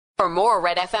For more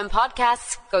Red FM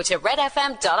podcasts, go to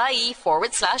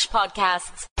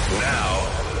redfm.ie/podcasts. Now,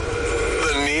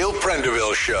 the Neil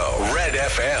Prendeville Show, Red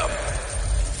FM.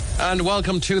 And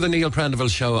welcome to the Neil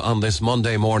Prendeville Show on this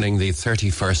Monday morning, the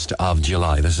 31st of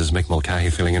July. This is Mick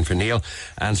Mulcahy filling in for Neil.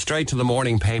 And straight to the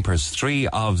morning papers. Three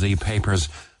of the papers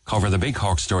cover the big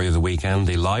Cork story of the weekend,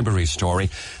 the library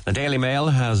story. The Daily Mail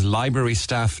has library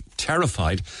staff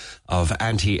terrified of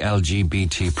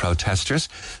anti-LGBT protesters.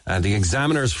 The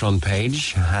Examiner's front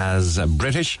page has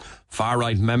British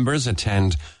far-right members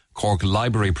attend Cork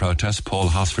library protest. Paul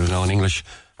Hosford and Owen English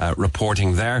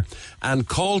reporting there. And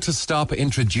call to stop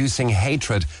introducing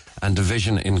hatred and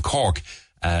division in Cork,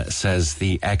 says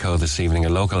the Echo this evening. A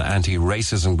local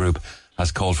anti-racism group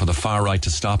has called for the far right to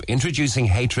stop introducing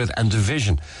hatred and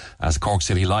division as Cork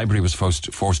City Library was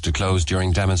forced to close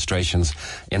during demonstrations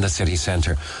in the city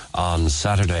centre on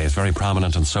Saturday. It's very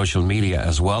prominent on social media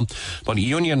as well. But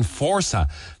Union Forza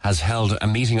has held a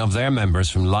meeting of their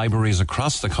members from libraries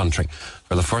across the country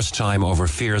for the first time over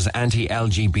fears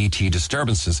anti-LGBT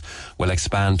disturbances will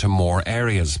expand to more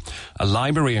areas. A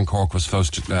library in Cork was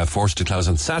forced to close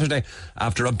on Saturday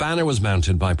after a banner was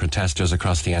mounted by protesters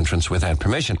across the entrance without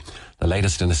permission, the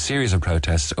latest in a series of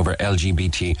protests over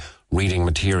LGBT reading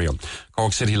material.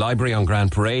 Cork City Library on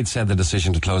Grand Parade said the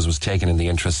decision to close was taken in the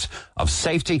interests of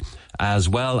safety as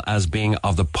well as being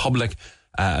of the public,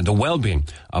 the well-being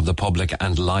of the public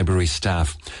and library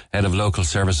staff. Head of local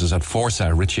services at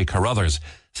Forza, Richie Carruthers,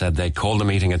 said they called a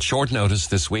meeting at short notice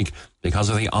this week because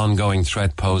of the ongoing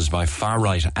threat posed by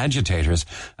far-right agitators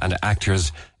and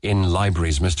actors in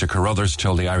libraries. Mr. Carruthers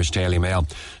told the Irish Daily Mail,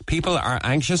 people are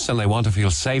anxious and they want to feel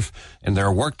safe in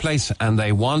their workplace and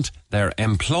they want their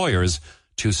employers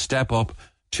to step up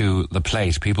to the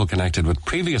plate. People connected with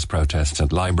previous protests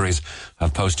at libraries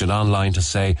have posted online to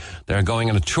say they're going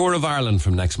on a tour of Ireland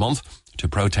from next month to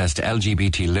protest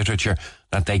LGBT literature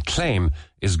that they claim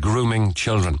is grooming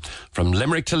children. From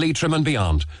Limerick to Leitrim and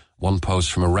beyond, one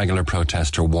post from a regular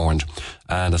protester warned.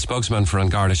 And a spokesman for An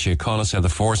Garda Síochána said the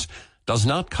force does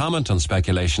not comment on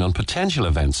speculation on potential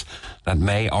events that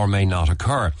may or may not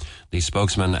occur. The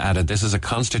spokesman added, this is a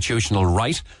constitutional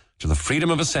right to the freedom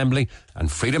of assembly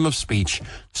and freedom of speech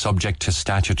subject to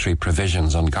statutory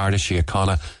provisions. An Garda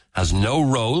Síochána has no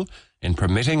role in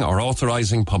permitting or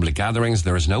authorising public gatherings.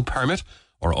 There is no permit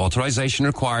or authorisation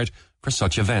required for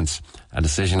such events. A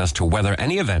decision as to whether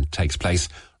any event takes place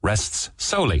rests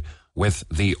solely with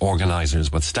the organisers.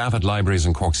 But staff at libraries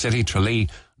in Cork City, Tralee,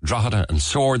 Drogheda and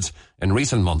Swords in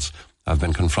recent months have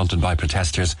been confronted by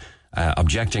protesters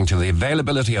objecting to the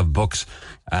availability of books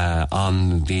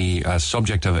on the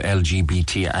subject of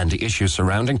LGBT and issues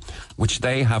surrounding, which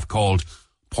they have called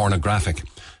pornographic.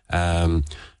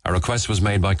 A request was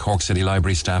made by Cork City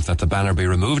Library staff that the banner be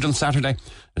removed on Saturday.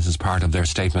 This is part of their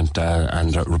statement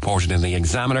and reported in the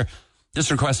Examiner. This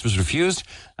request was refused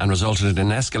and resulted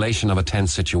in an escalation of a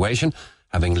tense situation.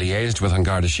 Having liaised with An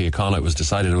Garda Síochána, it was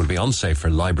decided it would be unsafe for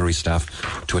library staff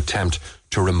to attempt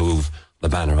to remove the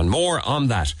banner. And more on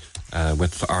that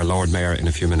with our Lord Mayor in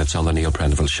a few minutes on the Neil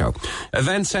Prendeville Show.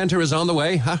 Event Centre is on the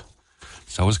way, huh?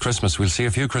 So is Christmas. We'll see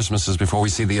a few Christmases before we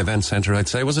see the Event Centre, I'd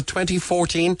say. Was it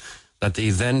 2014 that the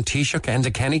then Taoiseach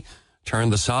Enda Kenny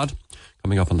turned the sod?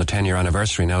 Coming up on the 10-year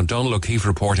anniversary now. Donal O'Keefe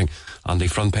reporting on the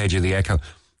front page of the Echo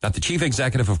that the Chief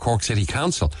Executive of Cork City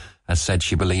Council has said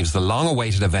she believes the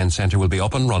long-awaited Event Centre will be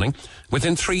up and running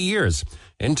within 3 years,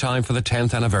 in time for the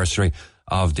 10th anniversary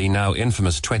of the now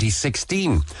infamous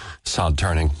 2016 sod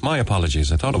turning. My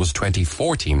apologies, I thought it was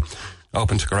 2014.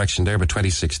 Open to correction there, but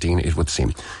 2016 it would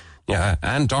seem. Yeah,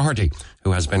 Anne Doherty,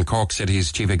 who has been Cork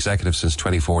City's Chief Executive since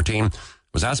 2014,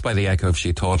 was asked by the Echo if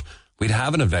she thought we'd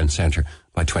have an event centre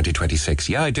by 2026.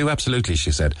 Yeah, I do, absolutely,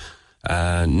 she said.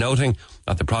 Noting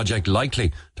that the project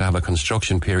likely to have a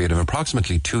construction period of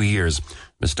approximately 2 years,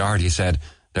 Ms. Doherty said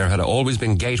there had always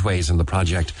been gateways in the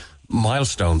project,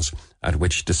 milestones at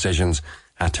which decisions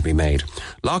had to be made.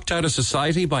 Locked out of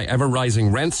society by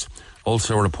ever-rising rents,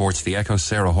 also reports the Echo.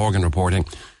 Sarah Horgan reporting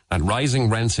that rising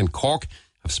rents in Cork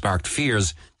have sparked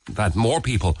fears that more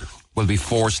people will be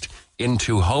forced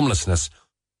into homelessness.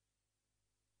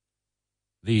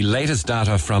 The latest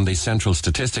data from the Central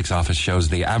Statistics Office shows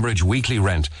the average weekly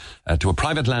rent to a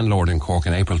private landlord in Cork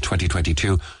in April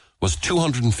 2022 was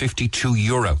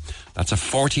 €252. That's a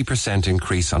 40%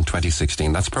 increase on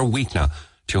 2016. That's per week now,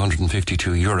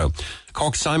 €252.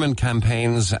 Cork Simon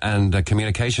Campaigns and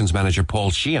Communications Manager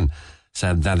Paul Sheehan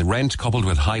said that rent coupled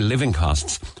with high living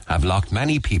costs have locked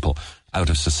many people out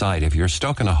of society. If you're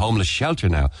stuck in a homeless shelter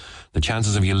now, the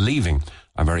chances of you leaving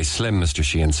are very slim, Mr.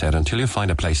 Sheehan said. Until you find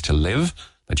a place to live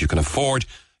that you can afford,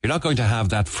 You're not going to have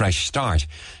that fresh start.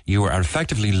 You are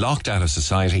effectively locked out of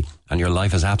society and your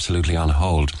life is absolutely on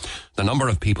hold. The number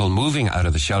of people moving out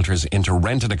of the shelters into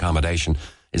rented accommodation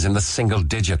is in the single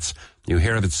digits. You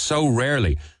hear of it so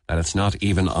rarely that it's not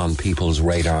even on people's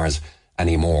radars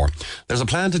anymore. There's a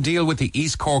plan to deal with the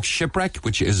East Cork shipwreck,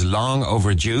 which is long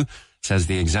overdue, says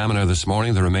the Examiner this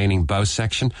morning. The remaining bow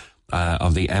section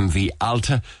of the MV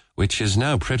Alta, which is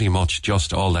now pretty much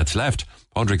just all that's left.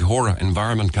 Padraig Hora,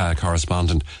 environment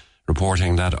correspondent,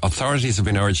 reporting that authorities have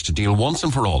been urged to deal once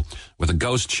and for all with a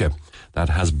ghost ship that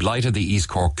has blighted the East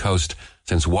Cork coast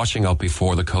since washing up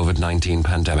before the COVID-19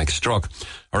 pandemic struck.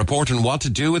 A report on what to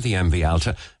do with the MV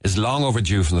Alta is long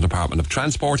overdue from the Department of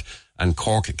Transport and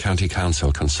Cork County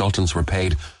Council. Consultants were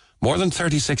paid more than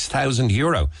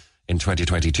 €36,000 in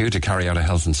 2022 to carry out a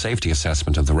health and safety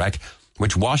assessment of the wreck,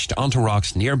 which washed onto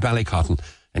rocks near Ballycotton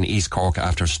in East Cork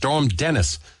after Storm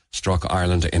Dennis struck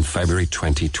Ireland in February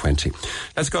 2020.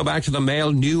 Let's go back to the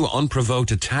Mail. New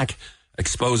unprovoked attack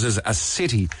exposes a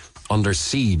city under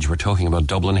siege. We're talking about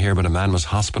Dublin here, but a man was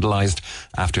hospitalised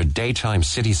after daytime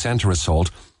city centre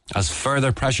assault as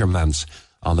further pressure mounts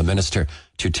on the minister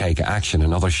to take action.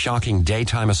 Another shocking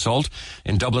daytime assault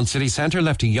in Dublin city centre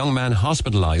left a young man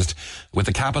hospitalised, with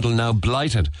the capital now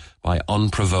blighted by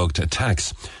unprovoked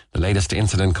attacks. The latest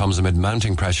incident comes amid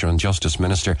mounting pressure on Justice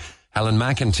Minister Helen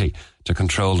McEntee to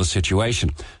control the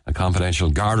situation. A confidential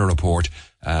Garda report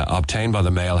obtained by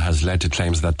the Mail has led to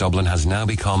claims that Dublin has now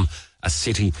become a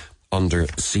city under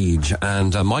siege.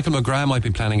 And Michael McGrath might be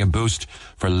planning a boost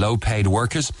for low-paid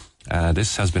workers.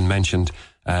 This has been mentioned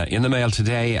in the Mail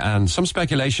today, and some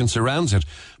speculation surrounds it,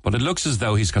 but it looks as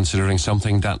though he's considering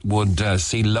something that would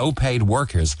see low-paid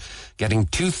workers getting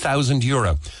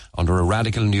 €2,000 under a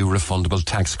radical new refundable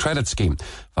tax credit scheme.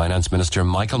 Finance Minister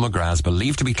Michael McGrath is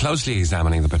believed to be closely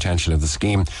examining the potential of the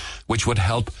scheme, which would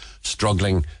help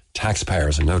struggling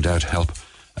taxpayers and no doubt help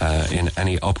in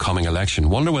any upcoming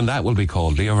election. Wonder when that will be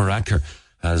called. Leo Varadkar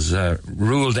has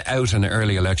ruled out an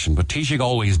early election, but Taoiseach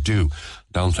always do,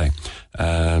 don't they?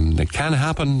 It can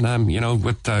happen,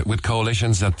 with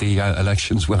coalitions that the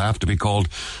elections will have to be called.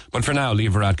 But for now,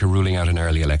 Leo Varadkar ruling out an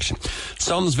early election.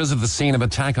 Sons visit the scene of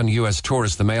attack on US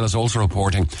tourists. The Mail is also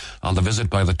reporting on the visit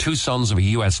by the two sons of a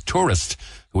US tourist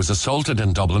who was assaulted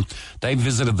in Dublin. They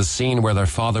visited the scene where their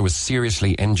father was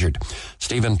seriously injured.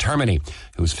 Stephen Termini,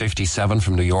 who was 57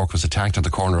 from New York, was attacked at the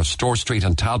corner of Store Street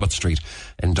and Talbot Street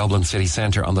in Dublin city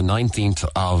centre on the 19th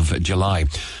of July.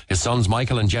 His sons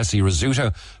Michael and Jesse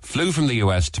Rizzuto flew from the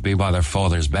US to be by their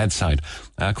father's bedside.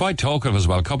 Quite talkative as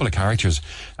well, a couple of characters.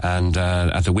 And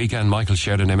at the weekend, Michael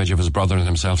shared an image of his brother and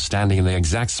himself standing in the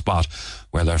exact spot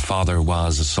where their father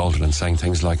was assaulted and saying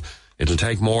things like, "It'll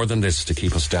take more than this to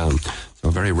keep us down." So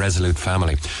a very resolute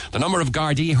family. The number of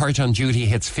Gardaí hurt on duty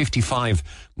hits 55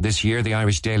 this year. The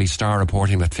Irish Daily Star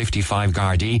reporting that 55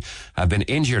 Gardaí have been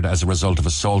injured as a result of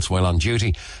assaults while on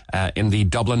duty in the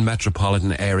Dublin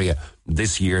metropolitan area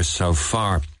this year so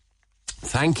far.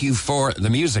 Thank you for the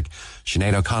music.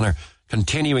 Sinead O'Connor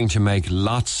continuing to make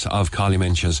lots of column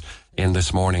inches in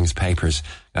this morning's papers.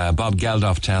 Bob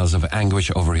Geldof tells of anguish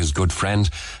over his good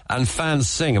friend, and fans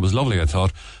sing. It was lovely, I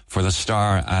thought, for the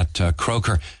Star at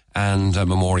Croker and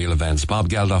memorial events. Bob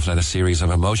Geldof led a series of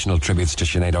emotional tributes to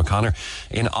Sinead O'Connor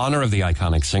in honour of the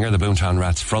iconic singer. The Boomtown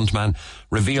Rats frontman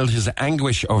revealed his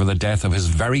anguish over the death of his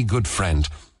very good friend,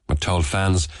 but told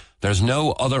fans there's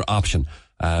no other option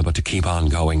but to keep on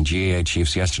going. GAA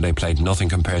Chiefs yesterday played Nothing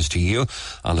Compares to You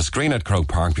on the screen at Croke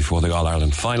Park before the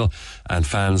All-Ireland final, and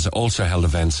fans also held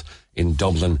events in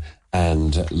Dublin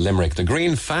and Limerick. The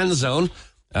Green Fan Zone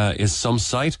is some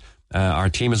sight. Our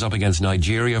team is up against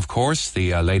Nigeria, of course.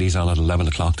 The ladies on at 11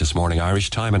 o'clock this morning Irish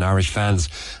time, and Irish fans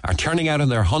are turning out in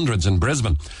their hundreds in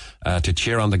Brisbane to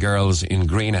cheer on the girls in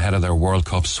green ahead of their World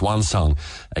Cup swan song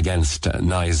against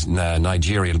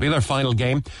Nigeria. It'll be their final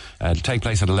game. It'll take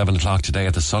place at 11 o'clock today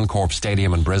at the Suncorp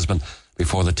Stadium in Brisbane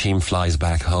before the team flies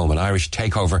back home. An Irish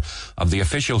takeover of the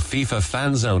official FIFA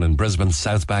fan zone in Brisbane's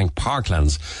South Bank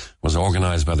Parklands was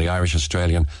organised by the Irish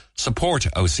Australian Support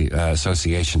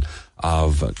Association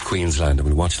of Queensland. And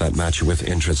we'll watch that match with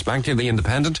interest. Back to the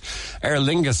Independent. Aer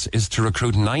Lingus is to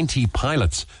recruit 90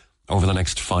 pilots over the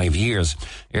next 5 years.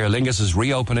 Aer Lingus is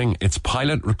reopening its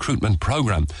pilot recruitment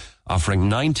programme, offering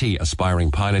 90 aspiring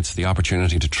pilots the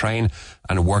opportunity to train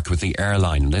and work with the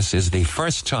airline. This is the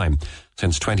first time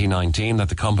since 2019 that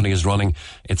the company is running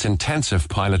its intensive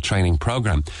pilot training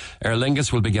programme. Aer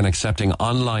Lingus will begin accepting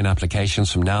online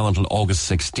applications from now until August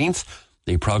 16th.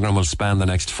 The programme will span the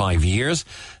next 5 years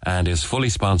and is fully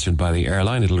sponsored by the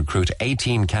airline. It'll recruit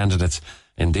 18 candidates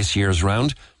in this year's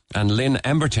round. And Lynn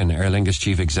Emberton, Aer Lingus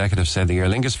Chief Executive, said the Aer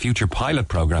Lingus Future Pilot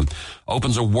Programme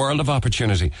opens a world of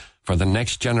opportunity for the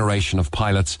next generation of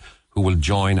pilots who will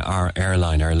join our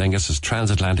airline. Aer Lingus'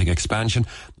 transatlantic expansion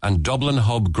and Dublin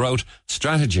hub growth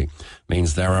strategy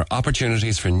means there are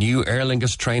opportunities for new Aer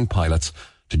Lingus trained pilots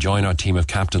to join our team of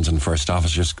captains and first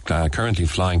officers currently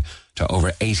flying to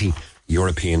over 80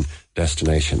 European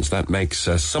destinations. That makes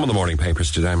some of the morning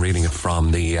papers today. I'm reading it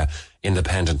from the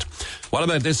Independent. What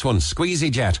about this one?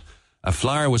 Squeezy Jet. A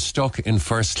flyer was stuck in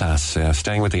first class,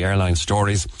 staying with the airline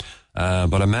stories,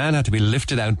 but a man had to be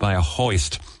lifted out by a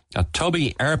hoist. A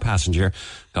tubby air passenger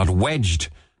got wedged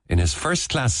in his first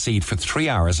class seat for 3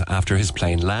 hours after his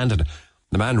plane landed.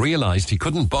 The man realised he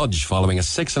couldn't budge following a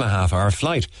 6.5-hour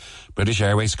flight. British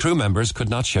Airways crew members could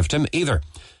not shift him either.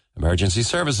 Emergency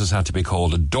services had to be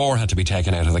called. A door had to be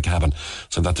taken out of the cabin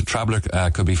so that the traveller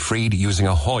could be freed using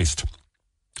a hoist.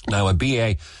 Now, a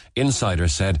BA insider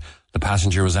said the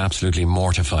passenger was absolutely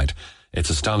mortified.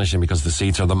 It's astonishing because the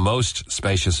seats are the most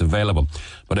spacious available,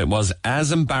 but it was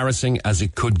as embarrassing as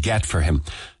it could get for him,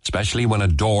 especially when a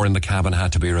door in the cabin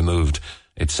had to be removed.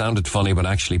 It sounded funny, but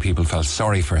actually people felt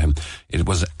sorry for him. It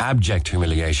was abject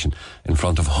humiliation in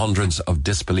front of hundreds of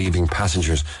disbelieving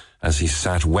passengers as he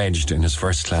sat wedged in his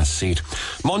first-class seat.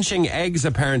 Munching eggs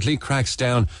apparently cracks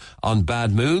down on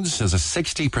bad moods. There's a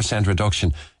 60%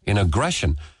 reduction in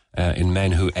aggression in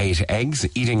men who ate eggs.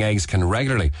 Eating eggs can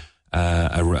regulate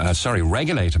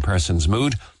a person's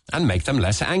mood and make them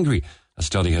less angry. A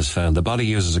study has found the body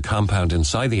uses a compound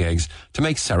inside the eggs to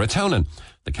make serotonin,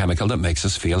 the chemical that makes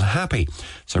us feel happy.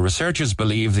 So researchers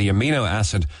believe the amino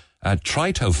acid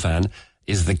tryptophan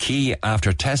is the key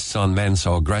after tests on men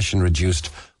saw aggression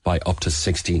reduced by up to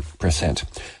 60%.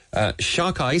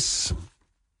 Shock Ice.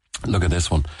 Look at this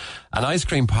one. An ice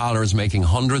cream parlour is making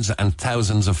hundreds and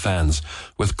thousands of fans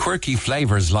with quirky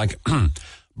flavours like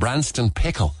Branston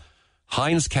Pickle,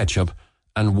 Heinz Ketchup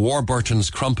and Warburton's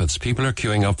Crumpets. People are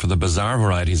queuing up for the bizarre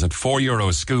varieties at €4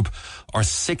 a scoop or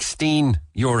 €16,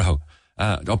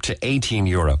 up to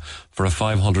 €18 for a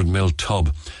 500ml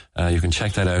tub. You can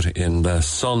check that out in the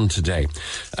Sun today.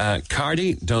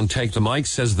 Cardi, don't take the mic,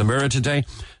 says the Mirror today.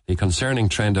 The concerning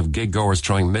trend of gig goers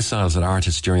throwing missiles at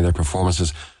artists during their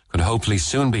performances could hopefully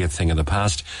soon be a thing of the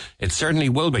past. It certainly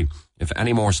will be if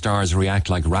any more stars react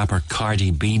like rapper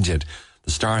Cardi B did.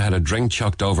 The star had a drink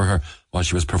chucked over her while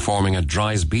she was performing at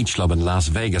Dry's Beach Club in Las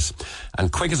Vegas.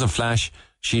 And quick as a flash,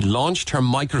 she launched her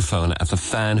microphone at the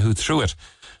fan who threw it.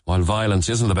 While violence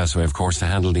isn't the best way, of course, to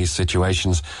handle these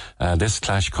situations, this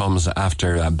clash comes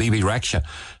after Bibi Rexha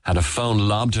had a phone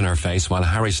lobbed in her face while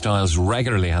Harry Styles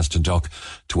regularly has to duck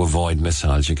to avoid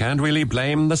missiles. You can't really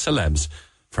blame the celebs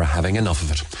for having enough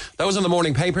of it. Those are the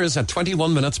morning papers at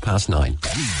 21 minutes past 9.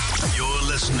 You're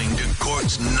listening to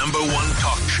Cork's #1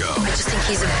 talk show. I just think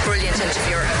he's a brilliant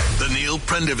interviewer. The Neil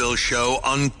Prendeville Show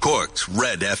on Cork's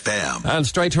Red FM. And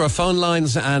straight to our phone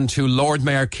lines and to Lord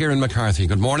Mayor Kieran McCarthy.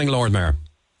 Good morning, Lord Mayor.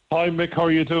 Hi Mick, how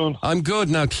are you doing? I'm good.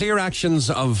 Now, clear actions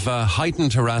of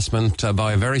heightened harassment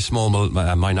by a very small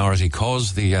minority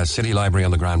caused the City Library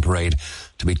on the Grand Parade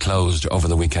to be closed over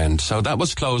the weekend. So that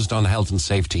was closed on health and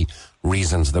safety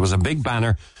reasons. There was a big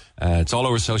banner. It's all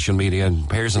over social media and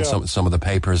appears in some of the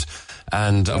papers.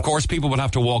 And, of course, people would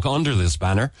have to walk under this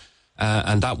banner.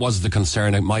 And that was the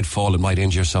concern. It might fall, it might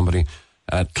injure somebody.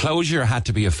 Closure had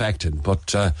to be affected.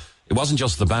 But it wasn't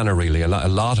just the banner, really. A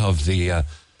lot of the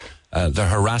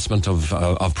harassment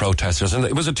of protesters. And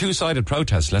it was a two-sided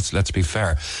protest, let's be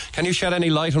fair. Can you shed any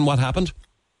light on what happened?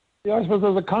 Yeah, I suppose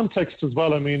there's a context as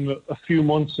well. I mean, a few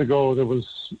months ago, there was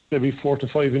maybe 4 to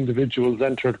 5 individuals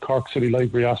entered Cork City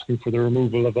Library asking for the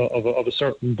removal of a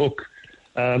certain book.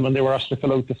 And they were asked to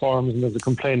fill out the forms, and there's a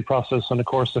complaint process. And of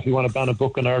course, if you want to ban a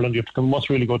book in Ireland, you must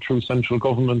really go through central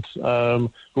government,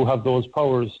 who have those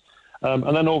powers.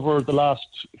 And then over the last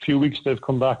few weeks, they've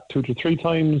come back 2 to 3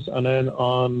 times. And then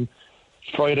on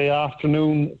Friday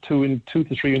afternoon, 2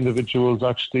 to 3 individuals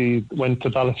actually went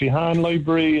to Sheehan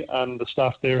Library, and the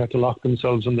staff there had to lock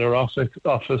themselves in their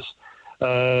office.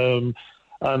 And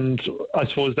I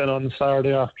suppose then on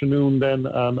Saturday afternoon, then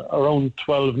around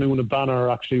 12 noon, a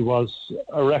banner actually was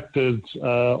erected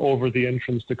over the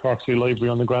entrance to Cork City Library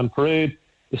on the Grand Parade.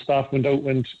 The staff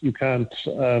went, you can't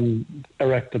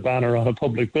erect a banner on a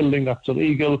public building, that's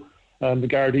illegal. And the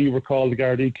Gardaí were called, the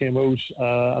Gardaí came out,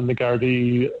 and the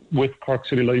Gardaí with Cork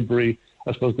City Library,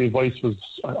 I suppose the advice was,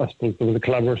 I suppose there was a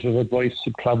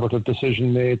collaborative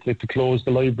decision made to close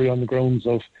the library on the grounds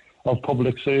of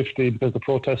public safety, because the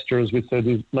protesters, we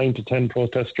said 9 to 10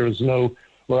 protesters now,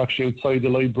 were actually outside the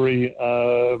library,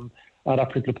 at that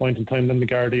particular point in time. Then the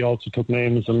Gardaí also took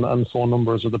names and phone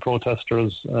numbers of the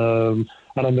protesters, and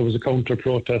then there was a counter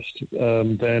protest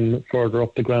then further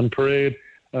up the Grand Parade,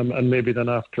 and maybe then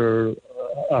after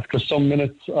some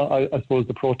minutes, I suppose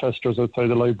the protesters outside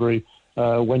the library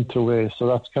went away. So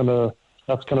that's kind of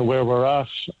where we're at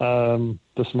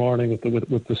this morning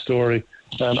with the story.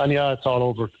 And yeah, it's all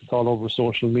over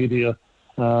social media.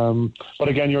 But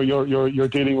again, you're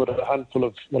dealing with a handful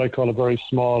of what I call a very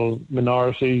small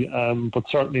minority. But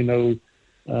certainly now,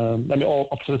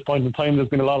 up to this point in time, there's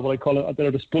been a lot of what I call it.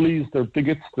 They're just bullies. They're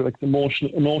bigots. They're like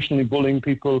emotionally bullying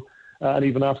people. And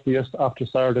even after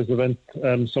Saturday's event,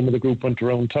 some of the group went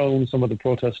around town. Some of the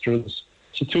protesters.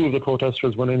 So two of the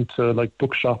protesters went into like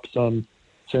bookshops on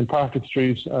St. Patrick's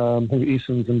Street,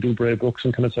 Eason's and Dubray Books,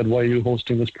 and kind of said, "Why are you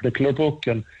hosting this particular book?"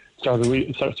 And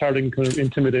starting kind of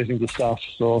intimidating the staff.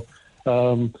 So,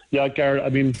 I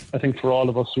think for all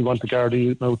of us, we want the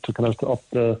Gardaí now to kind of up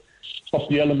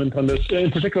the element on this.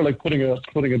 In particular, like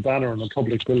putting a banner on a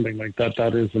public building like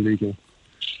that is illegal.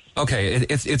 Okay,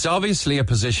 it's obviously a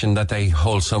position that they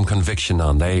hold some conviction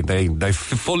on. They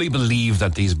fully believe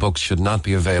that these books should not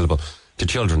be available to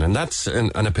children, and that's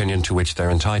an opinion to which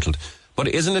they're entitled. But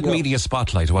isn't it media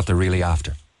spotlight what they're really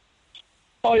after?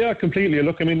 Oh yeah, completely.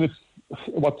 Look, I mean,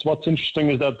 what's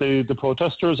interesting is that the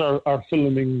protesters are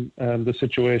filming the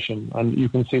situation, and you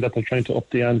can see that they're trying to up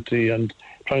the ante and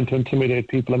trying to intimidate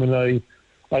people. I mean,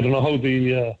 I don't know how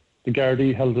the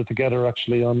Gardaí held it together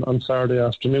actually on Saturday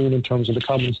afternoon in terms of the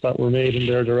comments that were made in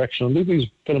their direction. And these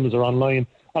films are online,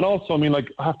 and also, I mean,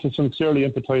 like, I have to sincerely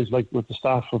empathise with the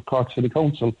staff of Cork City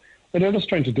Council. They're just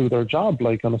trying to do their job,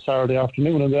 like, on a Saturday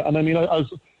afternoon. And I mean,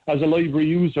 as a library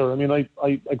user, I mean, I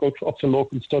go up to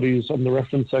local studies on the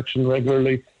reference section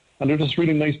regularly, and they're just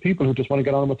really nice people who just want to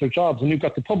get on with their jobs. And you've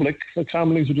got the public, like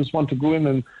families who just want to go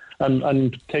in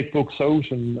and take books out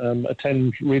and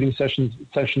attend reading sessions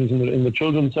in the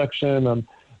children's section,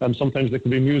 and sometimes there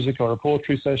could be music or a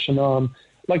poetry session on.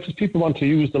 Like, just people want to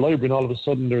use the library, and all of a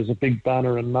sudden there's a big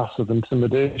banner and massive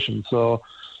intimidation. So,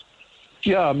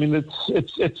 yeah, I mean,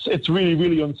 it's really,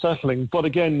 really unsettling. But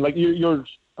again, like,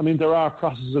 I mean, there are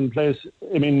processes in place.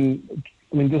 I mean,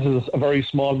 this is a very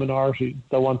small minority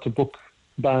that want a book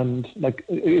banned. Like,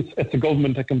 it's a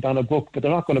government that can ban a book, but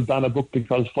they're not going to ban a book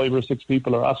because 5 or 6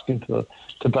 people are asking to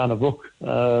ban a book.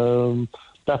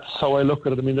 That's how I look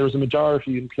at it. I mean, there's a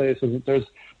majority in place. There's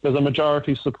a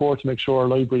majority support to make sure our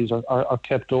libraries are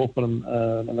kept open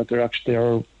and that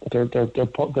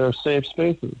they're safe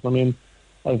spaces. I mean,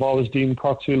 I've always deemed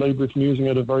Cork City Library from using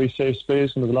it a very safe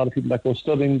space, and there's a lot of people that go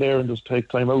studying there and just take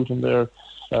time out in there,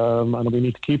 and we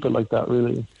need to keep it like that,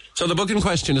 really. So the book in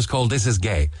question is called This Is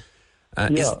Gay.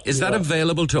 Is that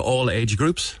available to all age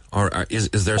groups, or is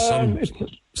there some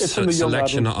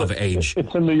selection of age?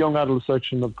 It's in the young adult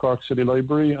section of Cork City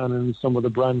Library and in some of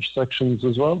the branch sections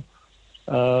as well.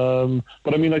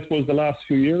 But I mean, I suppose the last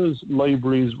few years,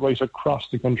 libraries right across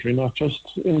the country, not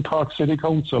just in Cork City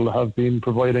Council, have been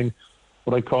providing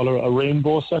what I call a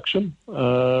rainbow section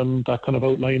that kind of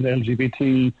outline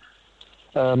LGBT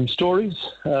stories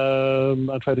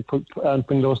and try to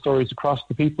bring those stories across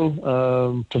to people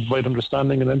to provide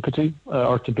understanding and empathy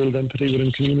or to build empathy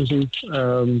within communities.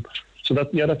 So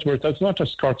that's where it's not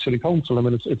just Cork City Council. I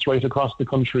mean, it's right across the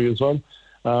country as well.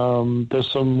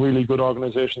 There's some really good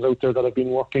organisations out there that have been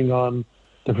working on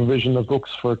the provision of books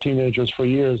for teenagers for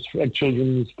years. Like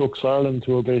Children's Books Ireland,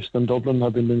 who are based in Dublin,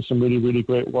 have been doing some really, really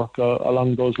great work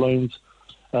along those lines.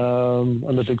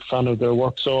 I'm a big fan of their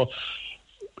work. So,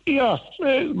 yeah,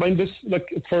 I mean, this,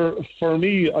 like, for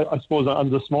me, I suppose,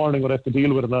 and this morning what I have to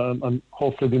deal with, and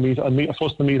hopefully I'm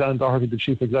supposed to meet Anne Doherty, the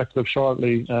Chief Executive,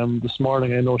 shortly. This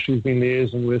morning, I know she's been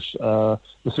liaising with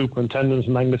the superintendent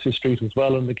in Anglesey Street as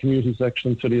well, and the community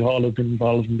section in City Hall have been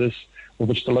involved in this,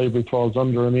 which the library falls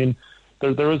under. I mean,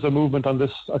 there is a movement on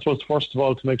this, I suppose, first of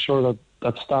all, to make sure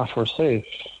that staff are safe.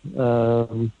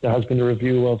 There has been a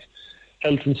review of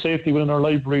health and safety within our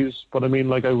libraries, but I mean,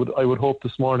 like, I would hope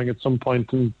this morning at some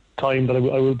point in time that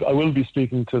I will be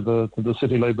speaking to the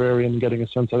city librarian, getting a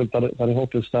sense of it, that I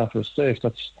hope the staff are safe.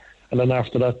 And then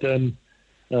after that, then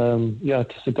to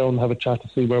sit down and have a chat to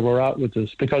see where we're at with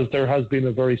this, because there has been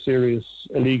a very serious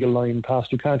illegal line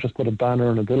passed. You can't just put a banner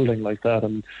in a building like that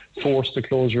and force the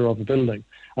closure of a building.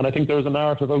 And I think there's a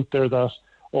narrative out there that,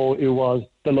 it was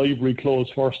the library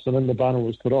closed first and then the banner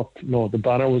was put up. No, the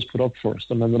banner was put up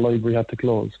first and then the library had to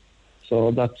close.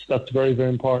 So that's very, very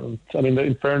important. I mean,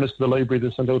 in fairness to the library, they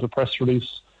sent out a press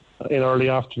release in early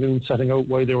afternoon setting out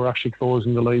why they were actually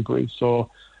closing the library. So,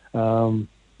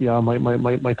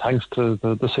 my thanks to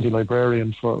the city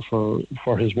librarian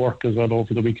for his work as well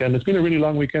over the weekend. It's been a really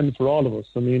long weekend for all of us.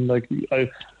 I mean,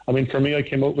 for me, I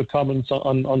came out with comments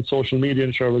on social media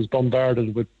and sure I was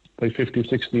bombarded by 50,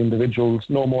 60 individuals,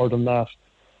 no more than that,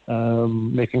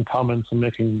 making comments and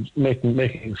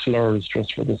making slurs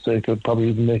just for the sake of probably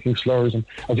even making slurs. And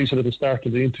as you said at the start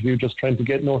of the interview, just trying to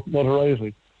get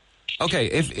notoriety. Okay,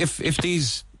 if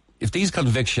these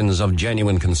convictions of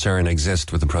genuine concern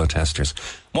exist with the protesters,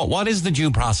 what is the due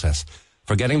process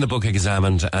for getting the book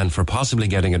examined and for possibly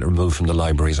getting it removed from the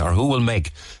libraries, or who will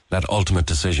make that ultimate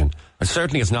decision? And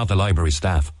certainly it's not the library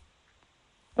staff.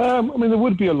 There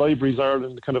would be a Libraries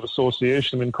Ireland kind of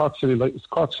association. I mean, Cork City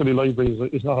Library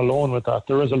is not alone with that.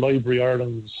 There is a Library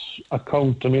Ireland's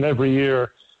account. I mean, every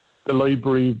year the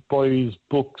library buys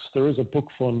books. There is a book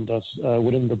fund that's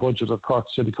within the budget of Cork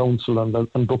City Council,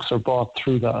 and books are bought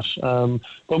through that.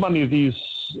 But many of these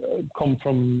come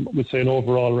from, we'd say, an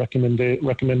overall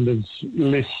recommended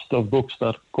list of books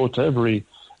that go to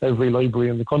every library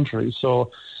in the country. So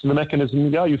the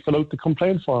mechanism, you fill out the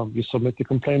complaint form, you submit the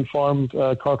complaint form,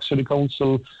 Cork City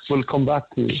Council will come back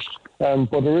to you.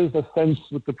 But there is a sense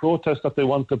with the protest that they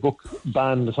want the book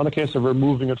banned. It's not a case of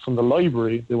removing it from the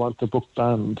library, they want the book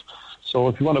banned. So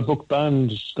if you want a book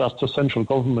banned, that's a central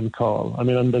government call. I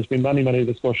mean, and there's been many, many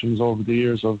discussions over the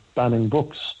years of banning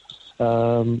books.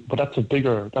 But that's a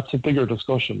bigger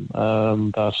discussion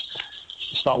that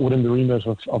it's not within the remit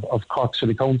of Cork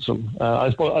City Council. I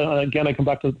suppose, again, I come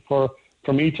back to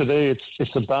for me today,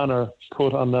 it's a banner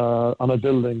put on a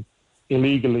building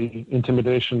illegally,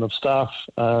 intimidation of staff.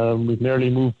 We've nearly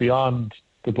moved beyond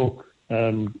the book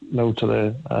now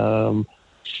today.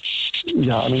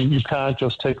 You can't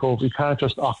just take over. You can't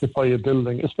just occupy a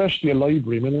building, especially a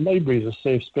library. I mean, a library is a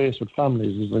safe space with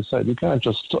families, as I said. You can't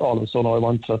just all of a sudden, I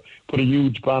want to put a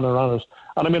huge banner on it.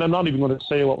 And I mean, I'm not even going to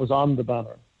say what was on the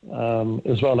banner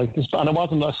as well. Like this, and it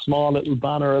wasn't a small little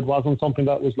banner. It wasn't something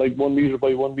that was like 1 metre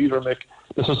by 1 metre, Mick.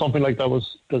 This was something like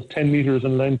that's 10 metres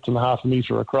in length and half a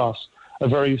metre across. A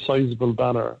very sizable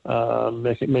banner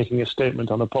making a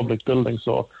statement on a public building.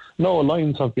 So no,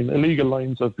 illegal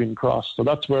lines have been crossed. So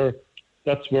that's where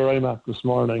I'm at this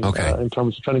morning in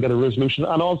terms of trying to get a resolution.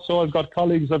 And also I've got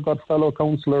fellow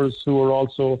councillors who are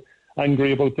also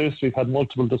angry about this. We've had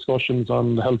multiple discussions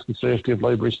on the health and safety of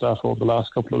library staff over the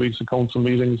last couple of weeks at council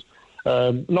meetings.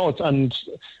 And as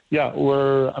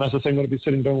I say, I'm going to be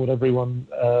sitting down with everyone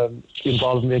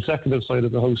involved in the executive side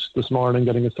of the house this morning,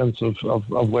 getting a sense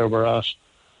of where we're at.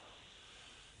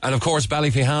 And of course,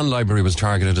 Ballyfehan Library was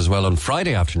targeted as well on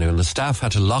Friday afternoon. The staff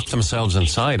had to lock themselves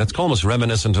inside. It's almost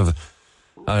reminiscent of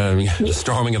the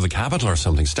storming of the Capitol or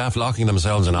something. Staff locking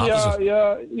themselves in opposite.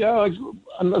 Yeah.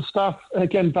 And the staff,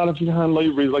 again, Ballyfehan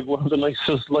Library is like one of the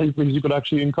nicest libraries you could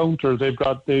actually encounter.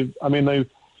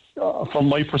 From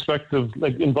my perspective,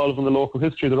 like involved in the local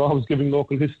history, they're always giving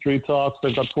local history talks.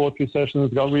 They've got poetry sessions,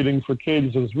 they've got reading for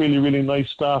kids. It's really, really nice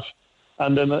staff.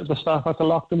 And then the staff had to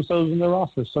lock themselves in their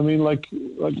office. I mean, like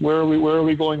where are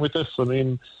we going with this? I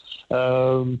mean,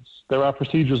 there are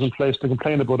procedures in place to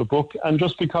complain about a book, and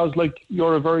just because like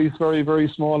you're a very, very, very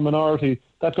small minority,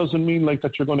 that doesn't mean like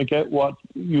that you're going to get what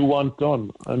you want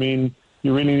done. I mean,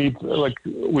 you really need, like,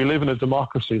 we live in a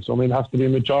democracy, so I mean, it has to be a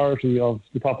majority of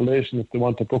the population if they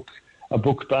want a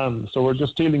book ban. So we're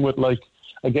just dealing with, like,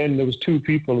 again, there was two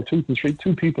people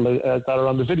that are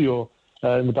on the video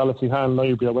in the Ballyfehan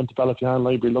Library. I went to Ballyfehan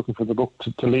Library looking for the book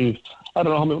to leave. I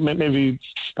don't know, maybe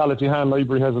Ballyfehan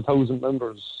Library has 1,000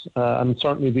 members, and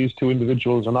certainly these two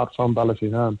individuals are not from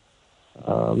Ballyfehan.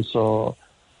 So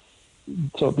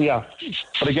yeah,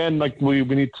 but again, like we'll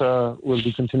be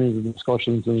continuing the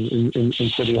discussions in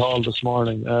City Hall this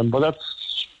morning. But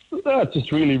that's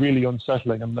just really, really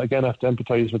unsettling. And again, I have to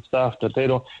empathise with staff that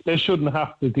they shouldn't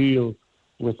have to deal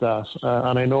with that.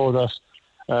 And I know that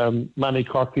many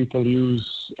Cork people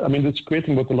use. I mean, it's great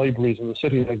thing about the libraries in the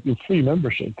city, like you have free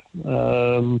membership,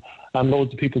 and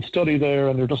loads of people study there,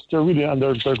 and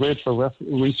they're great for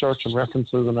research and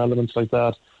references and elements like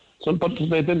that. So, but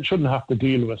they shouldn't have to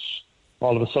deal with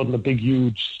all of a sudden a big,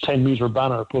 huge 10-metre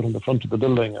banner put in the front of the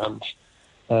building and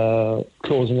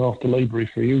closing off the library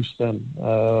for use then.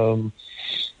 And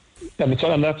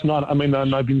that's not, I mean,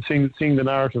 and I've been seeing the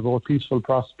narrative of a peaceful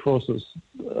process,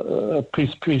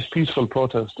 peaceful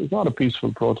protest. It's not a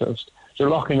peaceful protest. They're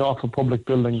locking off a public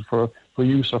building for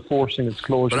use or forcing its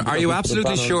closure. But are you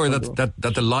absolutely sure that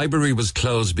the library was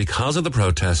closed because of the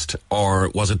protest, or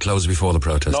was it closed before the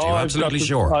protest? No, are you absolutely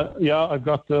sure? I've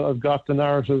got the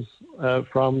narrative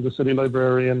from the city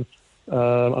librarian,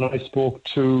 and I spoke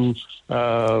to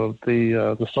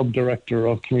the sub-director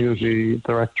of Community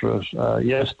Directorate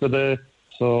yesterday,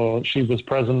 So she was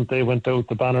present. They went out.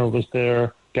 The banner was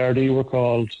there. Gardaí were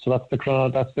called. So that's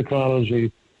the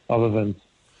chronology of events.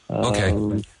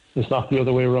 Okay. It's not the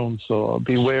other way around. So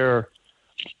beware.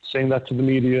 Saying that to the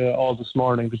media all this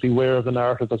morning, to beware of the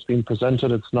narrative that's being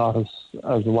presented. It's not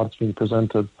as what's being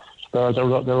presented.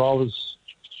 They're always,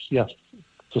 yeah.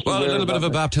 Well, a little bit of a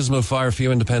baptism of fire for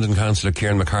you, Independent Councillor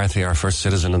Kieran McCarthy, our first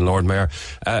citizen and Lord Mayor.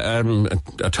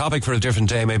 A topic for a different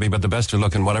day maybe, but the best of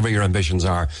luck in whatever your ambitions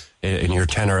are in your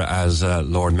tenure as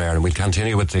Lord Mayor. And we'll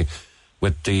continue with the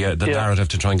narrative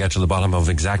to try and get to the bottom of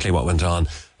exactly what went on.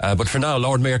 But for now,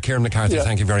 Lord Mayor Kieran McCarthy,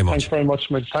 thank you very much. Thanks very much,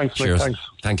 Mick. Thanks, Mick. Cheers. Thanks.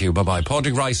 Thank you. Bye-bye.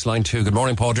 Padraig Rice, line 2. Good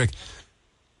morning, Padraig.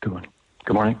 Good morning.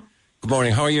 Good morning. Good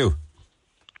morning. How are you?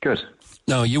 Good.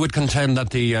 Now, you would contend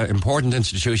that the important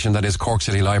institution that is Cork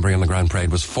City Library on the Grand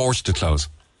Parade was forced to close.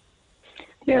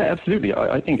 Yeah, absolutely.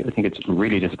 I think it's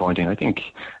really disappointing. I think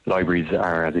libraries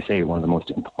are, as I say, one of the most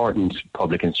important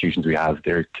public institutions we have.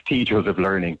 They're cathedrals of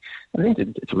learning. I think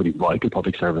it's a really vital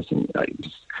public service, and I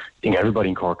think everybody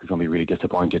in Cork is going to be really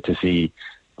disappointed to see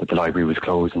that the library was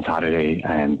closed on Saturday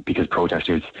because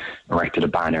protesters erected a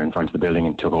banner in front of the building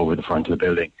and took over the front of the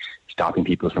building, stopping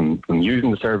people from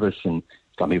using the service and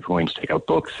stopping people going to take out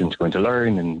books and to going to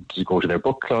learn and to go to their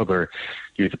book club or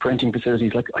use the printing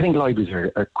facilities. Like, I think libraries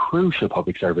are a crucial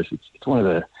public service. It's one of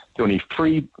the only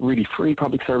really free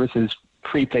public services,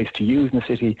 free place to use in the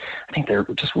city. I think they're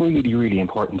just really, really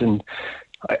important. And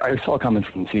I saw a comment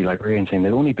from the city librarian saying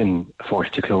they've only been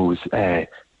forced to close over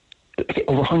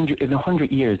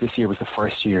 100 years. This year was the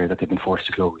first year that they've been forced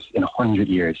to close in 100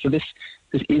 years. So this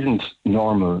isn't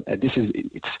normal.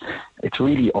 It's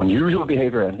really unusual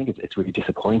behaviour. I think it's really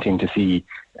disappointing to see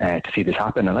this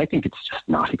happen, and I think it's just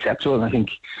not acceptable. And I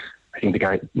think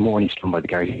more needs to be done by the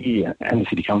Gardaí and the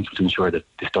City Council to ensure that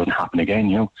this doesn't happen again.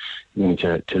 You know, we need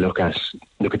to look at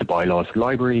the bylaws of the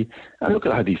library and look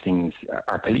at how these things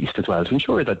are policed as well to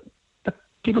ensure that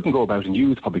people can go about and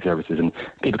use public services, and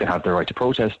people can have their right to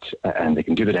protest and they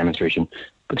can do the demonstration,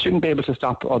 but they shouldn't be able to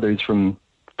stop others from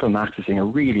accessing a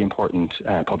really important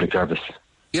public service.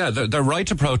 Yeah, their right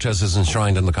to protest is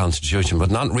enshrined in the Constitution, but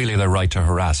not really their right to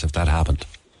harass if that happened.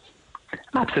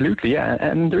 Absolutely, yeah.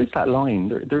 And there is that line.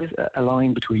 There is a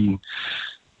line between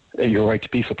your right to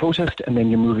peaceful protest and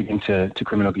then you're moving into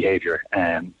criminal behaviour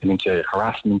and into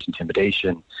harassment,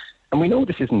 intimidation. And we know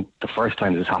this isn't the first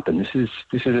time this has happened.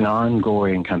 This is an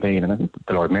ongoing campaign, and I think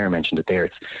the Lord Mayor mentioned it there.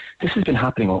 This has been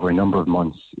happening over a number of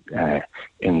months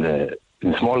in the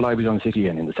small libraries on the city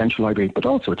and in the central library, but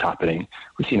also it's happening.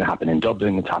 We've seen it happen in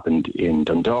Dublin. It's happened in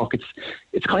Dundalk.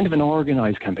 It's kind of an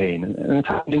organised campaign, and it's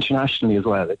happened internationally as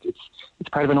well. It's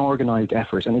part of an organised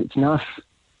effort, and it's not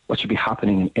what should be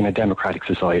happening in a democratic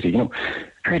society. You know,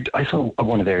 I saw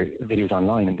one of their videos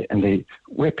online, and they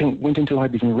went into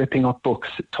libraries and ripping up books,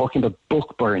 talking about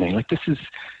book burning. Like, this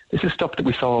is stuff that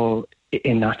we saw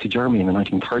in Nazi Germany in the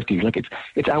 1930s. Like,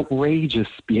 it's outrageous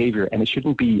behaviour, and it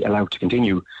shouldn't be allowed to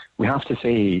continue. We have to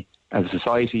say, as a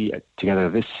society together,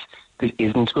 this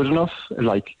isn't good enough.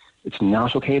 Like, it's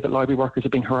not okay that library workers are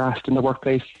being harassed in the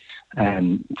workplace.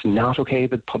 It's not okay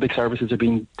that public services are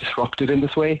being disrupted in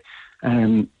this way.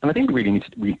 And I think we really need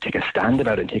to take a stand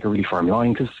about it and take a really firm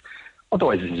line, because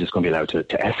otherwise this is just going to be allowed to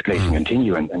escalate and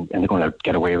continue, and they're going to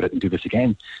get away with it and do this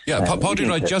again. Yeah, Padraig,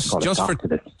 right,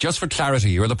 just for clarity,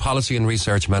 you're the Policy and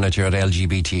Research Manager at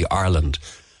LGBT Ireland.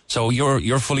 So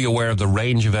you're fully aware of the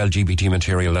range of LGBT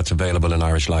material that's available in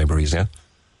Irish libraries, yeah?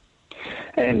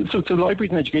 So libraries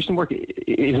and education work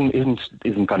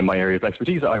isn't kind of my area of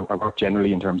expertise. I work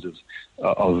generally in terms of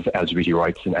LGBT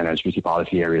rights and LGBT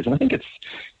policy areas, and I think it's,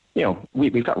 you know,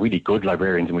 we've got really good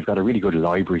librarians and we've got a really good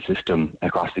library system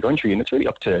across the country, and it's really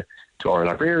up to our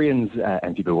librarians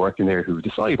and people working there who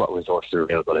decide what resources are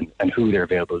available and who they're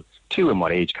available to and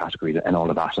what age category and all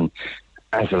of that. And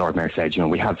as the Lord Mayor said, you know,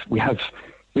 we have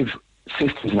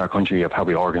systems in our country of how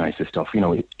we organise this stuff. You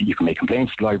know, you can make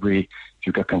complaints to the library if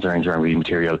you've got concerns around reading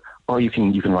material, or you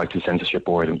can write to the censorship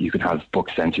board and you can have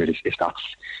books censored if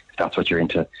that's what you're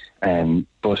into.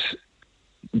 But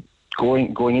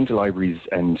going into libraries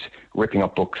and ripping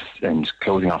up books and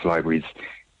closing off libraries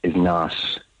is not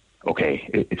okay.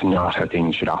 It's not how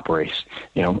things should operate.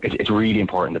 You know, it's really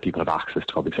important that people have access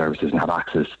to public services and have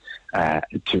access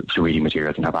to reading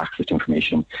materials and have access to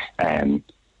information in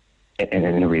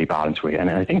a really balanced way. And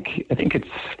I think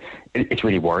it's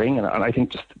really worrying, and I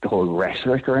think just the whole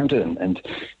rhetoric around it and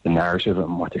the narrative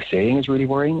and what they're saying is really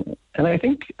worrying. And I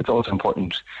think it's also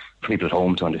important for people at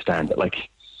home to understand that, like,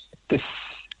 this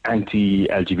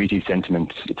anti-LGBT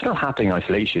sentiment, it's not happening in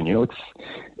isolation. You know,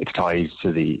 it's tied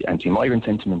to the anti-migrant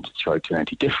sentiment, it's tied to an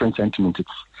anti-different sentiment.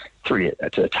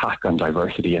 It's an attack on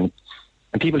diversity, and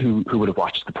And people who would have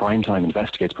watched the Primetime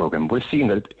Investigates programme, we're seeing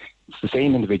that it's the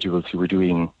same individuals who were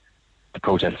doing the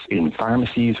protests in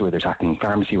pharmacies, where they're attacking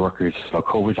pharmacy workers about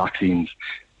COVID vaccines,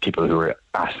 people who are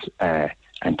at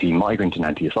anti-migrant and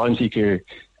anti-asylum seeker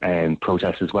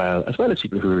protests as well as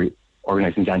people who are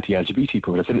organising these anti-LGBT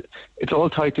protests. It's all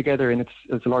tied together, and it's,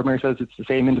 as the Lord Mayor says, it's the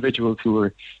same individuals who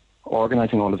are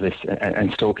organising all of this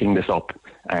and stoking this up.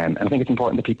 And I think it's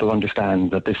important that people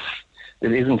understand that it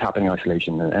isn't happening in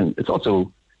isolation, and it's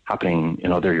also happening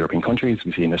in other European countries.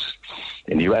 We've seen it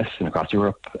in the US and across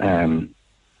Europe.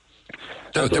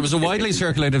 There was a widely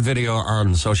circulated video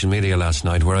on social media last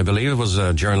night where I believe it was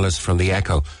a journalist from the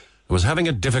Echo who was having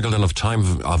a difficult enough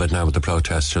time of it now with the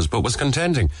protesters, but was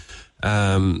contending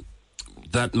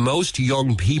that most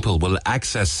young people will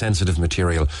access sensitive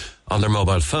material on their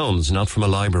mobile phones, not from a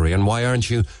library. And why aren't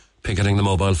you picketing the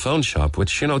mobile phone shop?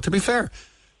 Which, to be fair,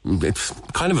 it's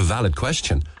kind of a valid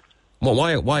question. Well,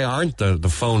 why aren't the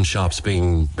phone shops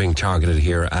being targeted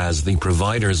here as the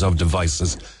providers of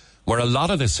devices where a lot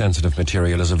of this sensitive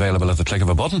material is available at the click of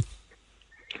a button?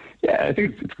 Yeah, I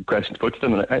think it's a good question to put to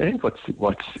them. And I think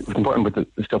what's important with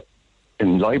the stuff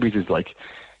in libraries is, like,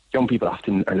 young people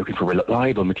often are looking for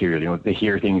reliable material. They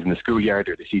hear things in the schoolyard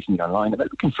or they see something online, and they're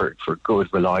looking for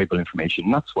good, reliable information.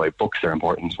 And that's why books are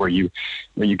important, where you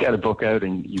get a book out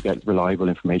and you get reliable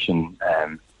information.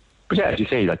 But yeah, as you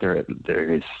say, like there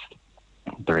is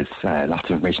lots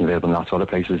of information available in lots of other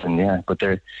places, and but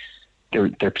they're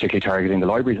particularly targeting the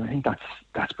libraries. And I think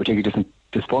that's particularly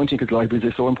disappointing, because libraries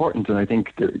are so important, and I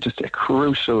think they're just a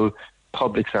crucial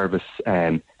public service,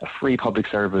 a free public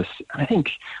service. And I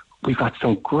think we've got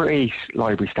some great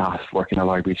library staff working in our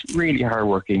libraries, really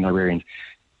hard-working librarians,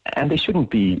 and they shouldn't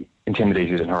be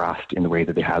intimidated and harassed in the way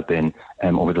that they have been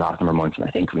over the last number of months. And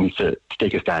I think we need to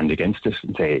take a stand against it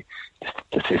and say,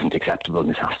 this isn't acceptable and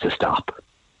this has to stop.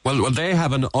 Well, they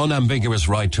have an unambiguous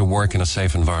right to work in a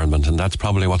safe environment, and that's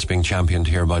probably what's being championed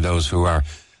here by those who are,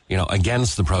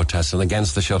 against the protests and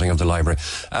against the shutting of the library.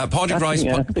 Padraig Rice,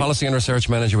 Policy and Research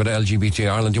Manager with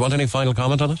LGBT Ireland. Do you want any final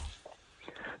comment on it?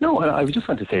 No, I just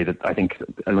want to say that I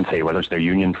wouldn't say whether it's their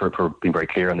union for being very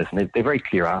clear on this, and they very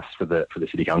clear asked for the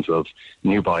City Council of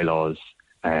new bylaws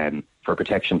for a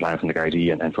protection plan from the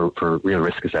Gardaí and for real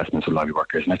risk assessments of library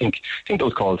workers. And I think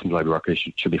those calls from the library workers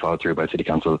should be followed through by the City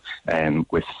Council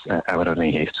without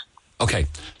any haste. Okay.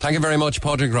 Thank you very much,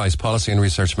 Padraig Rice, Policy and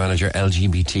Research Manager,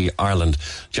 LGBT Ireland.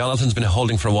 Jonathan's been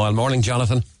holding for a while. Morning,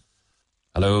 Jonathan.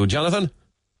 Hello, Jonathan.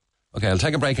 Okay, I'll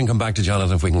take a break and come back to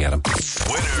Jonathan if we can get him.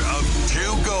 Winner of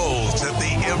 2 golds at the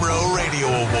IMRO Radio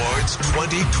Awards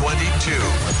 2022.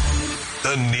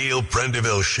 The Neil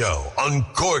Prendeville Show on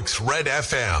Cork's Red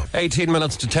FM. 18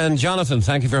 minutes to 10. Jonathan,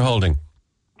 thank you for holding.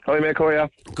 Hi, Mick, how are you?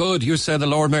 Good. You said the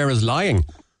Lord Mayor is lying.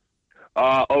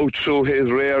 Out through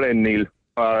his rear end, Neil.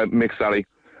 Mick, sorry.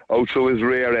 Out through his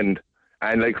rear end.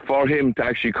 And, for him to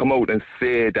actually come out and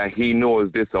say that he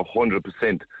knows this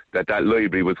 100%, that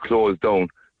library was closed down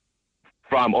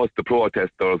from us, the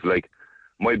protesters,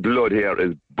 my blood here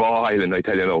is boiling, I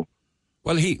tell you now.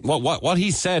 Well, what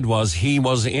he said was he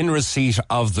was in receipt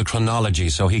of the chronology,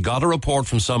 so he got a report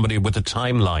from somebody with a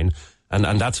timeline,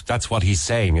 and that's what he's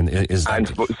saying.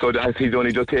 So that he's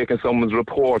only just taken someone's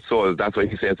report, so that's what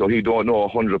he said. So he don't know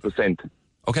 100%.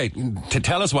 Okay, to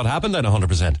tell us what happened then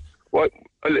 100%. Well,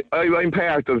 I'm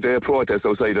part of the protest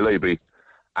outside the library,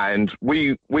 and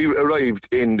we arrived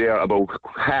in there about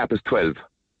 12:30.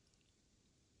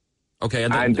 Okay,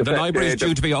 and the library is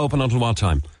due to be open until what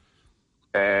time?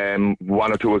 1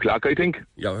 or 2 o'clock, I think.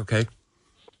 Yeah, okay.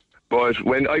 But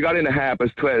when I got in at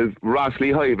 12:30, Ross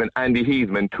Lee Hive and Andy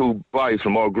Heathman, 2 boys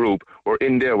from our group, were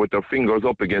in there with their fingers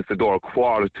up against the door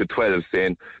 11:45,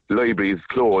 saying the library is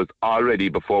closed already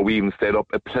before we even set up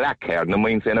a placard, no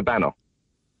mind saying a banner.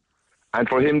 And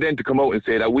for him then to come out and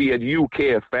say that we had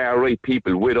UK far-right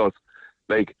people with us,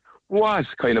 what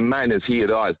kind of man is he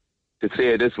at all? To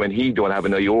say this when he don't have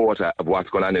an iota of what's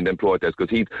going on in them protests, because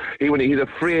he's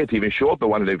afraid to even show up at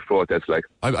one of them protests.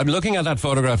 I'm looking at that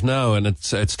photograph now, and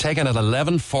it's taken at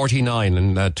 11:49,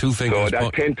 and 2 fingers. So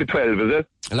that's 10 to 12, is it?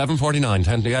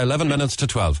 11:49, 11 minutes to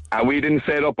 12. And we didn't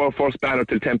set up our first banner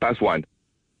till 1:10.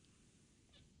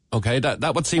 Okay,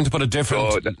 that would seem to put a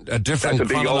different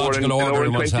chronological order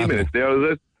in what's 20 happening. Minutes there,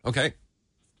 is it? Okay.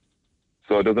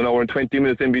 So there's an hour and 20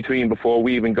 minutes in between before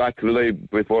we even got to the library,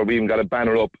 before we even got a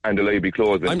banner up and the library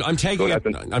closing. I'm taking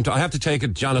it. I have to take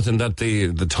it, Jonathan, that the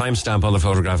timestamp on the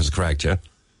photograph is correct, yeah?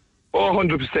 Oh,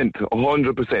 100%.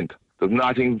 100%. There's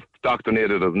nothing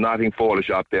doctrinated. There's nothing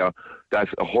photoshopped there.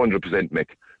 That's 100%, Mick.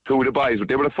 2 of the boys,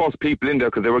 they were the first people in there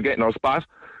because they were getting our spot.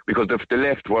 because the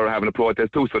left were having a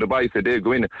protest too. So the boys said they'd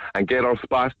go in and get our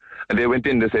spot, and they went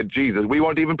in. They said, Jesus, we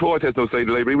weren't even protesting outside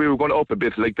the library. We were going up a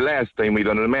bit like the last time we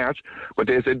done in March, but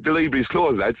they said the library's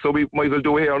closed, lads, so we might as well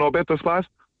do it here on our better spot.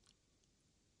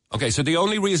 Okay, so the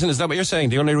only reason, is that what you're saying?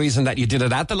 The only reason that you did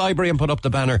it at the library and put up the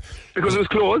banner? Because it was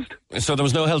closed. So there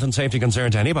was no health and safety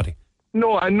concern to anybody?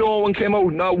 No, and no one came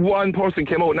out. Not one person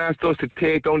came out and asked us to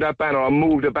take down that banner or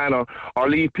move the banner or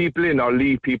leave people in or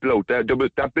leave people out.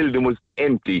 That building was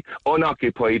empty,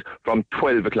 unoccupied from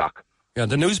 12 o'clock. Yeah,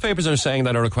 the newspapers are saying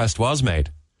that a request was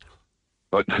made.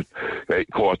 But, of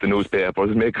course, the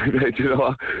newspapers make,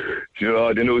 the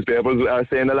newspapers are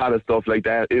saying a lot of stuff like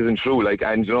that isn't true. Like,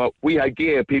 and we had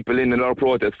gay people in our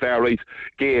protest, far right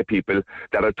gay people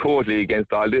that are totally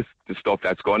against all this stuff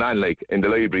that's going on, like in the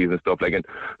libraries and stuff like. And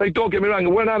like, don't get me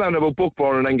wrong, we're not on about book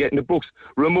burning and getting the books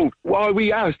removed. All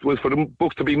we asked was for the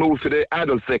books to be moved to the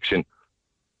adult section.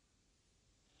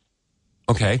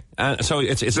 Okay, so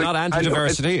it's not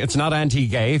anti-diversity, it's not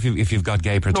anti-gay if you've got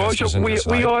gay protesters. No,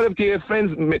 we all have gay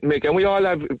friends, Mick, and we all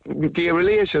have gay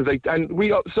relations, like, and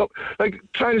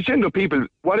transgender people,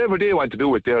 whatever they want to do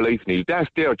with their life, Neil, that's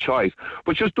their choice.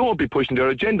 But just don't be pushing their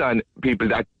agenda on people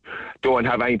that don't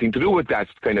have anything to do with that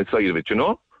kind of side of it,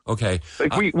 Okay.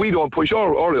 Like we don't push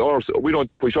we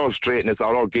don't push our straightness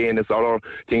or our gayness or our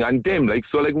thing on them. Like,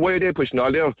 so like, why are they pushing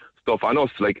all their stuff on us?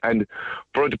 Like, and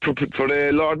for the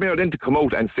Lord Mayor then to come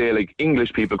out and say, like,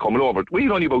 English people coming over, we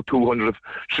had only about 200,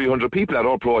 300 people at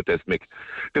our protest, Mick.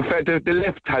 The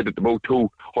left had about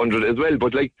 200 as well,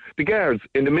 but like the guards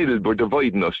in the middle were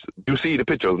dividing us. You see the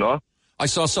pictures, no? I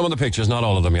saw some of the pictures, not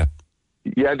all of them yet.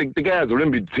 Yeah, the guards were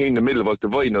in between the middle of us,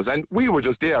 dividing us, and we were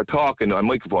just there talking on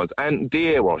microphones, and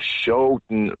they were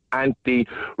shouting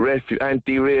anti-racist,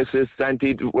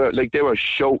 they were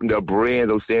shouting their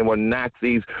brains out, saying we're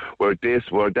Nazis, we're this,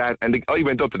 we're that. And I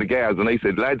went up to the guards and I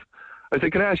said, lads,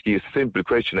 can I ask you a simple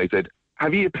question? I said,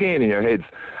 have you a pain in your heads?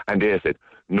 And they said,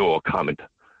 no comment.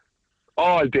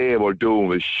 All they were doing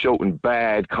was shouting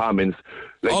bad comments.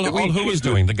 Like, all who was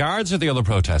doing? The guards or the other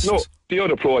protesters? No, the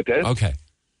other protesters. Okay.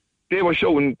 They were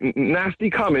showing nasty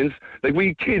comments, like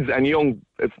we kids and young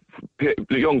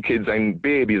kids and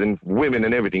babies and women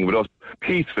and everything with us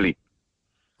peacefully.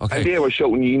 Okay. And they were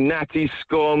shouting, you Nazi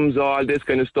scums, all this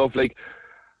kind of stuff. Like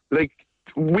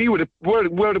we're the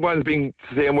ones being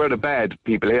saying we're the bad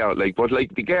people here. Like, but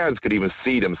like the guards could even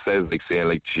see themselves, like saying,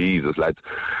 like, Jesus, lads,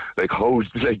 like how,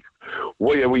 like,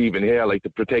 why are we even here? Like, to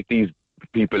protect these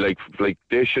people? Like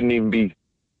they shouldn't even be.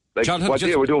 Like, John, what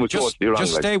they were doing was totally wrong.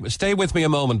 Just stay with me a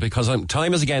moment, because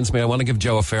time is against me. I want to give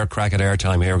Joe a fair crack at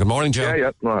airtime here. Good morning, Joe.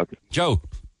 Yeah, no. Joe.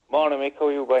 Morning, Mick. How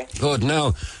are you, boy? Good.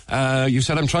 Now, you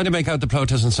said I'm trying to make out the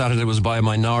protest on Saturday was by a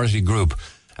minority group.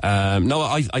 No,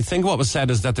 I think what was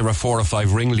said is that there were 4 or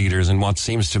 5 ringleaders in what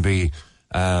seems to be...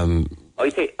 I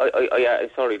think...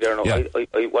 sorry there, no. Yeah.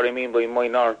 What I mean by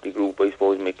minority group, I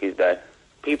suppose, Mick, is that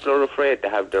people are afraid to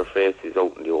have their faces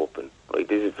out in the open. Right,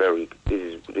 this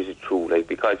is true, like,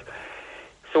 because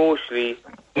socially,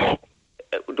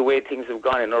 the way things have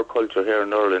gone in our culture here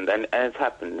in Ireland, and it's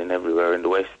happened in everywhere in the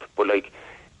West, but like,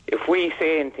 if we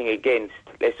say anything against,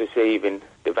 let's just say even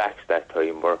the vax that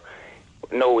time, or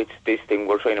no, it's this thing,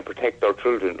 we're trying to protect our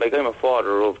children. Like, I'm a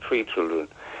father of 3 children,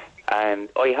 and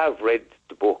I have read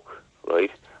the book,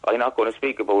 right? I'm not going to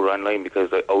speak about it online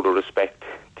because out of respect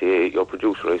to your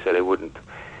producer, I said I wouldn't.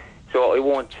 So I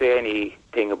won't say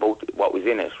anything about what was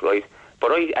in it, right?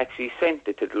 But I actually sent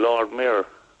it to the Lord Mayor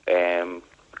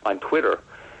on Twitter.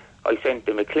 I sent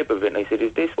him a clip of it and I said,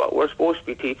 is this what we're supposed to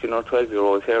be teaching our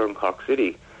 12-year-olds here in Cork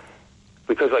City?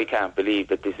 Because I can't believe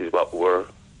that this is what we're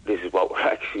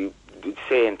actually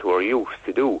saying to our youth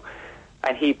to do.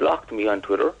 And he blocked me on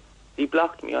Twitter.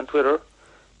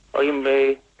 I'm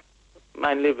a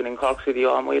man living in Cork City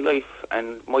all my life,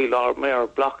 and my Lord Mayor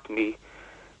blocked me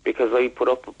because I put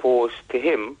up a post to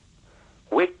him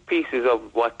with pieces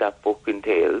of what that book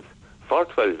entails for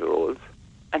 12-year-olds,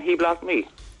 and he blocked me.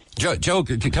 Joe,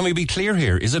 can we be clear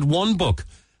here? Is it one book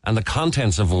and the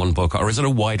contents of one book, or is it a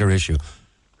wider issue?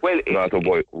 Well, not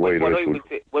a wider issue.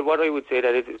 What I would say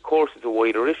that is, of course, it's a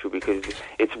wider issue because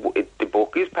the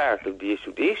book is part of the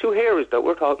issue. The issue here is that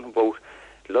we're talking about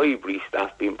library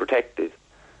staff being protected.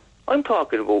 I'm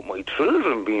talking about my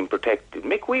children being protected.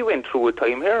 Mick, we went through a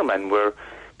time here, man, where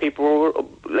people were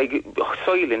like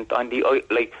silent on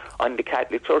the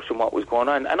Catholic Church and what was going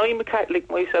on. And I'm a Catholic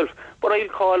myself, but I'll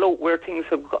call out where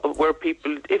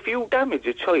people, if you damage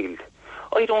a child,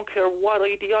 I don't care what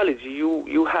ideology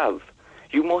you have,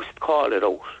 you must call it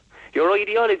out. Your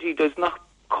ideology does not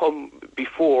come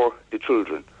before the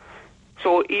children.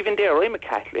 So even there, I'm a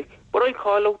Catholic, but I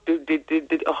call out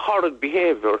the horrid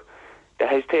behaviour that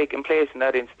has taken place in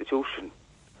that institution.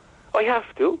 I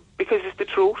have to, because it's the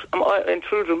truth, and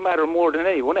children matter more than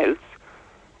anyone else.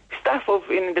 Staff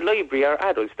in the library are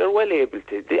adults. They're well able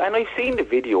to, and I've seen the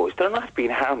videos. They're not being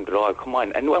harmed at all. Come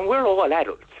on, and we're all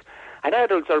adults, and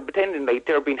adults are pretending like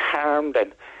they're being harmed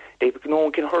and no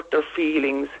one can hurt their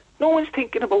feelings. No one's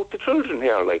thinking about the children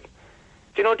here. Like,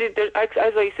 you know, as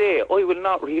I say, I will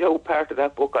not read out part of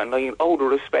that book online out of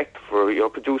respect for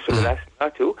your producer. That asked me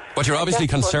not to. But you're obviously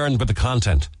concerned with the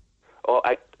content.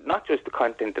 Not just the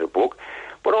content of the book,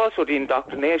 but also the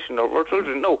indoctrination of our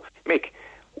children. No, Mick,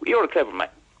 you're a clever man,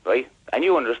 right? And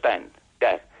you understand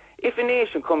that if a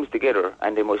nation comes together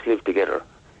and they must live together,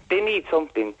 they need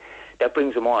something that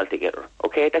brings them all together,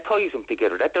 okay? That ties them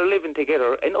together, that they're living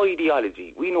together, an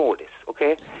ideology. We know this,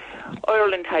 okay?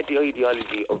 Ireland had the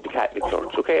ideology of the Catholic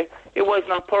Church, okay? It was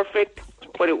not perfect,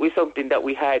 but it was something that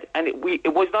we had, and it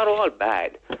was not all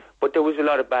bad, but there was a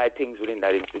lot of bad things within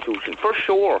that institution, for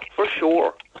sure.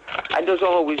 And there's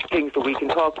always things that we can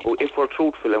talk about if we're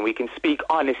truthful and we can speak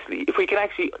honestly. If we can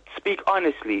actually speak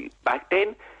honestly, back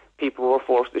then, people were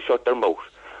forced to shut their mouth.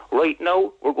 Right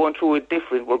now, we're going through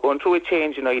a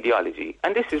change in ideology.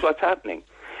 And this is what's happening.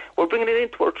 We're bringing it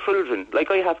into our children. Like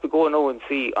I have to go now and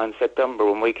see on September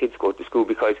when my kids go to school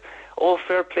because,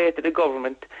 fair play to the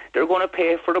government. They're going to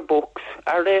pay for the books.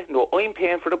 Are they? No, I'm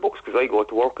paying for the books because I go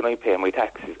to work and I pay my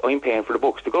taxes. I'm paying for the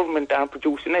books. The government aren't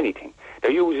producing anything.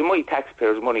 They're using my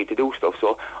taxpayers' money to do stuff,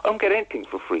 so I don't get anything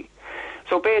for free.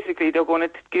 So basically, they're going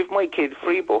to give my kid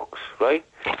free books, right?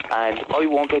 And I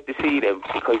won't get to see them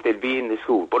because they'll be in the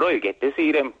school. But I'll get to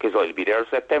see them because I'll be there in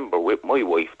September with my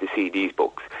wife to see these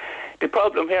books. The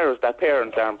problem here is that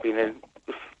parents aren't being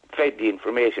fed the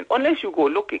information. Unless you go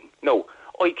looking. No,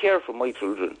 I care for my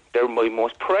children. They're my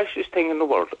most precious thing in the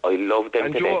world. I love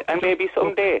them to death. And maybe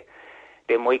someday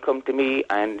they might come to me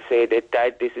and say that,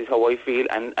 Dad, this is how I feel.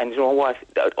 And you know what?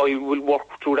 I will work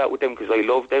through that with them because I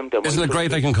love them. Isn't it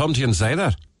great they can come to you and say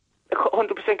that? 100%,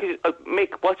 because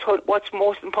Mick, what's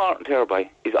most important hereby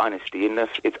is honesty. In this,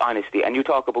 it's honesty. And you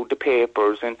talk about the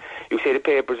papers, and you say the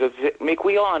papers. Mick,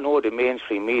 we all know the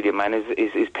mainstream media, man,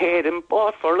 is paid and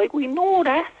bought for. Like, we know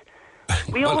that.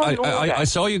 We all know that. I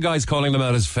saw you guys calling them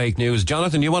out as fake news.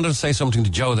 Jonathan, you wanted to say something to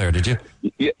Joe there, did you?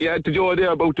 Yeah, to Joe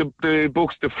there about the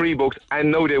books, the free books,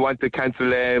 and now they want to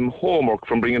cancel homework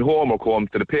from bringing homework home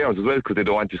to the parents as well because they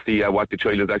don't want to see what the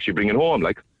child is actually bringing home.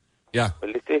 Like, yeah.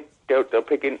 Well, listen, they're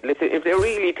picking. Listen, if they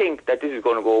really think that this is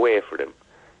going to go away for them,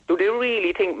 do they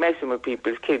really think messing with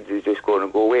people's kids is just going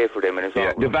to go away for them? And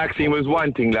it's the vaccine was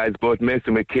one thing, lads, but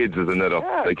messing with kids is another.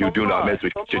 Yeah, like, you do not mess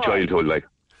with your childhood, like.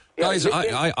 Guys,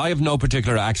 I have no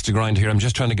particular axe to grind here. I'm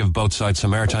just trying to give both sides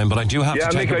some airtime, but I do have to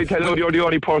take... Yeah, Mick, I tell you, you're the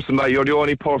only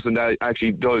person that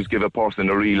actually does give a person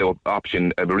a real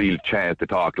option, a real chance to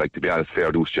talk, like, to be honest,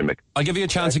 fair dues, Jim, Mick. I'll give you a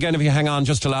chance again if you hang on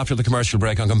just till after the commercial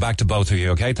break. I'll come back to both of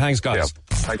you, okay? Thanks, guys.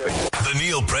 Yeah. Thanks, Mick. The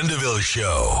Neil Prendeville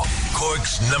Show,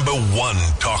 Cork's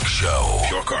 #1 talk show.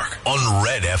 Pure Cork. On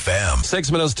Red FM.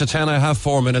 6 minutes to 10. I have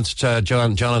 4 minutes to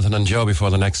Jonathan and Joe before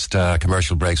the next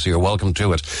commercial break, so you're welcome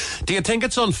to it. Do you think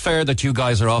it's unfair that you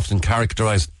guys are often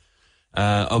characterised...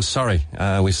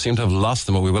 we seem to have lost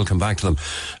them, but we will come back to them.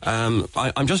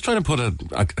 I'm just trying to put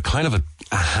a kind of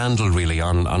a handle, really,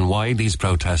 on why these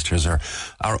protesters are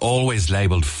always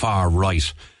labelled far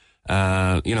right.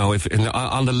 If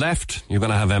on the left, you're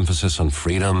going to have emphasis on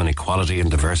freedom and equality and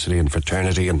diversity and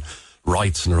fraternity and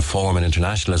rights and reform and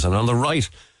internationalism. And on the right,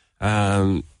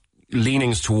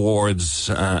 leanings towards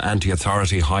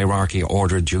anti-authority, hierarchy,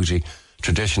 order, duty,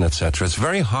 tradition, etc. It's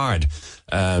very hard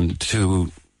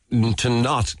to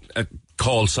not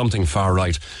call something far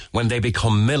right when they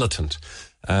become militant.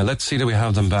 Let's see, do we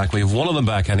have them back? We have one of them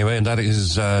back anyway, and that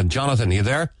is Jonathan. Are you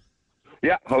there?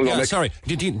 Yeah, hold on. Sorry.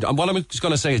 What I'm just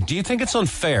going to say is, do you think it's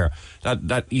unfair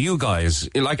that you guys,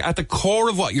 like, at the core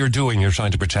of what you're doing, you're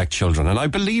trying to protect children, and I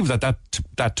believe that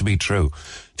to be true.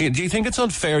 Do you think it's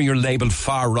unfair you're labelled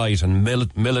far right and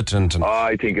militant? And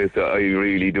I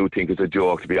really do think it's a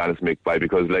joke, to be honest, Mick,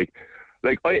 because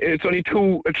it's only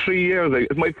 2 or 3 years.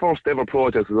 It's my first ever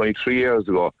protest was only 3 years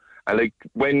ago. And like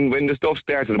when the stuff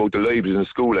started about the libraries in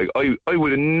school, like I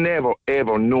would have never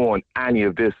ever known any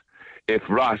of this if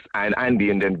Ross and Andy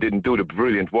and them didn't do the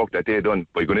brilliant work that they done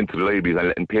by going into the libraries and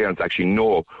letting parents actually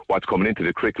know what's coming into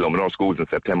the curriculum in our schools in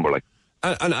September. Like,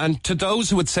 and to those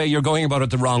who would say you're going about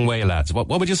it the wrong way, lads, what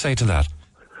would you say to that?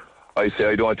 I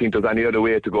say I don't think there's any other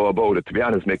way to go about it, to be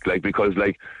honest, Mick. Like, because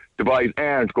like the boys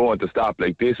aren't going to stop.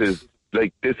 Like, this is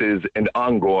an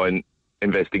ongoing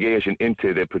investigation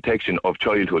into the protection of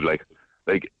childhood. Like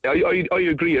I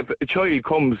agree. If a child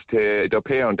comes to their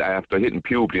parent after hitting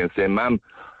puberty and saying, "Ma'am,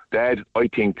 Dad, I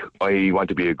think I want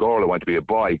to be a girl, I want to be a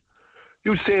boy,"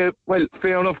 you'd say, well,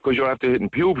 fair enough, because you're after hitting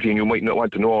puberty and you might not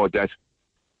want to know that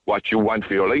what you want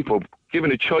for your life. But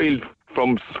giving a child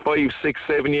from 5, 6,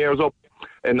 7 years up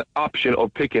an option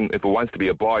of picking if it wants to be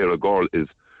a boy or a girl is,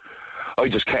 I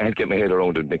just can't get my head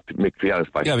around it, Mick, to be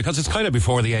honest. Yeah, because it's kind of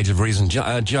before the age of reason.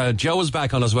 Joe is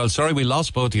back on as well. Sorry, we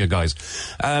lost both of you guys.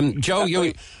 Joe,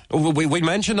 we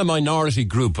mentioned a minority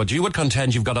group, but you would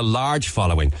contend you've got a large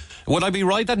following. Would I be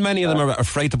right that many of them are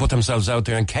afraid to put themselves out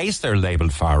there in case they're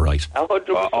labelled far right?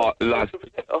 100%,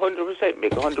 Mick,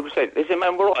 100%. Listen,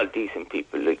 man, we're all decent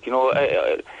people.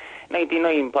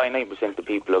 99.9% of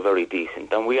people are very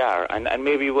decent, and we are. And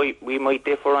maybe we might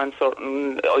differ on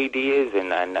certain ideas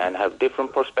and have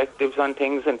different perspectives on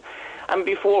things. And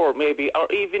before, maybe,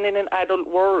 or even in an adult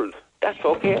world, that's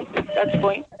okay. That's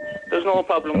fine. There's no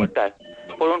problem with that.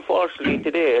 But unfortunately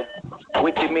today,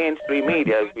 with the mainstream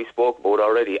media, as we spoke about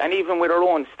already, and even with our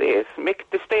own state,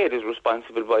 the state is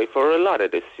responsible for a lot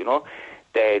of this,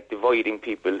 the dividing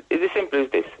people. It's as simple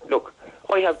as this. Look,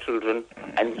 I have children,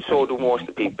 and so do most of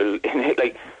the people.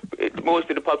 Most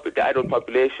of the adult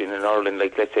population in Ireland,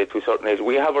 let's say to a certain age,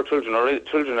 we have our children. Our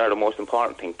children are the most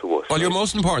important thing to us. Well, your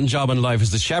most important job in life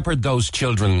is to shepherd those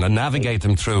children and navigate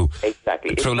them through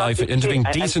life into being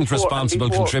decent, responsible,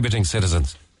 contributing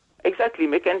citizens. Exactly,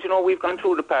 Mick, and we've gone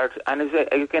through the part, and as I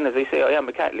say, I am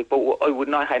a Catholic, but I would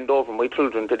not hand over my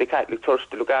children to the Catholic Church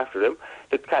to look after them.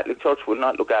 The Catholic Church will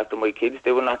not look after my kids.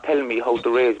 They will not tell me how to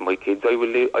raise my kids. I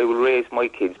will raise my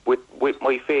kids with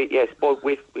my faith, yes, but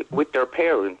with their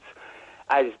parents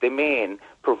as the main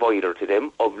provider to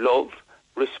them of love,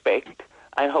 respect,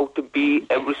 and how to be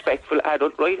a respectful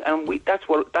adult, right? And that's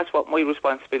what my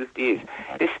responsibility is.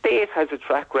 The state has a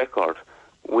track record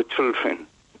with children.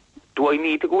 Do I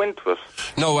need to go into it?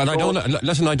 No, and I don't.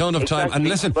 Listen, I don't have time. And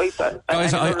listen,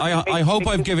 guys, I hope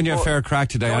I've given you a fair crack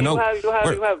today. I know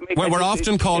we're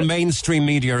often called mainstream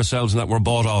media ourselves, and that we're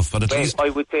bought off. But at least I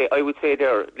would say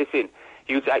there. Listen,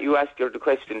 you asked the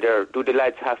question there. Do the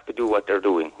lads have to do what they're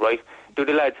doing, right? Do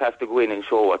the lads have to go in and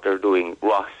show what they're doing,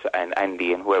 Ross and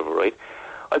Andy and whoever, right?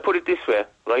 I put it this way,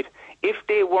 right? If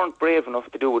they weren't brave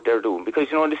enough to do what they're doing, because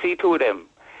to see two of them,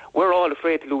 we're all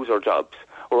afraid to lose our jobs.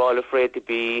 We're all afraid to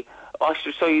be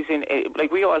ostracising,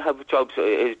 we all have jobs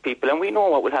as people, and we know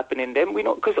what will happen in them. We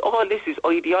know, because all this is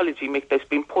ideology, Mick, that's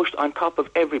been pushed on top of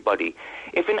everybody.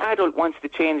 If an adult wants to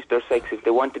change their sex, if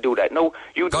they want to do that, no,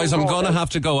 you guys, I'm going to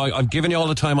have to go. I'm giving you all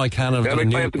the time I can.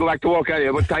 Mick, I have to go back to work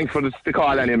anyway, but thanks for the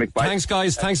call anyway, Mick. Bye. Thanks,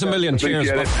 guys. Thanks a million. Cheers.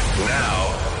 Now,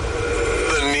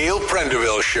 the Neil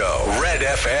Prendeville Show, Red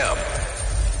FM.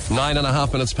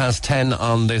 9.5 minutes past 10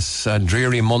 on this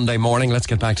dreary Monday morning. Let's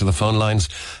get back to the phone lines.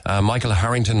 Michael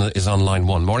Harrington is on line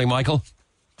 1. Morning, Michael.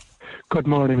 Good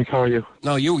morning, Mick. How are you?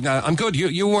 No, I'm good.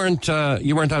 You weren't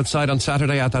outside on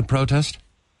Saturday at that protest?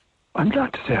 I'm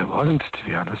glad to say I wasn't, to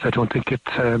be honest. I don't think it's,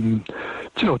 the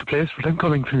place where I'm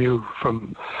coming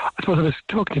from, I suppose I was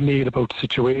talking to Neil about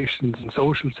situations and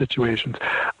social situations.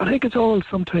 I think it's all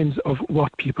sometimes of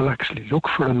what people actually look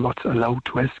for and what's allowed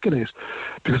to escalate.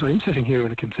 Because I'm sitting here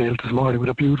in a Kinsale this morning with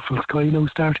a beautiful sky now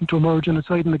starting to emerge on the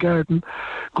side in the garden,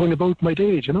 going about my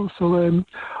day, So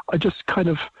I just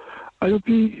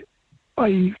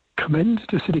I commend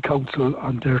the City Council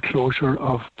on their closure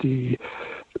of the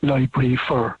library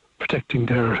for protecting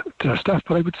their staff,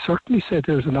 but I would certainly say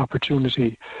there's an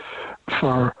opportunity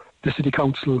for the City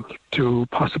Council to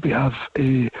possibly have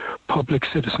a public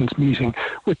citizens meeting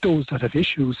with those that have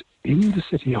issues in the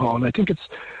City Hall. I think it's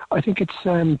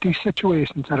these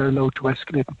situations that are allowed to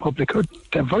escalate in public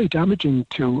they're very damaging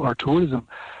to our tourism,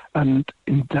 and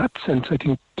in that sense, I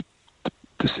think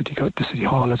the City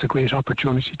Hall has a great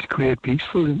opportunity to create peace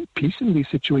in these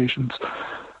situations.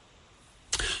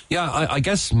 Yeah, I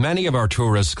guess many of our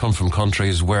tourists come from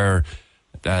countries where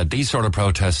these sort of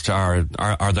protests are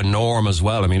the norm as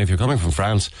well. I mean, if you're coming from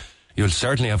France, you'll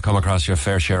certainly have come across your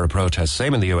fair share of protests.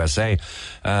 Same in the USA.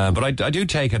 But I do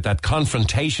take it that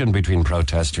confrontation between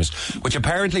protesters, which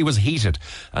apparently was heated,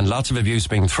 and lots of abuse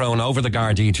being thrown over the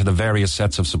Gardaí to the various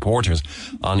sets of supporters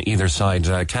on either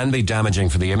side, can be damaging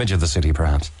for the image of the city,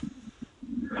 perhaps.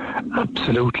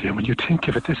 Absolutely. And when you think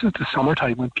of it, this is the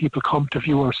summertime when people come to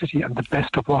view our city and the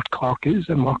best of what Cork is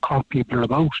and what Cork people are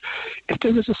about. If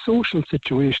there is a social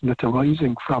situation that's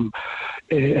arising from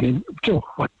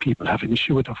what people have an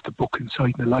issue with of the book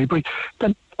inside the library,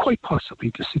 then quite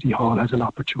possibly the City Hall has an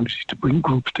opportunity to bring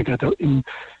groups together in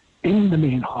the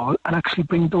main hall and actually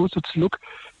bring those that look,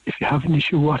 if you have an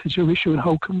issue, what is your issue and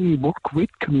how can we work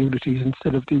with communities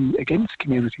instead of against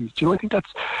communities? I think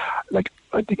that's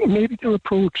I think maybe their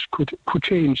approach could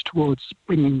change towards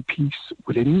bringing peace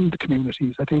within the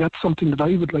communities. I think that's something that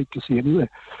I would like to see anyway,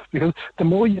 because the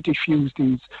more you diffuse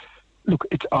these look,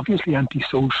 it's obviously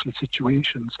antisocial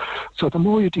situations. So the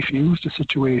more you diffuse the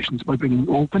situations by bringing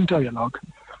open dialogue,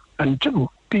 and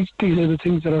these are the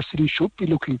things that our city should be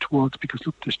looking towards, because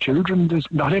look, there's children,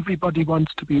 not everybody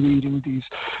wants to be reading these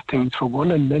things for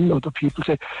one, and then other people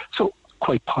say, so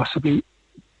quite possibly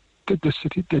the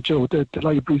city, the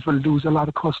libraries will lose a lot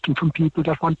of custom from people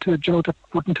that want to, that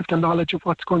wouldn't have the knowledge of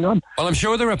what's going on. Well, I'm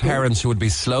sure there are parents who would be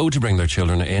slow to bring their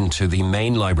children into the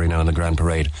main library now in the Grand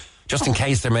Parade, just in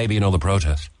case there may be another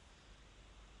protest.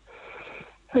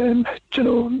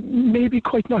 Maybe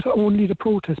quite not only the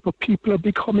protest, but people are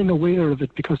becoming aware of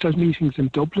it because there's meetings in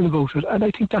Dublin about it. And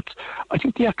I think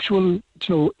the actual,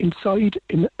 inside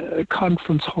in a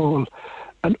conference hall,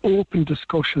 an open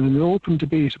discussion and an open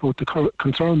debate about the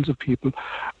concerns of people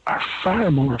are far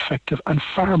more effective and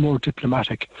far more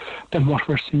diplomatic than what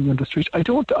we're seeing on the streets. I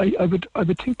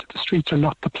would think that the streets are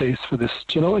not the place for this.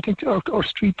 I think our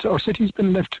streets, our city's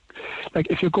been left, like,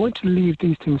 if you're going to leave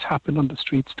these things happen on the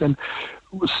streets, then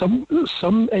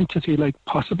some entity, like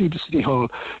possibly the City Hall,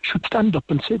 should stand up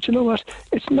and say, do you know what,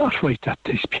 it's not right that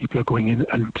these people are going in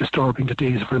and disturbing the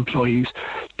days of our employees.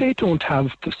 They don't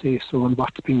have to say so on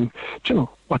what's being,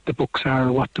 what the books are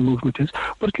or what the movement is.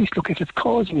 But at least, look, if it's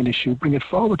causing an issue, bring it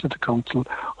forward to the council,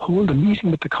 hold a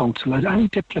meeting with the council, as any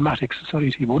diplomatic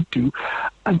society would do,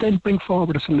 and then bring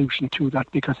forward a solution to that.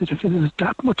 Because if it is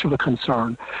that much of a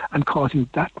concern and causing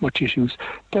that much issues,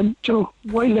 then,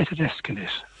 why let it escalate?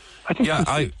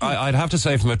 I'd have to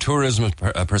say, from a tourism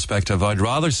perspective, I'd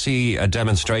rather see a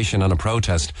demonstration and a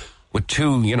protest with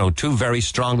two very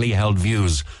strongly held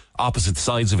views, opposite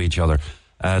sides of each other,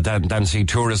 than see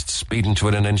tourists beaten to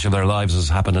within an inch of their lives, as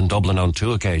happened in Dublin on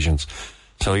 2 occasions.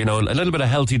 So, a little bit of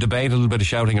healthy debate, a little bit of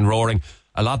shouting and roaring,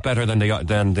 a lot better than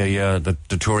the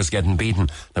tourists getting beaten.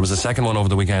 There was a second one over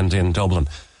the weekend in Dublin.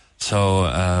 So,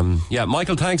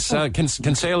 Michael, thanks.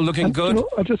 Kinsale looking good?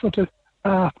 I just want to...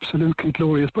 Absolutely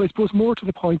glorious. But I suppose more to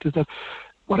the point is that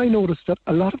what I noticed that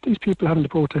a lot of these people having the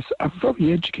protests are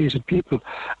very educated people,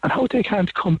 and how they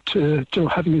can't come to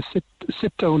having a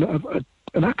sit down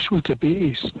an actual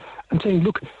debate and saying,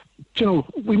 look,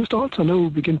 we must also now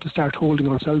begin to start holding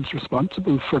ourselves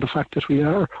responsible for the fact that we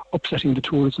are upsetting the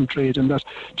tourism trade, and that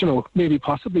maybe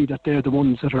possibly that they're the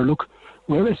ones that are, look,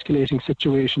 we're escalating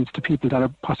situations to people that are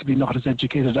possibly not as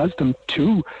educated as them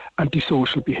to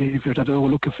antisocial behaviour, that,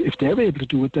 look, if they're able to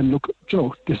do it, then look,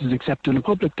 this is acceptable in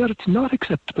public, that it's not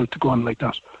acceptable to go on like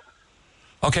that.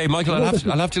 Okay, Michael,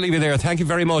 I'll have to leave you there. Thank you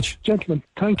very much. Gentlemen,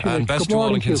 thank you. And best to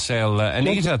all in Kinsale.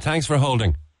 Anita, thanks for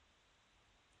holding.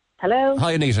 Hello.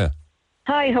 Hi, Anita.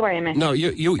 Hi, how are you, mate? No,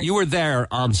 you were there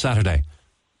on Saturday.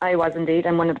 I was indeed.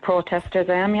 I'm one of the protesters,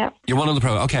 I am, yeah. You're one of the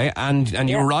okay, and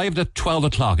you arrived at 12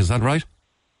 o'clock, is that right?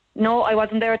 No, I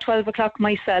wasn't there at 12 o'clock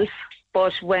myself,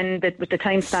 but with the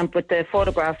timestamp with the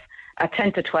photograph at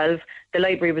 10 to 12, the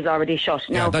library was already shut.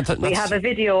 Now, we have a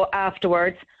video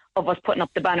afterwards of us putting up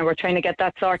the banner. We're trying to get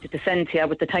that sorted to send to you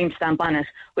with the timestamp on it,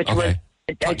 which was...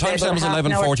 Timestamp was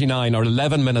 11:49 or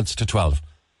 11 minutes to 12.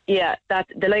 Yeah,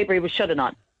 the library was shutting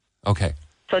on. Okay.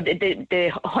 So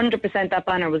the 100% that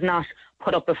banner was not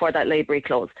put up before that library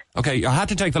closed. Okay, I had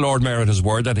to take the Lord Mayor at his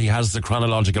word that he has the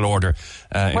chronological order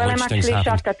in which I'm things actually happened.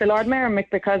 shocked at the Lord Mayor,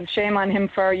 Mick, because shame on him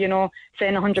for,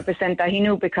 saying 100% that he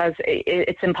knew, because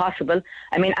it's impossible.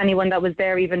 I mean, anyone that was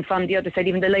there, even from the other side,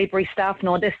 even the library staff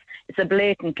know this. It's a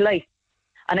blatant lie.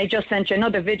 And I just sent you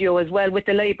another video as well with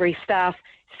the library staff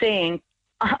saying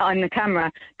on the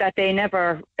camera that they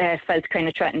never felt kind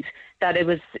of threatened, that it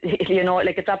was,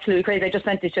 it's absolutely crazy. I just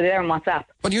sent it to there on WhatsApp.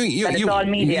 But it's all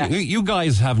media. You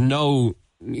guys have you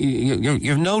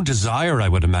have no desire, I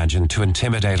would imagine, to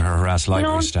intimidate or harass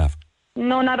library staff.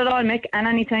 No, not at all, Mick. And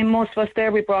anytime most of us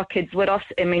there, we brought kids with us.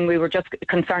 I mean, we were just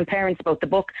concerned parents about the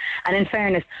book. And in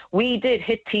fairness, we did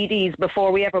hit TDs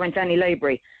before we ever went to any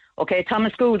library. Okay,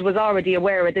 Thomas Gould was already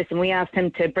aware of this, and we asked him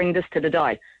to bring this to the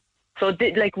dial. So,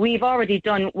 we've already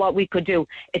done what we could do.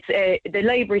 It's the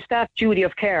library staff duty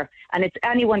of care, and it's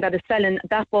anyone that is selling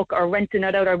that book or renting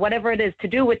it out or whatever it is to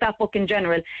do with that book in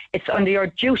general. It's under your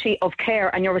duty of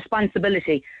care and your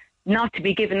responsibility not to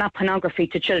be giving that pornography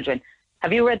to children.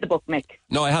 Have you read the book, Mick?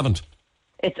 No, I haven't.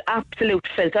 It's absolute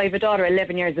filth. I have a daughter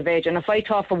 11 years of age, and if I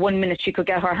thought for 1 minute she could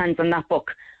get her hands on that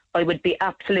book, I would be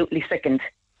absolutely sickened.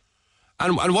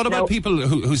 And what about people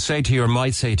who say to you or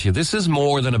might say to you, this is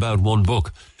more than about one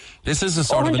book? This is a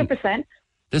sort 100%. of...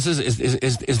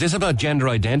 Is this about gender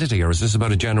identity, or is this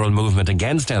about a general movement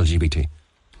against LGBT?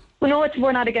 Well, no,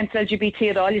 we're not against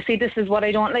LGBT at all. You see, this is what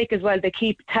I don't like as well. They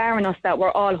keep tarring us that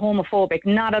we're all homophobic.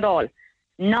 Not at all.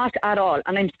 Not at all.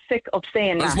 And I'm sick of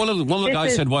saying that. One of the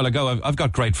guys said a while ago, I've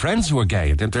got great friends who are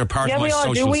gay. They're part of my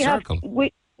social circle.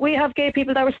 We have gay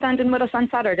people that were standing with us on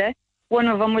Saturday. One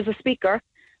of them was a speaker.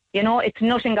 You know, it's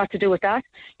nothing got to do with that.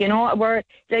 You know, we're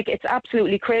like, it's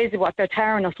absolutely crazy what they're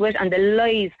tarring us with and the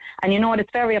lies. And you know what,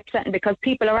 it's very upsetting because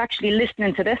people are actually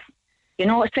listening to this. You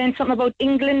know, saying something about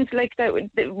England, like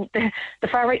the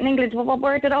far right in England.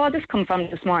 Where did all this come from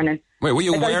this morning? Wait, were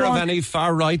you aware of any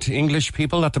far right English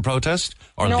people at the protest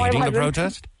or leading the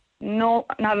protest? No,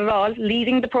 not at all.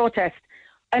 Leading the protest.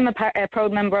 I'm a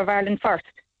proud member of Ireland First.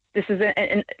 This is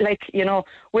like, you know,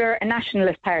 we're a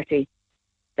nationalist party.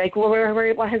 Like,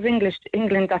 what has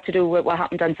England got to do with what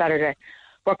happened on Saturday?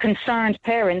 We're concerned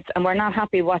parents and we're not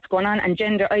happy with what's going on, and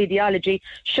gender ideology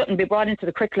shouldn't be brought into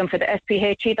the curriculum for the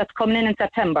SPHE that's coming in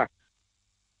September.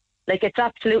 Like, it's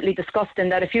absolutely disgusting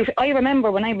that I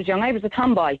remember when I was young, I was a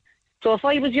tomboy. So if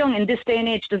I was young in this day and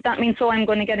age, does that mean I'm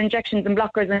going to get injections and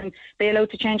blockers and be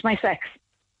allowed to change my sex?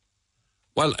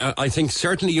 Well, I think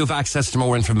certainly you've access to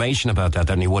more information about that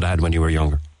than you would have had when you were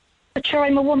younger. But sure,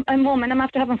 I'm a woman. I'm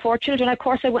after having 4 children. Of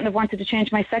course I wouldn't have wanted to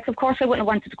change my sex. Of course I wouldn't have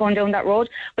wanted to go down that road.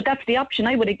 But that's the option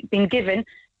I would have been given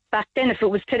back then if it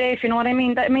was today, if you know what I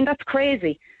mean. That's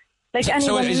crazy. Like,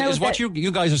 so is what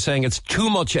you guys are saying, it's too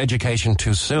much education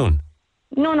too soon?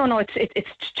 No,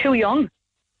 it's too young.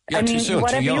 Yeah, I mean, too soon,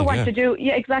 whatever too young, you want to do,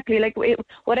 yeah, exactly. Like,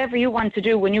 whatever you want to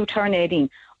do when you turn 18.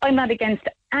 I'm not against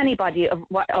anybody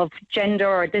of gender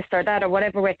or this or that or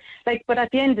whatever way. Like, but at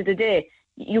the end of the day,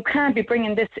 you can't be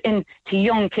bringing this in to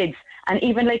young kids. And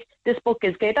even like, this book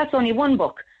is gay. That's only one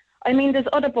book. I mean, there's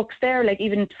other books there, like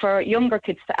even for younger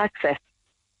kids to access.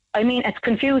 I mean, it's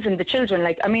confusing the children.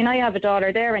 Like, I mean, I have a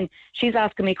daughter there and she's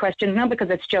asking me questions now because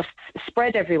it's just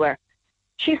spread everywhere.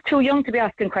 She's too young to be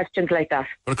asking questions like that.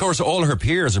 But of course, all her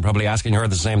peers are probably asking her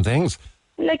the same things.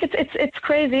 Like, it's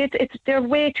crazy. They're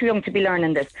way too young to be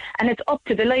learning this. And it's up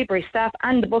to the library staff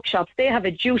and the bookshops. They have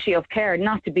a duty of care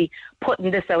not to be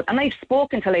putting this out. And I've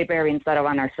spoken to librarians that are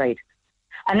on our side.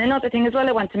 And another thing as well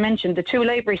I want to mention, the 2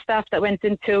 library staff that went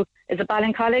into, is it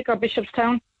Ballincollig or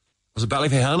Bishopstown? Was it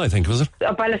Ballyfehan, I think, was it?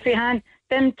 Ballyfehan.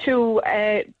 Them two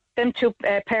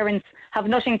parents have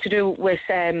nothing to do with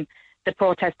the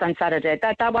protest on Saturday.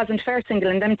 That wasn't fair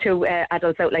singling them 2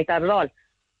 adults out like that at all.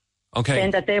 Okay.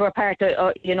 Saying that they were part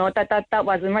of, that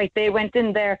wasn't right. They went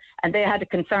in there and they had a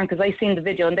concern, because I seen the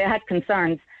video, and they had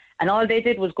concerns. And all they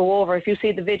did was go over, if you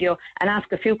see the video, and ask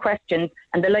a few questions,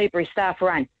 and the library staff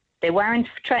ran. They weren't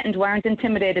threatened, weren't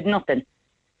intimidated, nothing.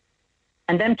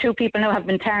 And them 2 people now have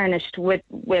been tarnished with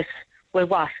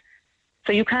what?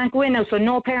 So you can't go in now. So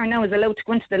no parent now is allowed to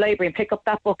go into the library and pick up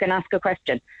that book and ask a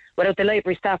question without the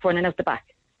library staff running out the back.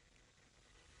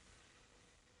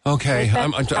 Okay,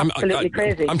 absolutely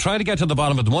crazy. I'm trying to get to the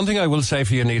bottom of it. The one thing I will say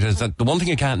for you, Anita, is that the one thing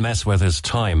you can't mess with is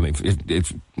time. If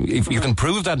you can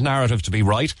prove that narrative to be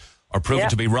right or prove it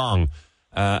to be wrong,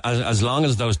 as long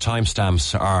as those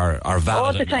timestamps are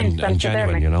valid and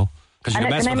genuine, you know, because you can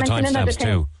mess with the timestamps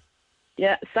too.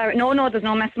 Yeah, sorry, no, there's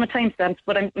no messing with timestamps.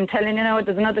 But I'm telling you now,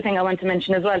 there's another thing I want to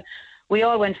mention as well. We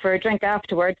all went for a drink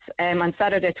afterwards on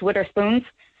Saturday to Witherspoons.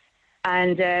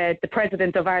 And the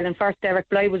president of Ireland First, Derek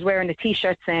Bly, was wearing a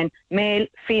T-shirt saying, male,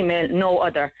 female, no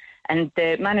other. And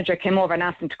the manager came over and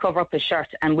asked him to cover up his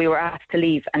shirt, and we were asked to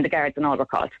leave, and the guards and all were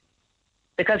called.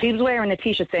 Because he was wearing a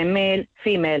T-shirt saying, male,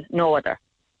 female, no other.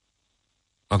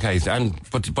 Okay,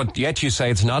 but yet you say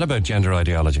it's not about gender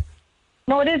ideology.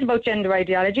 No, it is about gender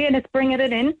ideology, and it's bringing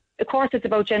it in. Of course it's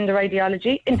about gender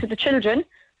ideology into the children,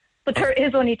 but there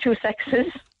is only 2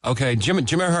 sexes. Okay, Jim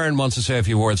Ahern wants to say a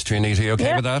few words to Anita. You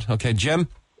okay with that? Okay, Jim?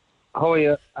 How are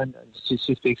you? And she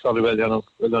speaks very well done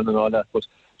and all that, but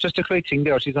just a great thing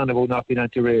there, she's on about not being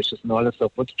anti-racist and all that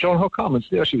stuff, but during her comments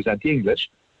there, she was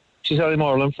anti-English. She said, I'm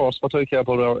Ireland first, what do I care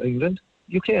about our England?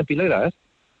 You can't be like that.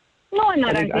 No, I'm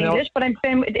not anti-English, but I'm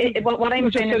saying, what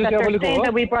I'm saying is that they're saying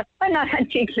that we brought, I'm not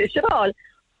anti-English at all,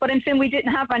 but I'm saying we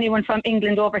didn't have anyone from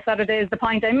England over Saturday is the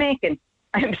point I'm making.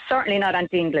 I'm certainly not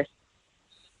anti-English.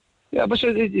 Yeah, but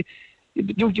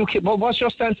what's your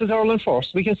stance as Ireland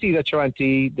First? We can see that you're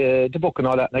anti the book and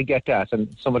all that, and I get that,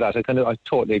 and some of that I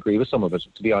totally agree with some of it,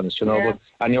 to be honest, you know. Yeah.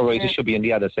 And you're right, it should be in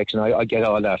the other section. I get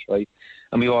all that, right?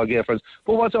 And we all get friends.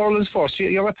 But what's Ireland First?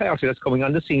 You're a party that's coming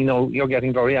on the scene now. You're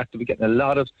getting very active. You're getting a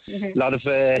lot of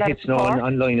hits now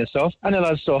online and stuff, and a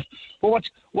lot of stuff. But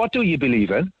what do you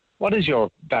believe in? What is your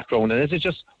background? And is it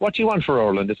just what do you want for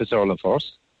Ireland if it's Ireland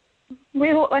First?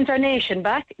 We want our nation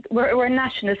back. We're a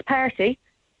nationalist party.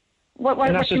 What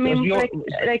do you mean?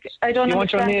 Like I don't know. You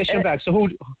want your nation back? So who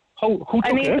took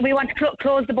it? We want to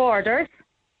close the borders.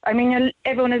 I mean,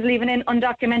 everyone is leaving in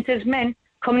undocumented men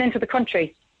coming into the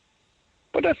country.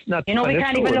 But that's not. You know, we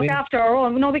can't even look after our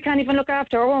own. No, we can't even look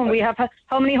after our own. We have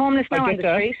how many homeless now on the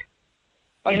street?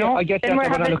 I get that. We're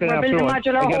looking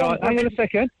after our own. Hang on a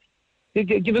second. You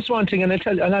give us one thing and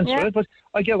I'll answer it, but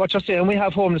I get what you're saying. We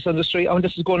have homeless on the street, and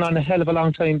this is going on a hell of a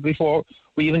long time before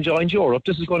we even joined Europe.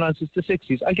 This is going on since the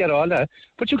 60s. I get all that.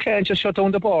 But you can't just shut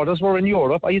down the borders. We're in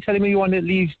Europe. Are you telling me you want to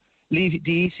leave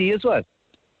the EC as well?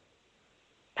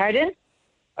 Pardon?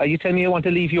 Are you telling me you want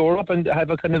to leave Europe and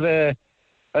have a kind of an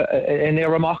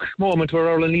Aramoch moment where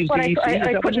Ireland leaves the EC?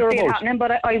 I couldn't see it happening,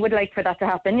 but I would like for that to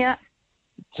happen, yeah.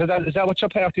 So is that what your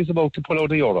party's about, to pull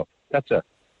out of Europe? That's it.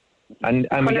 And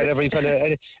we get every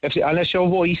fella, unless you're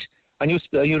white and you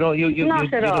speak with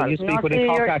a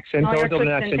Cork accent or a Dublin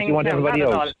accent, you want everybody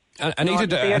else.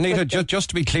 Anita, just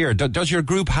to be clear, does your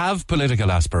group have political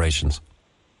aspirations?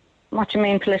 What do you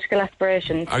mean, political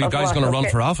aspirations? Are you guys going to run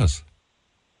for office?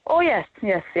 Oh, yes,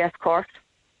 of course.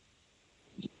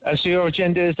 And so your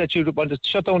agenda is that you want to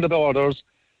shut down the borders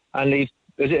and leave.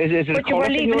 Is it but we're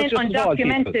leaving in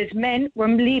undocumented men. We're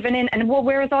leaving in, and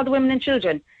where is all the women and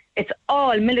children? It's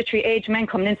all military-age men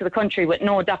coming into the country with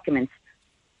no documents.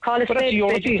 That's a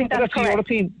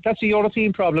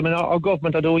European problem, and our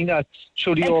government are doing that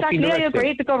through the European directive. I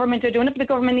agree. The government are doing it, but the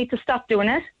government needs to stop doing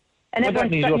it. And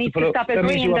everyone needs to stop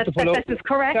agreeing that this is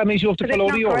correct. That means you have to pull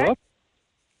out of Europe.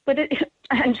 But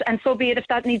and so be it if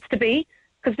that needs to be,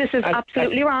 because this is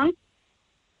absolutely wrong.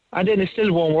 And then it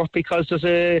still won't work because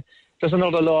there's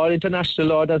another law, international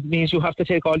law, that means you have to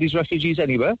take all these refugees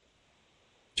anyway.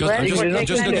 I'm just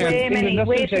looking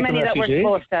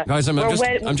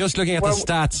at the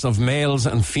stats of males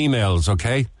and females,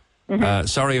 okay? Mm-hmm.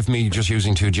 Sorry if me just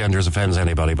using two genders offends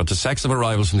anybody, but the sex of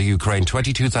arrivals from the Ukraine,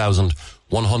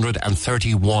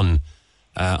 22,131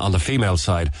 on the female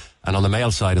side, and on the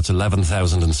male side it's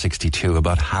 11,062,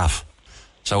 about half.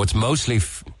 So it's mostly...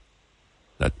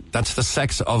 That's the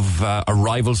sex of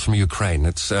arrivals from Ukraine.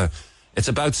 It's about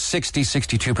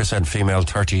 62% female,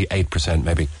 38%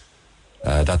 maybe.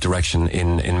 That direction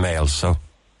in males. So,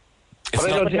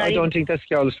 I don't think that's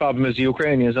Carol's problem as the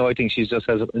Ukrainians. No, I think she just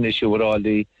has an issue with all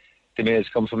the males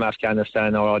come from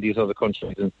Afghanistan or all these other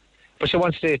countries. But she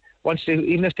wants to,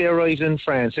 even if they arrived in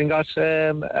France and got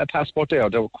a passport there,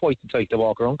 they're quite entitled to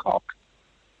walk around Cork.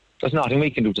 There's nothing we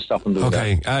can do to stop them doing that.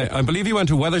 Okay, I believe you went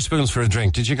to Wetherspoons for a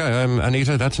drink. Did you go,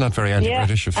 Anita? That's not very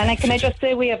anti-British. Yeah, and can I just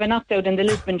say we have an opt-out in the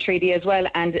Lisbon Treaty as well,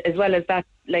 and as well as that,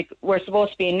 like, we're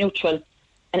supposed to be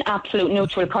an absolute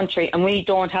neutral country, and we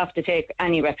don't have to take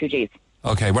any refugees.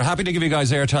 Okay, we're happy to give you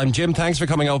guys airtime. Jim, thanks for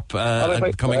coming up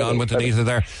and coming on with Anita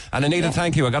there. And Anita,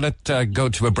 thank you. I got to go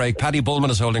to a break. Paddy Bullman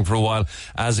is holding for a while,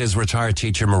 as is retired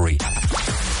teacher Marie.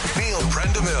 Neil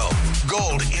Prendeville,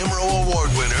 Gold Imro Award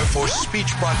winner for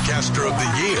Speech Broadcaster of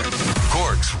the Year,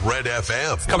 Cork's Red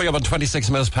FM. Coming up on 26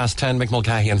 minutes past 10, Mick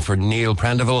Mulcahy and for Neil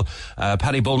Prendeville.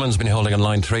 Paddy Bullman's been holding on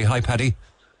line 3. Hi, Paddy.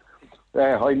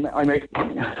 Hi, Mick.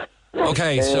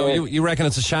 Okay, so you reckon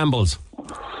it's a shambles?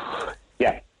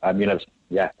 Yeah, I mean, I've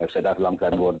said that a long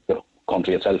time ago. The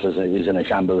country itself is in a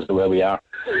shambles the way we are.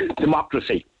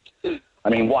 Democracy. I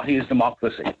mean, what is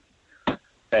democracy?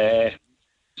 It's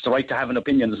the right to have an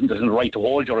opinion, isn't it? The right to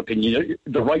hold your opinion.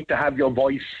 The right to have your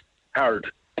voice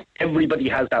heard. Everybody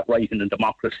has that right in a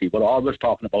democracy. We're always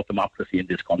talking about democracy in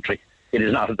this country. It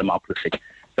is not a democracy.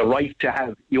 The right to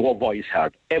have your voice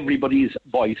heard. Everybody's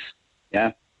voice,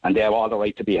 yeah? And they have all the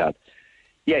right to be heard.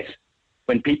 Yes,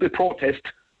 when people protest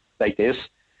like this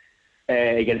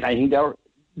against anything, they're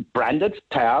branded,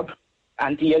 tagged,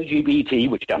 anti-LGBT,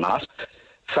 which they're not,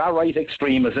 far-right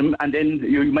extremism, and then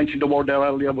you mentioned the word there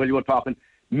earlier when you were talking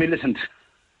militant,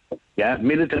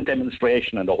 militant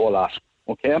demonstration and the whole lot,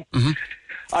 okay? Mm-hmm.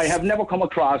 I have never come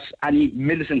across any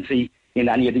militancy in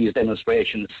any of these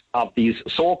demonstrations of these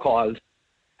so-called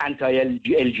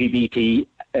anti-LGBT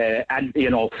and,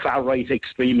 far-right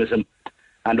extremism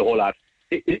and the whole lot.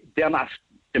 They're not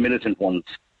the militant ones,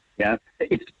 yeah?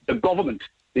 It's the government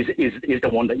is the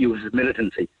one that uses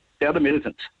militancy. They're the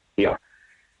militants here.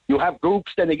 You have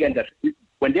groups, then again, that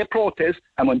when they protest,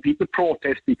 and when people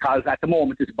protest, because at the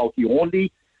moment it's about the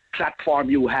only platform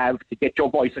you have to get your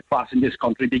voice across in this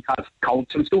country, because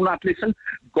councils do not listen,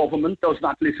 government does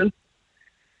not listen,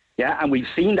 yeah, and we've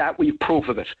seen that, we've proof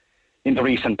of it in the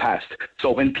recent past.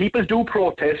 So when people do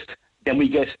protest, then we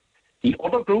get the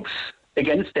other groups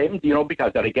against them,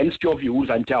 because they're against your views.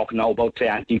 I'm talking now about, say,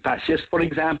 anti-fascists, for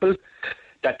example,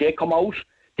 that they come out,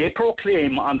 they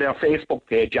proclaim on their Facebook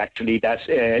page, actually, that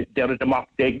they're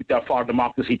for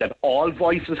democracy, that all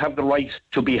voices have the right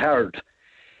to be heard.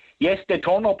 Yes, they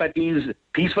turn up at these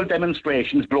peaceful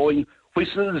demonstrations, blowing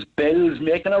whistles, bells,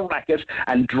 making a racket,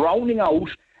 and drowning out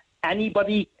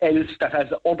anybody else that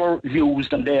has other views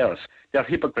than theirs. They're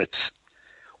hypocrites.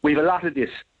 We have a lot of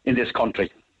this in this country,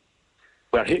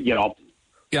 where,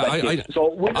 Yeah,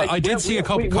 I did see a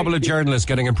couple of journalists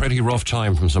getting a pretty rough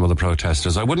time from some of the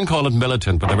protesters. I wouldn't call it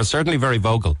militant, but they were certainly very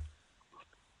vocal.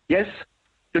 Yes.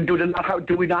 Do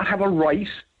we not have a right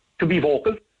to be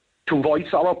vocal, to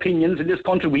voice our opinions in this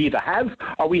country? We either have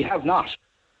or we have not.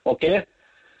 Okay?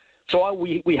 So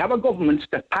we have a government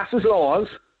that passes laws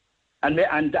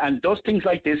and does things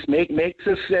like this, makes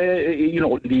us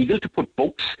legal to put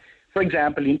books, for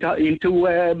example,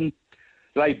 into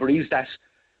libraries that.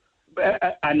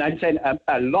 And I'm saying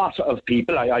a lot of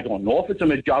people, I don't know if it's a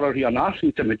majority or not,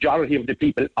 it's a majority of the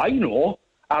people I know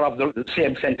are of the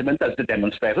same sentiment as the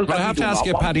demonstrators. But I have to ask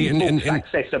you, Paddy, in the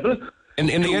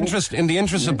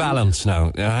interest of balance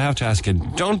now, I have to ask you,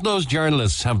 don't those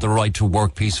journalists have the right to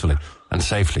work peacefully and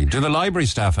safely? Do the library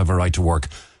staff have a right to work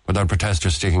without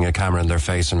protesters sticking a camera in their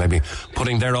face and maybe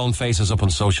putting their own faces up on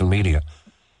social media?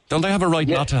 Don't they have a right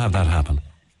not to have that happen?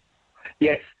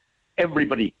 Yes,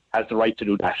 everybody has the right to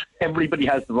do that. Everybody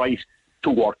has the right to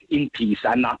work in peace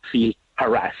and not feel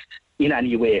harassed in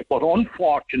any way. But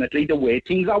unfortunately, the way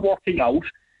things are working out,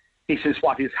 this is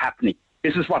what is happening.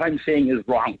 This is what I'm saying is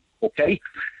wrong, okay?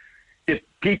 The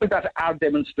people that are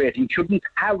demonstrating shouldn't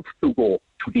have to go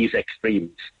to these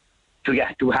extremes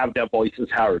to have their voices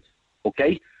heard,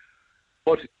 okay?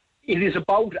 But it is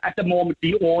about, at the moment,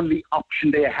 the only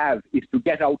option they have is to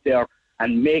get out there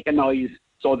and make a noise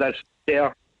so that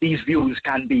these views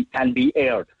can be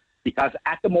aired. Because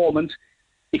at the moment,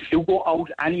 if you go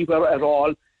out anywhere at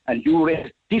all and you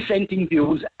raise dissenting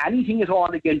views, anything at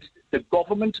all against the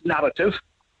government narrative,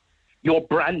 you're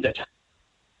branded.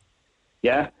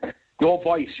 Yeah? Your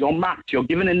voice, you're marked, you're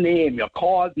given a name, you're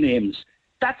called names.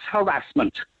 That's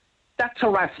harassment. That's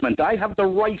harassment. I have the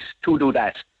right to do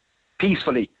that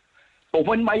peacefully. But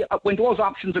when those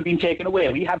options have been taken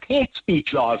away, we have hate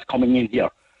speech laws coming in here.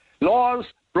 Laws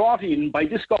brought in by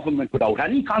this government without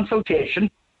any consultation,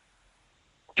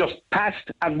 just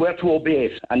passed, and we're to obey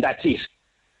it, and that's it.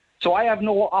 So I have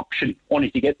no option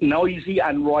only to get noisy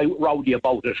and rowdy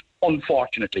about it,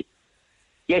 unfortunately.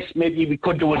 Yes, maybe we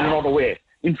could do it another way.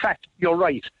 In fact, you're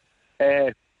right.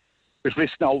 With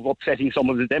risk now of upsetting some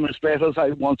of the demonstrators,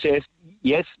 I won't say it.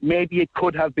 Yes, maybe it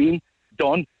could have been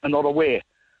done another way.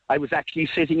 I was actually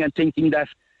sitting and thinking that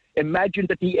imagine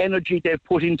that the energy they've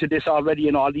put into this already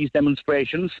in all these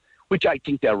demonstrations, which I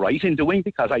think they're right in doing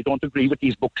because I don't agree with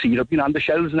these books either being on the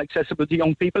shelves and accessible to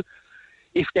young people.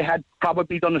 If they had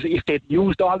probably done it, if they'd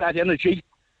used all that energy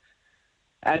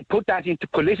and put that into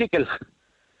political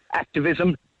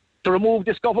activism to remove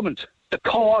this government, the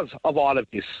cause of all of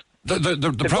this.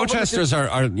 The protesters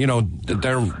are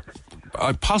they're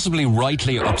possibly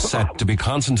rightly upset to be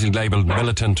constantly labelled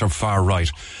militant or far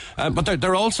right, but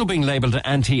they're also being labelled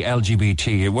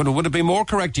anti-LGBT. Would it be more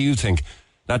correct, do you think,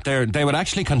 that they would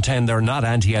actually contend they're not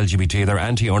anti-LGBT, they're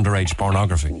anti-underage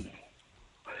pornography?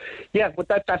 Yeah, but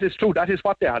that is true. That is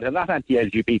what they are. They're not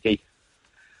anti-LGBT.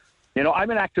 You know, I'm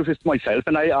an activist myself,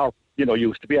 and I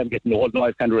used to be. I'm getting old now.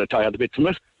 I've kind of retired a bit from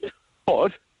it,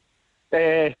 but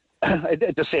the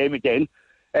same again.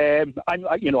 I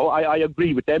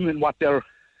agree with them in what they're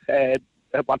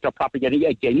propagating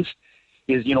against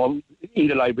is, in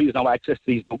the libraries now access to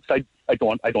these books. I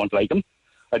don't like them.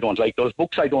 I don't like those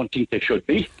books. I don't think they should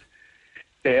be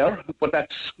there. But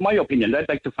that's my opinion. I'd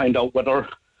like to find out whether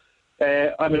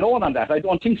I'm alone on that. I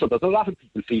don't think so. There's a lot of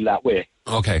people feel that way.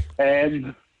 Okay.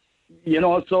 But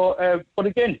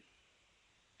again,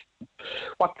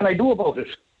 what can I do about it?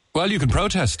 Well, you can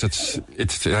protest.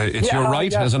 It's your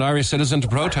right as an Irish citizen to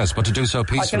protest, but to do so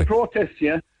peacefully. I can protest,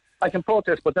 yeah. I can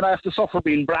protest, but then I have to suffer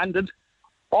being branded,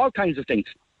 all kinds of things.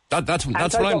 That's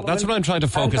what I'm trying to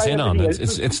focus in on.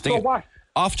 It's the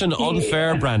often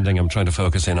unfair branding I'm trying to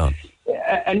focus in on.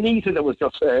 Anita that was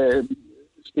just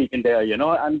speaking there,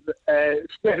 and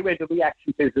straight away the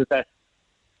reaction is that,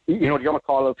 the young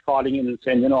callers calling in and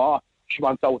saying, she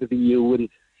wants out of the EU and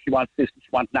she wants this and she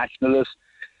wants nationalists.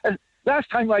 And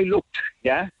last time I looked,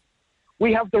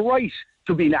 we have the right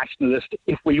to be nationalist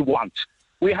if we want.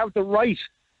 We have the right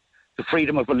to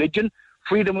freedom of religion,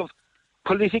 freedom of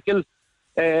political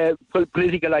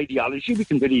ideology. We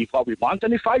can believe what we want.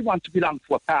 And if I want to belong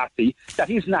to a party that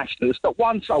is nationalist, that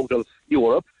wants out of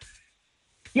Europe,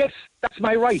 yes, that's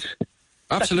my right.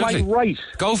 Absolutely. That's my right.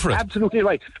 Go for it. Absolutely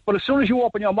right. But as soon as you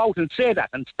open your mouth and say that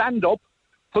and stand up,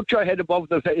 put your head above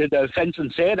the fence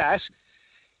and say that,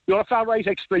 you're a far-right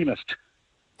extremist.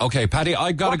 Okay, Paddy,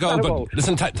 I've got to go, but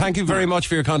listen, thank you very much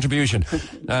for your contribution.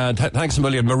 Thanks a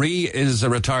million. Marie is a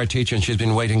retired teacher and she's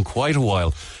been waiting quite a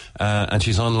while, and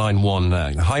she's on line one.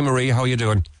 Hi, Marie, how are you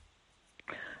doing?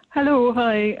 Hello,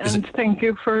 hi, and thank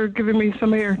you for giving me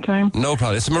some airtime. No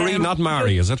problem. It's Marie, not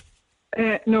Mary, is it?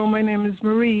 No, my name is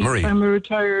Marie. Marie. I'm a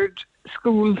retired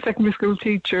secondary school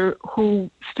teacher who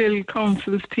still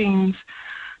counsels teens.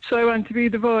 So I want to be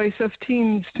the voice of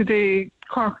teens today,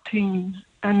 Cork teens.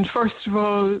 And first of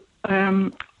all,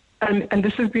 and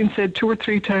this has been said 2 or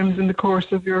 3 times in the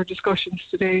course of your discussions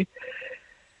today,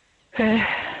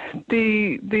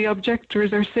 the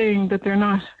objectors are saying that they're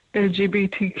not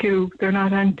LGBTQ, they're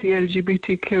not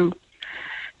anti-LGBTQ.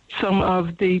 Some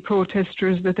of the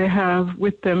protesters that they have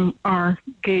with them are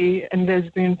gay and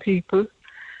lesbian people.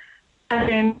 And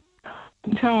then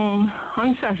in town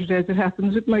on Saturday, as it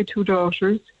happens, with my 2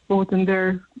 daughters, both in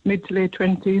their mid to late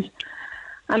 20s,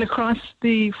 and across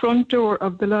the front door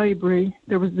of the library,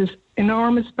 there was this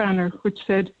enormous banner which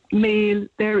said, "Male,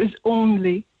 there is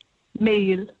only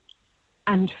male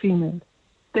and female.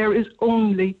 There is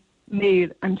only male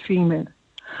and female."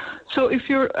 So if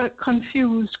you're a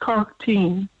confused Cork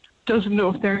teen, doesn't know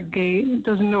if they're gay,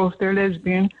 doesn't know if they're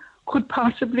lesbian, could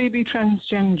possibly be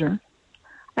transgender,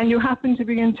 and you happen to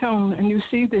be in town and you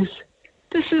see this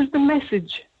is the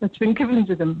message that's been given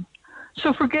to them.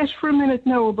 So forget for a minute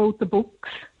now about the books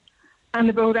and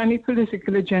about any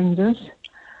political agendas,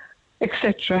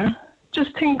 etc.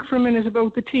 Just think for a minute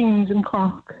about the teens in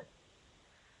Cork.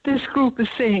 This group is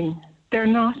saying they're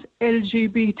not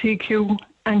LGBTQ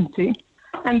anti,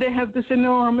 and they have this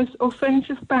enormous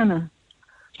offensive banner,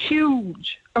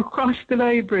 huge, across the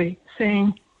library,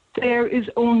 saying there is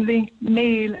only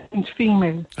male and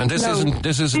female. And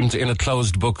this isn't in a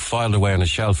closed book filed away on a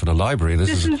shelf in a library.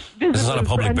 This is on a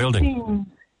public building. Teens.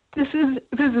 This is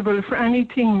visible for any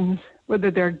teens,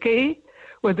 whether they're gay,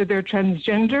 whether they're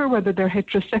transgender, whether they're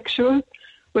heterosexual,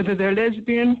 whether they're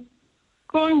lesbian.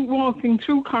 Walking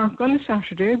through Cork on a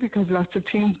Saturday, because lots of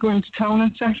teens go into town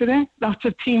on Saturday, lots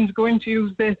of teens going to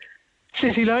use the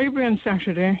city library on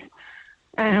Saturday,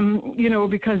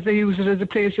 because they use it as a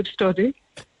place of study.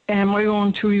 My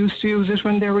own 2 used to use it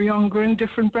when they were younger in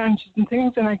different branches and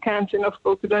things, and I can't say enough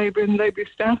about the library and library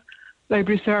staff,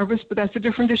 library service, but that's a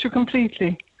different issue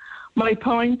completely. My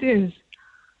point is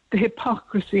the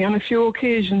hypocrisy on a few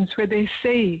occasions where they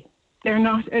say they're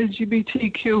not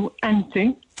LGBTQ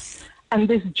anti, and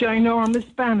this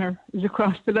ginormous banner is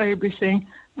across the library saying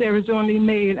there is only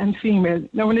male and female.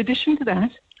 Now, in addition to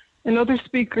that, another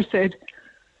speaker said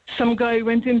some guy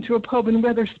went into a pub in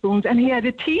Wetherspoons and he had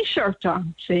a T-shirt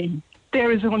on saying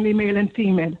there is only male and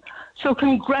female. So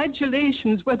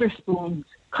congratulations, Wetherspoons.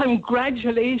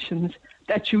 Congratulations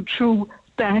that you threw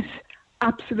that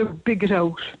absolute bigot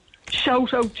out.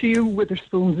 Shout out to you,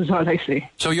 Wetherspoons, is all I say.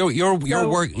 So you're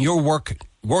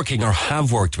working or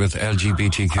have worked with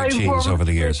LGBTQ teens over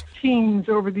the years? Teens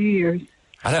over the years.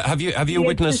 Have you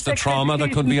witnessed the trauma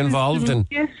that could be involved in?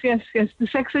 Yes. The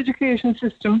sex education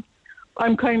system.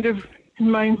 I'm kind of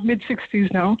in my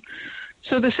mid-60s now.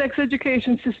 So the sex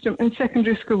education system in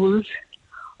secondary schools,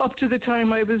 up to the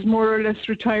time I was more or less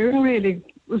retiring, really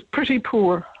was pretty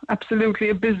poor. Absolutely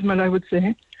abysmal, I would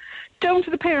say. Down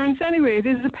to the parents anyway. It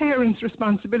is the parents'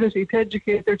 responsibility to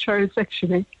educate their child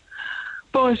sexually.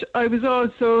 But I was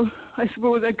also, I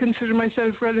suppose I consider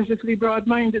myself relatively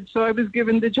broad-minded, so I was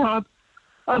given the job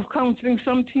of counselling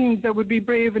some teens that would be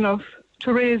brave enough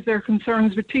to raise their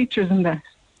concerns with teachers and that,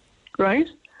 right?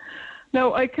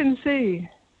 Now, I can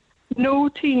say no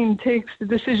teen takes the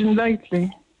decision lightly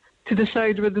to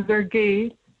decide whether they're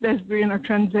gay, lesbian or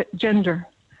transgender.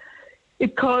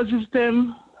 It causes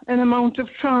them an amount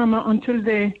of trauma until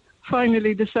they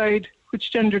finally decide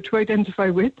which gender to identify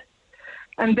with.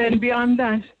 And then beyond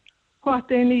that, what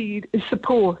they need is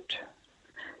support.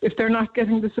 If they're not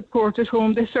getting the support at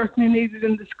home, they certainly need it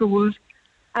in the schools.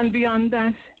 And beyond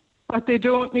that, what they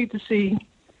don't need to see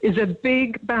is a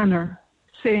big banner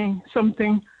saying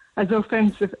something as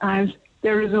offensive as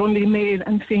there is only male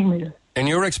and female. In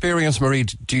your experience, Marie,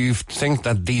 do you think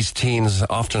that these teens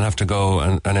often have to go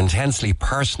an intensely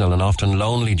personal and often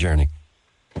lonely journey?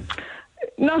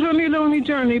 Not only a lonely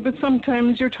journey, but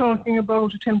sometimes you're talking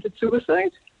about attempted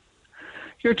suicide.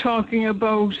 You're talking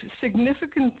about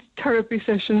significant therapy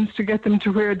sessions to get them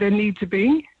to where they need to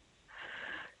be.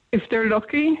 If they're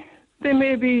lucky, they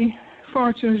may be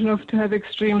fortunate enough to have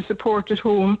extreme support at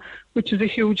home, which is a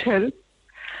huge help.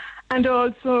 And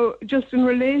also, just in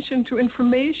relation to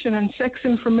information and sex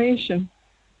information,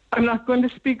 I'm not going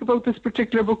to speak about this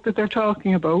particular book that they're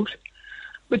talking about,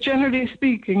 but generally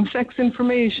speaking, sex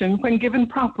information, when given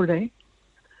properly,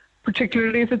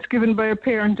 particularly if it's given by a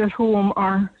parent at home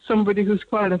or somebody who's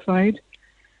qualified,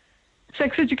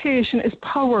 sex education is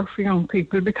power for young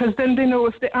people, because then they know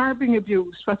if they are being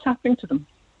abused, what's happening to them.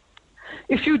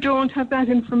 If you don't have that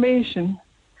information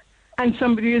and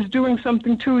somebody is doing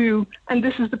something to you, and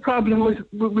this is the problem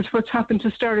with what's happened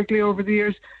historically over the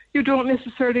years, you don't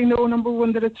necessarily know, number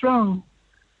one, that it's wrong.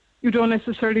 you don't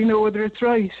necessarily know whether it's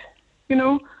right, you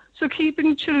know. So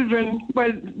keeping children,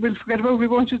 well, we'll forget about, we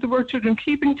won't use the word children,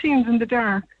 keeping teens in the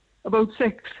dark about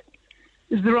sex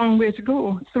is the wrong way to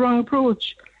go. It's the wrong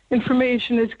approach.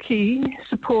 Information is key,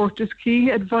 support is key,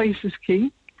 advice is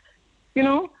key, you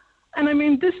know. And I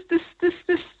mean, this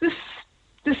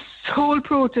whole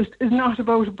protest is not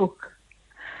about a book.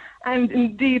 And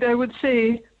indeed, I would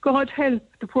say, God help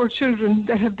the poor children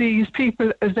that have these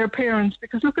people as their parents,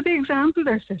 because look at the example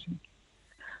they're setting.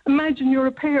 Imagine you're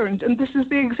a parent, and this is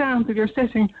the example you're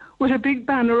setting with a big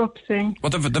banner up saying...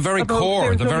 Well, the very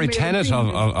core, the very tenet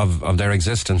of their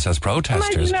existence as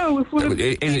protesters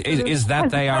is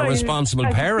that they are responsible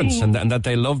parents and that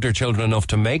they love their children enough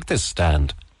to make this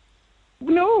stand.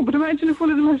 No, but imagine if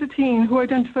one of them has a teen who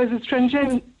identifies as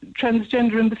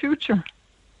transgender in the future.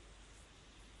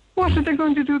 What are they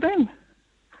going to do then?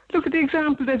 Look at the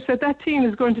example they've set. That teen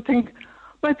is going to think,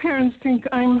 my parents think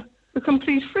I'm a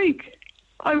complete freak.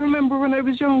 I remember when I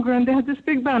was younger and they had this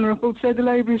big banner up outside the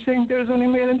library saying there's only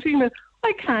male and female.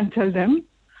 I can't tell them.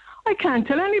 I can't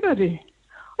tell anybody.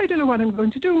 I don't know what I'm going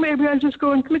to do. Maybe I'll just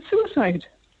go and commit suicide.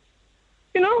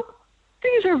 You know,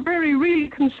 these are very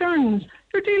real concerns.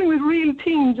 You're dealing with real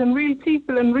teens and real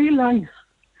people and real life.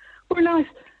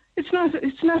 It's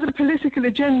not a political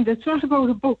agenda. It's not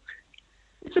about a book.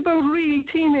 It's about real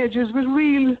teenagers with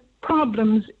real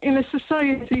problems in a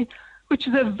society which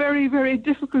is a very, very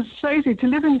difficult society to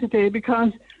live in today,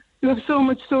 because you have so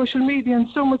much social media and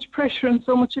so much pressure and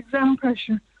so much exam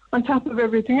pressure on top of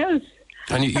everything else.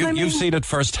 And you've seen it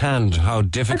firsthand, how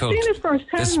difficult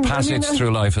this passage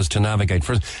through life is to navigate,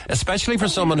 especially for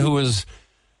someone who is,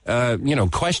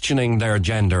 questioning their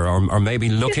gender or maybe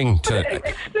looking to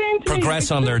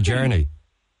progress on their journey.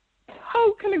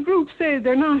 How can a group say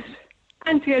they're not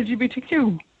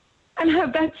anti-LGBTQ and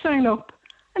have that sign up,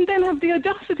 and then have the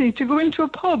audacity to go into a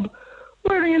pub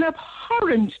wearing an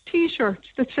abhorrent T-shirt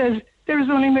that says there is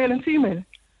only male and female?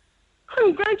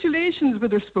 Congratulations,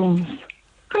 Witherspoons.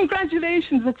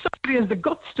 Congratulations that somebody has the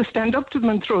guts to stand up to them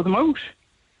and throw them out,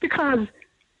 because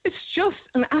it's just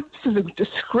an absolute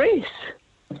disgrace.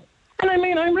 And I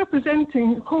mean, I'm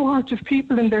representing a cohort of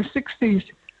people in their 60s,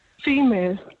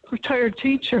 female, retired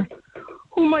teacher,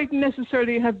 who mightn't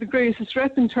necessarily have the greatest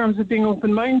rep in terms of being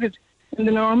open-minded in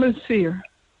the normal sphere.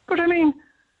 But I mean,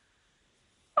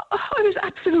 I was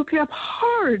absolutely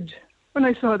abhorred when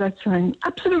I saw that sign.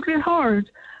 Absolutely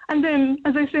abhorred. And then,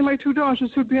 as I say, my two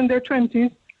daughters who'd be in their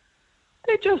 20s,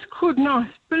 they just could not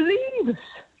believe it.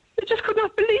 They just could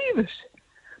not believe it.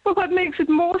 But what makes it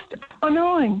most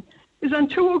annoying is on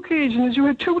two occasions you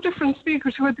had two different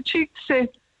speakers who had the cheek to say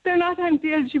they're not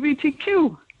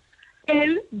anti-LGBTQ.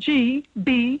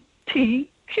 LGBTQ.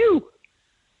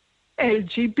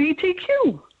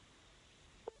 LGBTQ.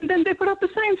 And then they put up a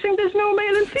sign saying there's no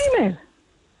male and female.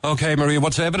 Okay, Maria,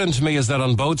 what's evident to me is that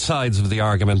on both sides of the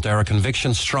argument there are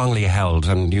convictions strongly held,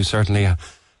 and you certainly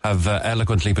have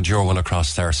eloquently put your one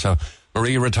across there. So,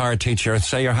 Maria, retired teacher,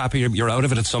 say you're happy you're out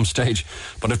of it at some stage,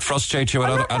 but it frustrates you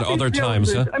at other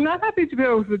times. Huh? I'm not happy to be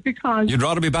out of it because... You'd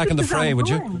rather be back in the fray, would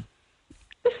you?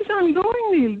 This is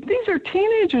ongoing, Neil. These are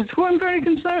teenagers who I'm very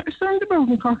concerned about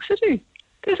in Cork City.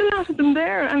 There's a lot of them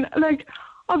there, and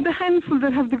of the handful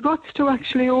that have the guts to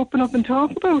actually open up and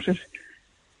talk about it,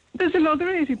 there's another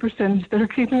 80% that are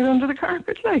keeping it under the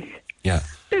carpet, Yeah.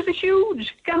 There's a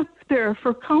huge gap there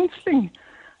for counselling.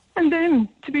 And then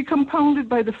to be compounded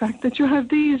by the fact that you have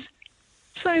these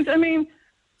signs. I mean,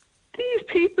 these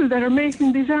people that are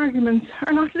making these arguments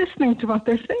are not listening to what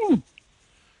they're saying.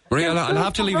 Maria, I'll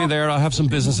have to leave you there. I have some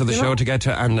business of the show to get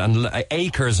to and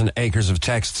acres and acres of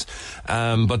texts.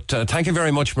 But thank you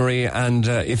very much, Marie. And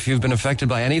if you've been affected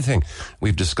by anything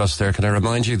we've discussed there, can I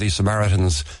remind you the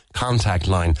Samaritans contact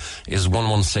line is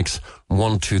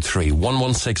 116-123.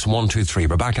 116-123.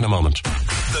 We're back in a moment.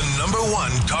 The number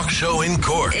one talk show in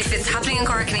Cork. If it's happening in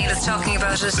Cork, Neil is talking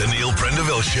about it. The Neil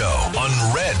Prendeville Show on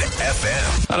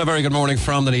RedFM. And a very good morning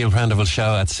from the Neil Prendeville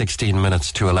Show at 16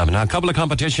 minutes to 11. Now, a couple of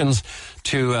competitions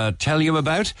to tell you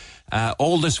about.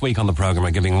 All this week on the programme,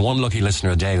 we're giving one lucky listener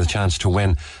a day the chance to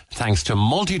win thanks to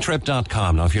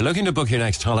multitrip.com. Now, if you're looking to book your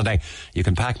next holiday, you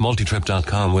can pack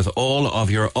multitrip.com with all of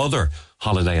your other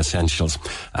holiday essentials.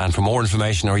 And for more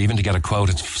information or even to get a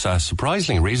quote, it's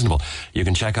surprisingly reasonable. You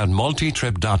can check out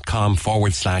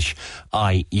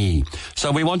multitrip.com/IE.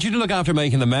 So we want you to look after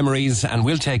making the memories, and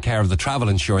we'll take care of the travel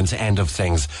insurance end of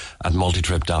things at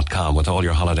multitrip.com with all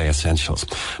your holiday essentials.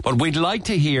 But we'd like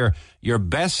to hear your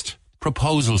best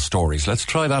proposal stories. Let's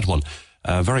try that one.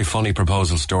 A very funny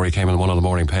proposal story came in one of the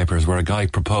morning papers where a guy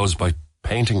proposed by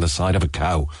painting the side of a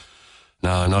cow.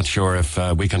 No, I'm not sure if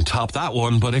we can top that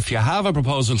one, but if you have a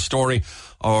proposal story,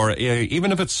 or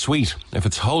even if it's sweet, if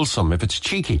it's wholesome, if it's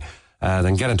cheeky,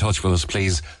 then get in touch with us,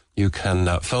 please. You can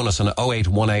phone us on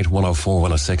 0818 104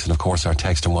 106, and of course our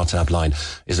text and WhatsApp line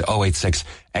is 086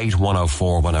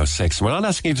 8104 106. We're not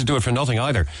asking you to do it for nothing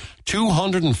either.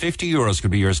 €250 could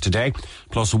be yours today,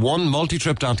 plus one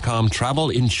multitrip.com travel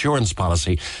insurance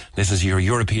policy. This is your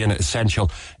European essential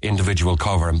individual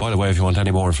cover. And by the way, if you want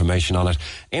any more information on it,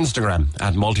 Instagram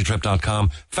at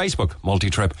multitrip.com, Facebook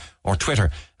multitrip, or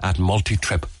Twitter at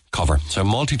multitrip cover. So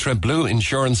multi-trip blue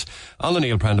insurance on the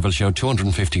Neil Prendeville Show,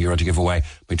 €250 to give away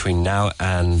between now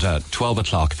and 12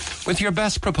 o'clock with your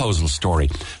best proposal story,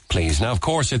 please. Now, of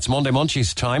course, it's Monday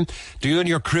Munchies time. Do you and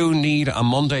your crew need a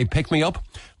Monday pick-me-up?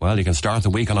 Well, you can start the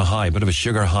week on a high, bit of a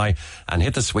sugar high, and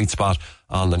hit the sweet spot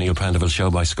on the Neil Prendeville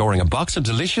Show by scoring a box of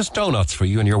delicious donuts for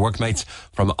you and your workmates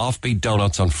from Offbeat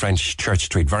Donuts on French Church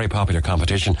Street. Very popular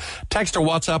competition. Text or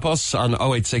WhatsApp us on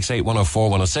 0868 104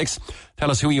 106.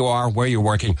 Tell us who you are, where you're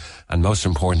working, and most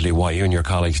importantly, why you and your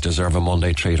colleagues deserve a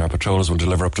Monday treat. Our patrollers will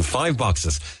deliver up to 5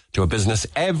 boxes to a business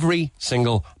every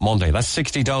single Monday. That's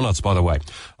 60 donuts, by the way.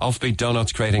 Offbeat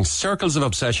Donuts, creating circles of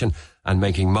obsession and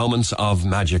making moments of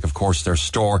magic. Of course, their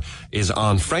store is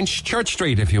on French Church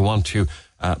Street if you want to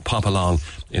pop along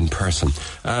in person.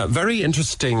 Very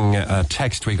interesting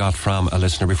text we got from a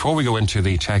listener. Before we go into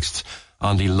the texts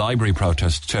on the library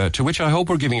protest, to which I hope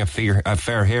we're giving a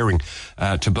fair hearing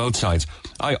to both sides.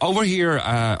 I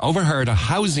overheard a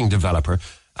housing developer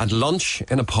at lunch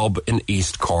in a pub in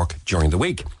East Cork during the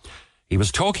week. He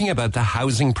was talking about the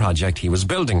housing project he was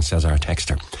building, says our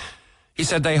texter. He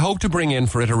said they hope to bring in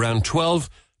for it around 12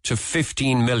 to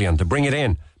 15 million, to bring it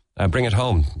in, bring it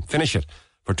home, finish it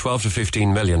for 12 to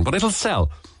 15 million. But it'll sell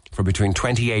for between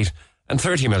 28 and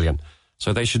 30 million.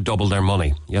 So they should double their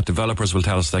money. Yet developers will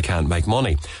tell us they can't make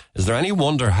money. Is there any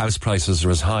wonder house prices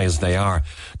are as high as they are?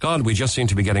 God, we just seem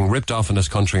to be getting ripped off in this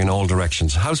country in all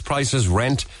directions. House prices,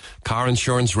 rent, car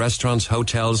insurance, restaurants,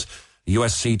 hotels,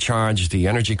 USC charge, the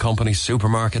energy companies,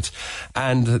 supermarkets,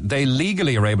 and they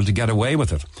legally are able to get away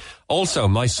with it. Also,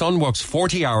 my son works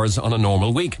 40 hours on a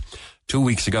normal week. 2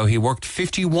 weeks ago, he worked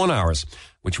 51 hours,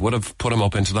 which would have put him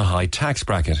up into the high tax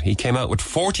bracket. He came out with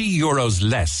 €40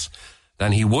 less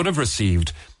than he would have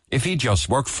received if he just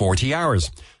worked 40 hours.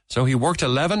 So he worked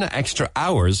 11 extra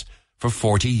hours for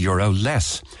 €40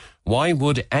 less. Why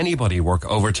would anybody work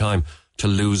overtime to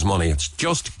lose money? It's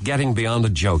just getting beyond a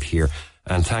joke here.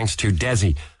 And thanks to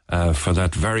Desi for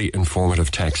that very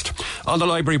informative text. On the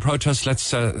library protest,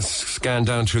 let's scan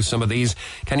down through some of these.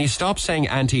 Can you stop saying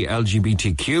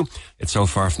anti-LGBTQ? It's so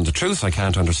far from the truth. I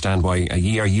can't understand why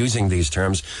ye are using these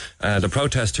terms. The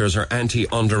protesters are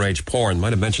anti-underage porn.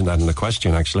 Might have mentioned that in the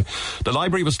question, actually. The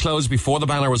library was closed before the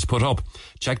banner was put up.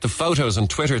 Check the photos on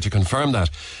Twitter to confirm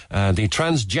that. The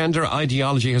transgender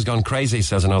ideology has gone crazy,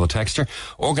 says another texter.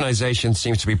 Organisation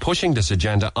seems to be pushing this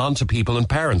agenda onto people and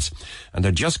parents, and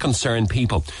they're just concerned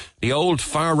people. The old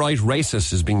far-right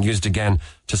racist is being used again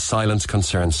to silence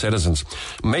concerned citizens.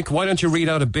 Mick, why don't you read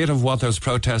out a bit of what those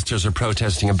protesters are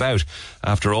protesting about?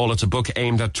 After all, it's a book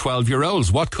aimed at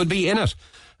 12-year-olds. What could be in it?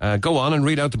 Go on and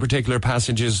read out the particular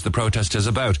passages the protest is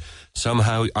about.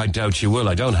 Somehow, I doubt you will.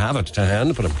 I don't have it to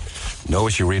hand, but I've no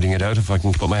issue reading it out if I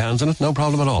can put my hands on it. No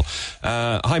problem at all.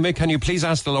 Hi, Mick, can you please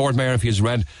ask the Lord Mayor if he's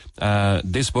read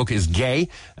This Book is Gay?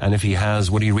 And if he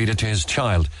has, would he read it to his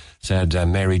child? Said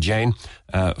Mary Jane.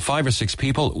 5 or 6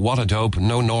 people. What a dope.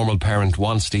 No normal parent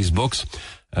wants these books.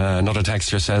 Another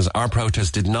texter says, our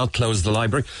protest did not close the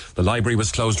library. The library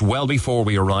was closed well before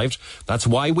we arrived. That's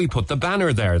why we put the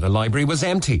banner there. The library was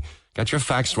empty. Get your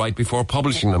facts right before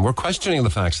publishing them. We're questioning the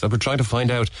facts that we're trying to find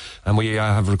out, and we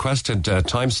have requested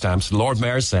timestamps. The Lord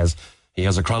Mayor says he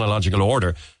has a chronological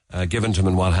order given to him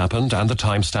in what happened, and the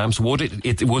timestamps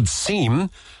would seem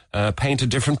paint a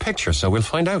different picture, so we'll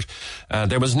find out.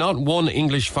 There was not one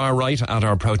English far right at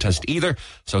our protest either,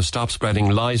 so stop spreading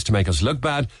lies to make us look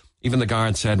bad. Even the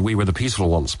guard said we were the peaceful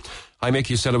ones. Hi, Mick,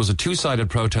 you said it was a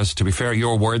two-sided protest. To be fair,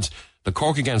 your words, the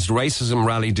Cork Against Racism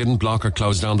rally didn't block or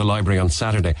close down the library on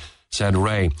Saturday, said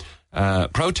Ray.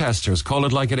 Protesters, call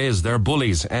it like it is. They're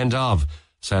bullies. End of,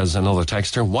 says another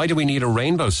texter. Why do we need a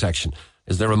rainbow section?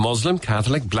 Is there a Muslim,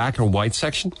 Catholic, black or white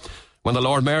section? When the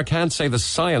Lord Mayor can't say the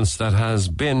science that has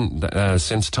been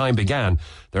since time began,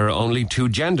 there are only 2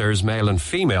 genders, male and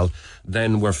female,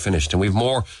 then we're finished. And we've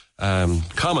more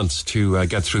comments to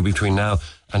get through between now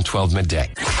and 12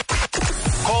 midday.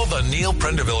 Call the Neil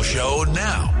Prendeville Show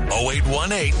now.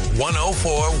 0818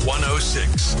 104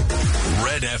 106.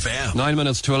 Red FM. 9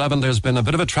 minutes to 11. There's been a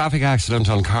bit of a traffic accident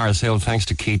on Cars Hill. Thanks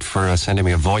to Keith for sending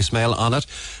me a voicemail on it.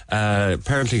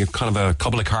 Apparently kind of a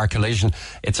couple of car collision.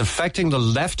 It's affecting the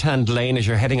left-hand lane as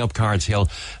you're heading up Cars Hill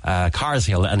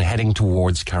and heading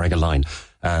towards Carrigaline.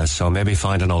 So maybe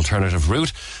find an alternative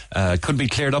route. Could be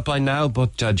cleared up by now,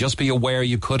 but just be aware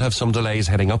you could have some delays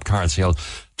heading up Cards Hill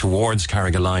towards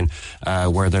Carrigaline,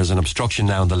 where there's an obstruction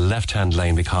now in the left-hand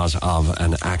lane because of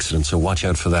an accident. So watch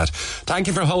out for that. Thank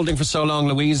you for holding for so long,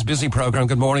 Louise. Busy programme.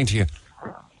 Good morning to you.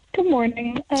 Good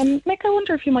morning. Mick, I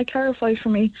wonder if you might clarify for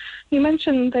me. You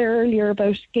mentioned there earlier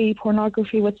about gay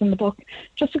pornography within the book.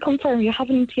 Just to confirm, you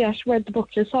haven't yet read the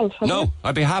book yourself, have you? No,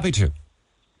 I'd be happy to.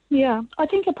 Yeah, I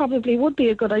think it probably would be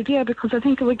a good idea because I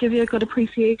think it would give you a good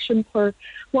appreciation for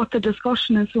what the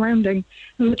discussion is surrounding.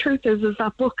 And the truth is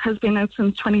that book has been out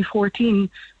since 2014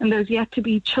 and there's yet to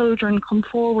be children come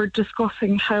forward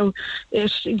discussing how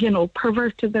it,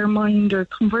 perverted their mind or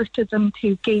converted them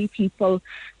to gay people.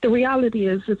 The reality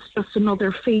is it's just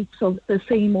another face of the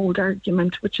same old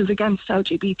argument, which is against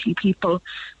LGBT people,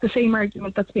 the same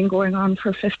argument that's been going on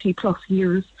for 50 plus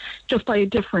years, just by a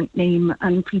different name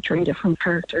and featuring different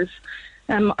characters.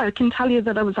 I can tell you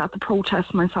that I was at the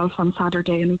protest myself on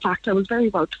Saturday, and in fact I was very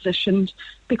well positioned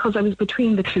because I was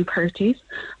between the two parties.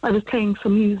 I was playing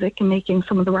some music and making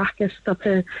some of the racket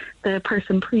that the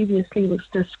person previously was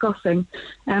discussing.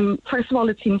 First of all,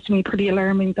 it seems to me pretty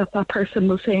alarming that person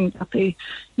was saying that they,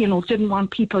 didn't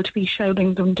want people to be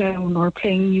shouting them down or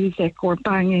playing music or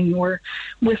banging or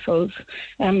whistles.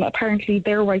 Apparently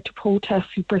their right to protest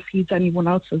supersedes anyone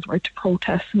else's right to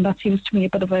protest, and that seems to me a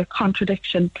bit of a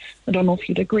contradiction. I don't know if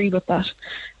you'd agree with that.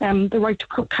 The right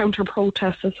to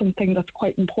counter-protest is something that's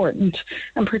quite important,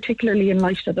 and particularly in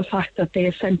light of the fact that they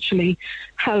essentially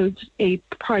held a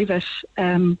private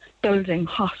building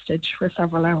hostage for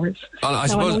several hours. Well,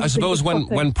 I suppose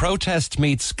when protest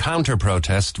meets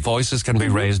counter-protest, voices can be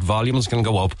raised, volumes can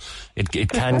go up, it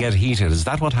can get heated. Is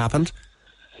that what happened?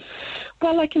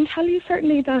 Well, I can tell you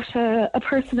certainly that a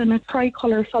person in a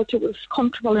tricolour felt it was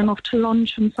comfortable enough to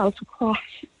lunge himself across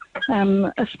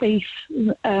a space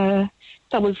that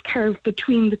was carved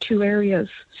between the two areas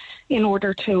in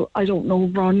order to,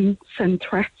 run, send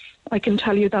threats. I can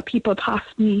tell you that people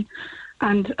passed me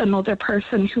and another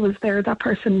person who was there. That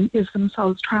person is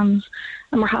themselves trans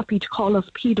and were happy to call us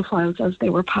paedophiles as they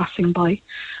were passing by.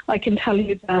 I can tell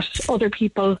you that other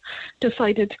people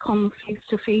decided to come face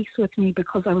to face with me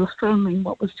because I was filming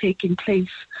what was taking place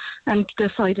and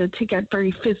decided to get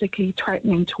very physically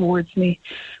threatening towards me.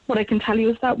 What I can tell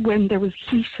you is that when there was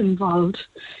heat involved,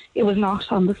 it was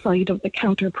not on the side of the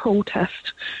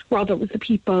counter-protest. Rather, it was the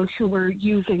people who were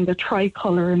using the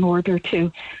tricolour in order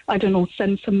to,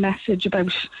 send some message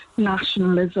about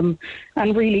nationalism.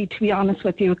 And really, to be honest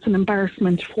with you, it's an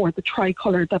embarrassment for the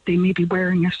tricolour that they may be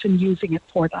wearing it and using it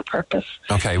for that purpose.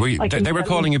 Okay, they were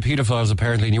calling you paedophiles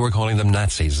apparently, and you were calling them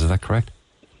Nazis. Is that correct?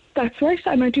 That's right,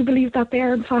 and I do believe that they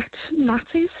are in fact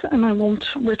Nazis, and I won't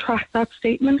retract that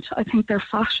statement. I think they're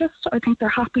fascist. I think they're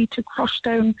happy to crush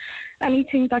down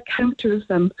anything that counters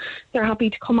them. They're happy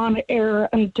to come on air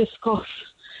and discuss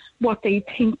what they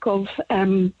think of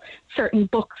certain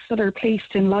books that are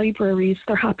placed in libraries.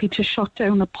 They're happy to shut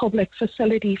down a public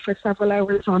facility for several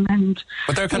hours on end.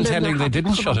 But they're contending they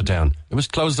didn't shut it down. It was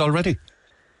closed already.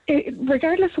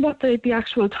 Regardless of what the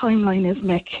actual timeline is,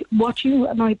 Mick, what you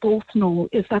and I both know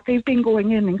is that they've been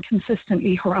going in and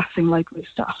consistently harassing library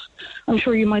staff. I'm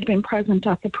sure you might have been present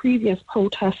at the previous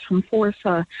protest from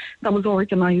Forza that was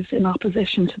organised in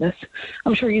opposition to this.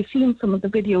 I'm sure you've seen some of the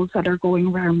videos that are going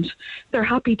around. They're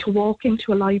happy to walk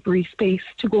into a library space,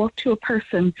 to go up to a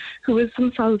person who is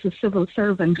themselves a civil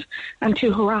servant and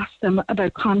to harass them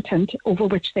about content over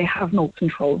which they have no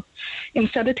control.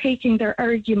 Instead of taking their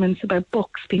arguments about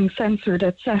books being censored,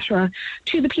 etc.,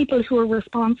 to the people who are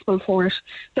responsible for it,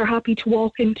 they're happy to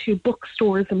walk into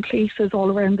bookstores and places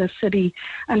all around the city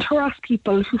and harass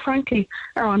people who frankly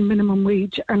are on minimum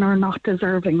wage and are not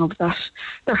deserving of that.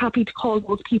 They're happy to call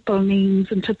those people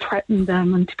names and to threaten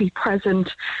them and to be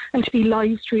present and to be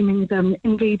live streaming them,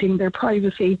 invading their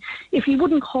privacy. If you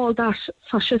wouldn't call that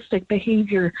fascistic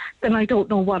behaviour, then I don't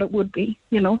know what it would be,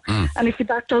 And if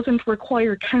that doesn't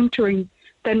require countering,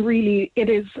 then really it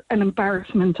is an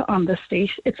embarrassment on the state.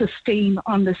 It's a stain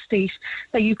on the state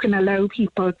that you can allow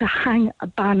people to hang a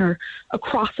banner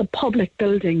across a public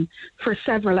building for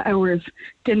several hours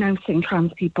denouncing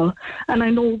trans people. And I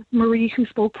know Marie, who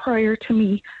spoke prior to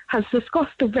me, has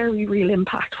discussed the very real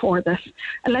impact for this.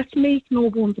 And let's make no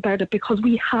bones about it, because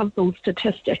we have those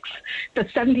statistics that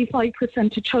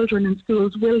 75% of children in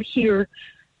schools will hear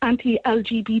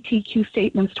anti-LGBTQ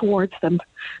statements towards them.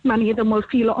 Many of them will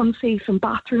feel unsafe in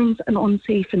bathrooms and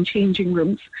unsafe in changing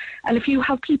rooms. And if you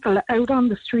have people out on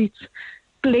the streets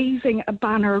blazing a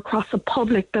banner across a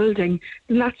public building,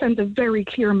 then that sends a very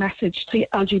clear message to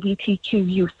LGBTQ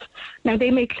youth. Now, they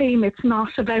may claim it's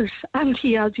not about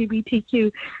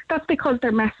anti-LGBTQ. That's because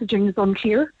their messaging is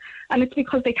unclear, and it's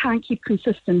because they can't keep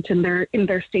consistent in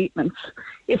their statements.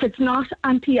 If it's not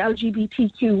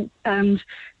anti-LGBTQ and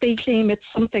they claim it's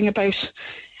something about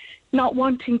not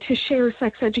wanting to share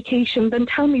sex education, then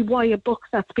tell me why a book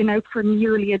that's been out for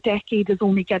nearly a decade is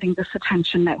only getting this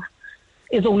attention now,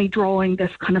 is only drawing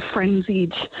this kind of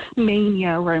frenzied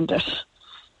mania around it.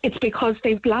 It's because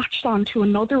they've latched onto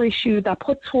another issue that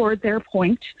puts forward their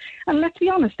point. And let's be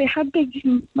honest, they had big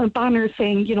banners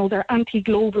saying, they're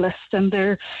anti-globalist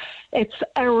and it's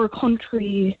our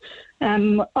country,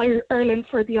 Ireland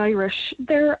for the Irish.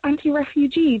 They're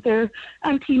anti-refugee, they're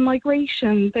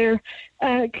anti-migration, they're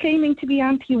claiming to be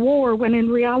anti-war when in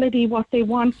reality what they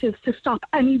want is to stop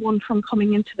anyone from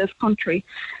coming into this country.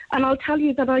 And I'll tell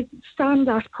you that I stand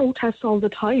at protests all the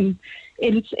time.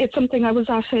 It's something. I was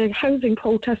at a housing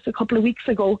protest a couple of weeks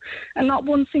ago, and not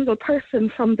one single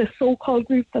person from this so-called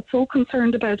group that's so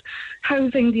concerned about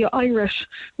housing the Irish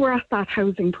were at that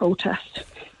housing protest,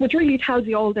 which really tells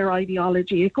you all their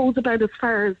ideology. It goes about as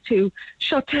far as to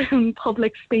shut down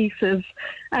public spaces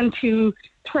and to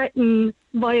threaten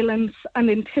violence and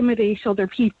intimidate other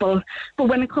people. But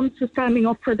when it comes to standing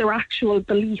up for their actual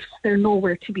beliefs, they're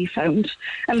nowhere to be found.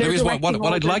 And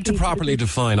what I'd like to properly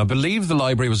define, I believe the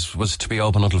library was to be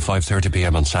open until 5:30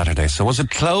 p.m. on Saturday. So was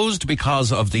it closed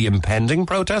because of the impending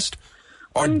protest?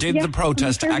 Or did the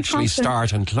protest actually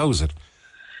start and close it?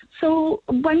 So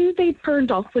when they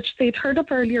turned up, which they turned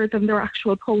up earlier than their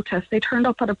actual protest, they turned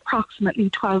up at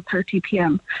approximately 12:30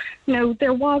 p.m. Now,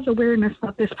 there was awareness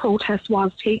that this protest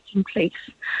was taking place.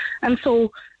 And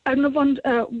so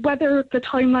whether the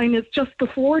timeline is just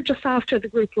before or just after the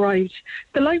group arrived,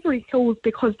 the library closed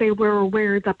because they were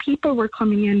aware that people were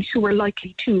coming in who were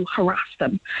likely to harass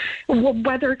them.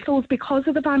 Whether it closed because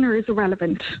of the banner is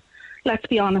irrelevant. Let's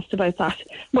be honest about that.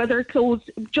 Whether it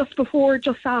closed just before or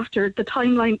just after, the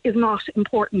timeline is not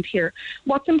important here.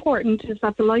 What's important is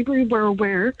that the library were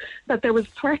aware that there was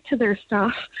a threat to their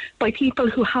staff by people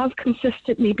who have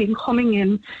consistently been coming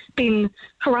in, been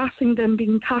harassing them,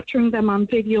 been capturing them on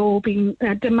video, been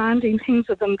demanding things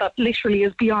of them that literally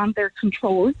is beyond their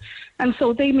control. And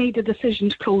so they made a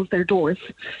decision to close their doors.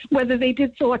 Whether they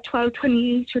did so at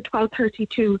 12:28 or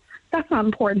 12:32, that's not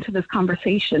important to this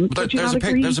conversation. But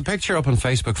there's a picture up on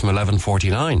Facebook from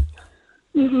 11:49.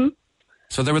 Mm-hmm.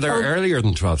 So they were there earlier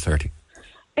than 12:30.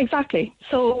 Exactly.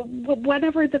 So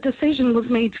whenever the decision was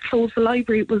made to close the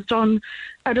library, it was done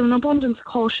out of an abundance of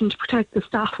caution to protect the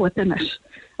staff within it.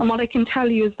 And what I can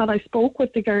tell you is that I spoke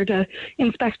with the Garda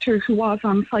inspector who was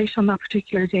on site on that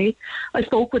particular day. I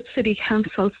spoke with City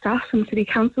Council staff, and City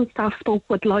Council staff spoke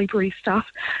with library staff.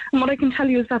 And what I can tell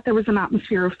you is that there was an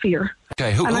atmosphere of fear.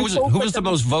 Okay, who was the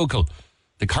most vocal?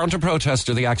 The counter-protest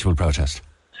or the actual protest?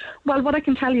 Well, what I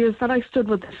can tell you is that I stood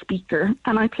with the speaker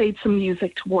and I played some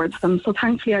music towards them. So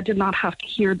thankfully I did not have to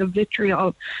hear the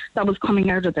vitriol that was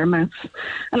coming out of their mouths.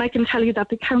 And I can tell you that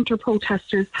the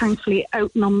counter-protesters thankfully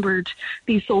outnumbered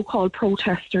these so-called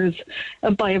protesters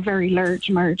by a very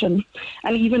large margin.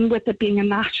 And even with it being a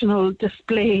national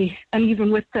display, and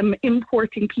even with them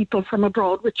importing people from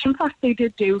abroad, which in fact they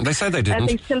did do. They said they didn't.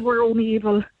 They still were only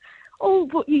able... Oh,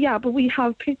 but we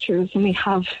have pictures and we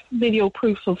have video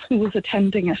proof of who was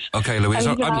attending it. Okay, Louise,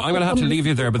 I'm going to have to leave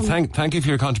you there, but thank you for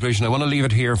your contribution. I want to leave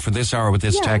it here for this hour with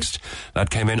this text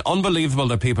that came in. Unbelievable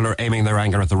that people are aiming their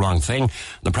anger at the wrong thing.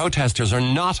 The protesters are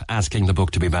not asking the book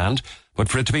to be banned, but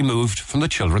for it to be moved from the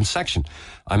children's section.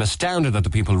 I'm astounded that the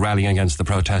people rallying against the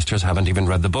protesters haven't even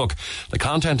read the book. The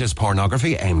content is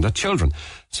pornography aimed at children.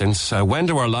 Since when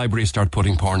do our libraries start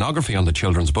putting pornography on the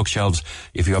children's bookshelves?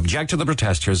 If you object to the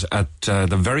protesters, at the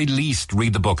very least,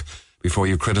 read the book before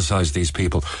you criticise these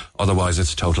people. Otherwise,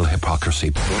 it's total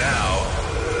hypocrisy. Now,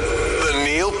 the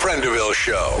Neil Prendeville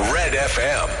Show, Red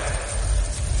FM.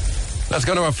 Let's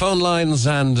go to our phone lines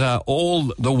and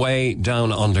all the way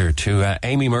down under to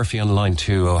Amy Murphy on line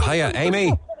 2. Oh, hiya,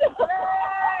 Amy.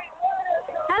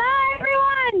 Hello,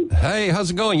 everyone. Hey,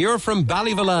 how's it going? You're from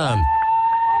Ballyvillan.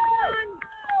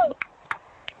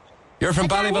 You're from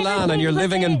Ballyvillan and you're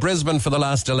living in Brisbane for the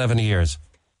last 11 years.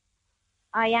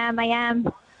 I am.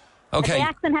 Okay. The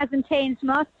accent hasn't changed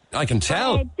much. I can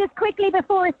tell. Just quickly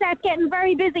before it starts getting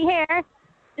very busy here,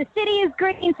 the city is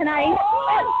green tonight.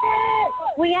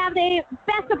 We have the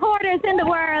best supporters in the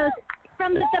world,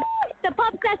 from the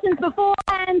pub sessions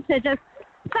beforehand to just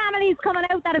families coming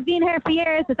out that have been here for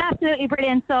years. It's absolutely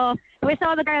brilliant. So I wish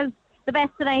all the girls the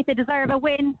best tonight. They deserve a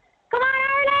win. Come on,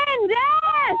 Ireland!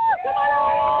 Yes! Come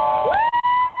on!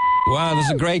 Wow, there's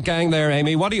a great gang there,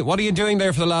 Amy. What are you doing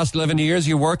there for the last 11 years? Are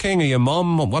you working? Are you a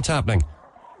mum? What's happening?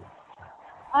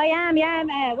 I am, yeah.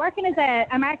 I'm working as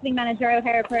a marketing manager out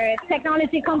here for a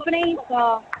technology company.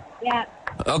 So, yeah.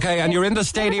 Okay, and you're in the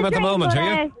stadium at the moment,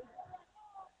 are you?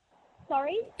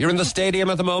 Sorry? You're in the stadium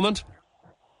at the moment?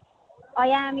 I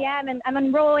am, yeah. I'm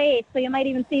on row 8, so you might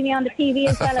even see me on the TV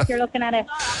as well if you're looking at it.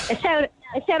 A shout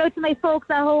out to my folks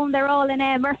at home. They're all in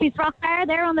Murphy's Rock Bar.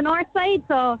 They're on the north side,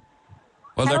 so...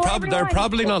 Well, they're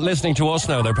probably not listening to us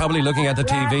now. They're probably looking at the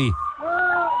TV.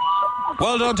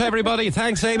 Well done to everybody.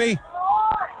 Thanks, Amy.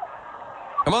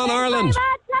 Come on, Ireland.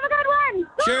 Have a good one.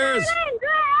 Cheers.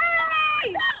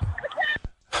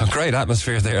 Great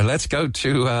atmosphere there. Let's go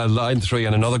to line 3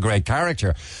 and another great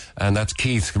character, and that's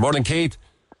Keith. Good morning, Keith.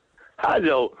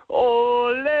 Hello.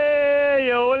 Ole,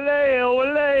 ole,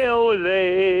 ole,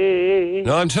 ole.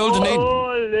 No, I'm told Denise.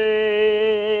 Ole,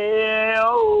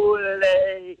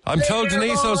 ole. I'm told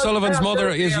Denise O'Sullivan's mother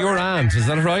is your aunt. Is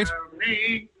that right?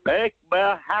 Make me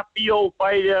happy old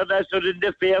fire. That's in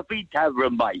the Fairfield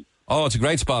Tavern, by. Oh, it's a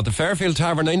great spot. The Fairfield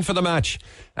Tavern in for the match.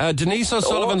 Denise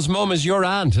O'Sullivan's mum is your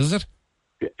aunt, is it?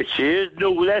 She is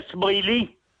Nuala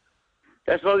Smiley.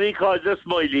 That's what we call her,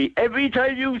 Smiley. Every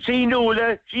time you see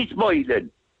Nuala, she's smiling.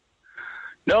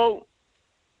 Now,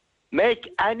 make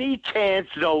any chance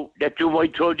now that you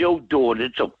might throw your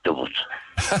donuts up to us.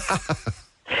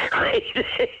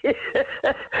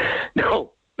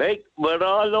 No, make, we're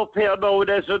all up here now,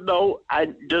 that's it now,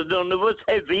 and there's none of us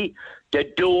heavy. The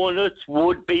donuts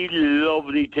would be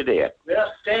lovely today. We're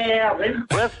starving.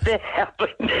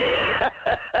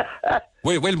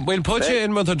 We'll put you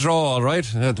in with a draw, all right?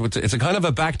 It's a kind of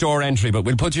a backdoor entry, but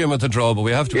we'll put you in with a draw, but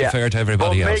we have to be fair to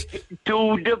everybody else.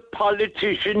 Do the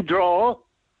politician draw?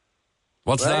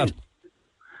 What's that?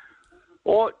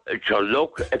 Oh, so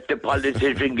look, if the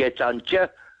politician gets on you,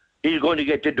 he's going to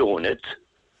get the donuts.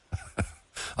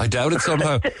 I doubt it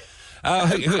somehow.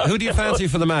 Who do you fancy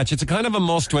for the match? It's a kind of a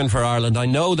must-win for Ireland. I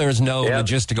know there's no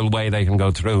logistical way they can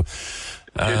go through.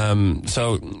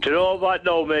 So, do you know what,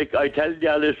 no, Mick? I tell you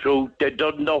the truth. They've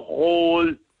done the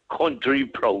whole country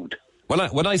proud.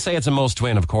 When I say it's a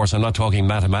must-win, of course, I'm not talking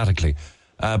mathematically.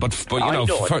 But you know,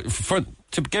 for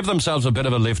to give themselves a bit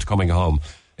of a lift coming home,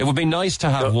 it would be nice to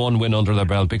have one win under their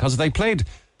belt because they played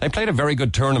a very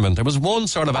good tournament. There was one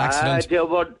sort of accident. You know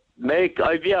what, Mick?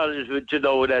 I'll be honest with you,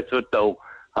 though. That's what, though.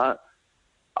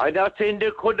 I'm not saying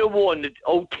they could have won it.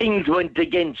 Oh, things went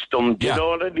against them. Do you know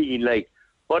what I mean? Like,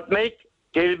 but Mick,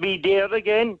 they'll be there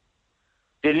again.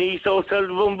 Denise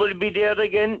O'Sullivan will be there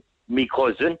again. Me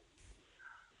cousin.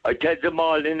 I tell them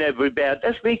all in every bed.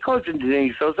 That's me cousin,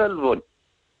 Denise O'Sullivan.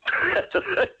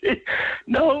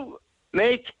 No,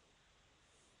 Mick.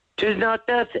 It's not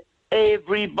that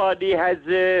everybody has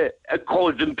a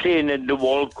cousin playing in the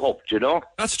World Cup, you know?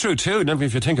 That's true too,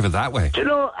 if you think of it that way. You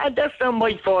know, and that's not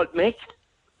my fault, Mick.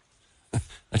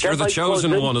 And you're the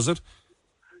chosen one, is it?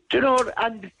 Do you know,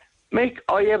 and Mick,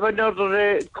 I have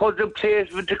another cousin plays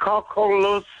with the Cork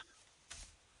Colours,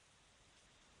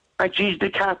 and she's the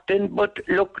captain, but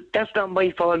look, that's not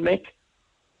my fault, Mick.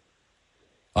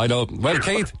 I know. Well,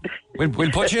 Keith,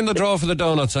 we'll put you in the draw for the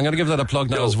donuts. I'm going to give that a plug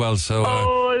now as well. So,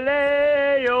 ole,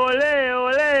 ole, ole,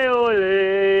 ole, ole,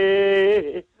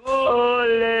 ole.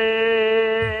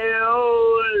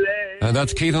 And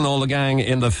that's Keith and all the gang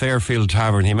in the Fairfield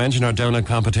Tavern. He mentioned our donut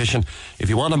competition. If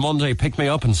you want a Monday, pick me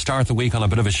up and start the week on a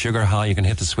bit of a sugar high. You can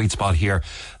hit the sweet spot here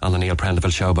on the Neil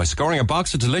Prendeville Show by scoring a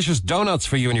box of delicious donuts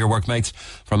for you and your workmates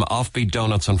from Offbeat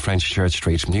Donuts on French Church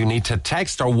Street. You need to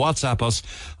text or WhatsApp us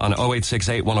on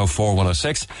 0868 104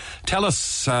 106. Tell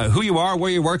us who you are,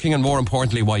 where you're working, and more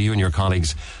importantly, why you and your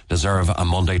colleagues deserve a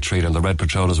Monday treat. And the Red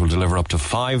Patrollers will deliver up to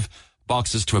 5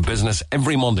 boxes to a business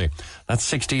every Monday. That's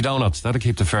 60 donuts. That'll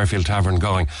keep the Fairfield Tavern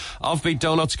going. Offbeat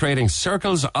Donuts, creating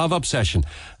circles of obsession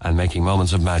and making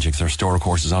moments of magic. Their store, of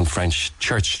course, is on French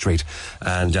Church Street.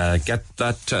 And get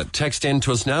that text in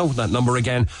to us now. That number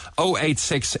again,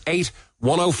 0868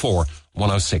 104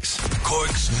 106.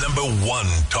 Cork's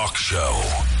 #1 talk show.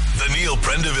 The Neil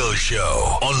Prendeville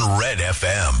Show on Red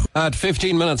FM. At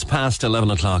 15 minutes past 11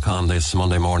 o'clock on this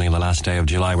Monday morning, the last day of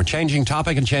July, we're changing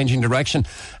topic and changing direction,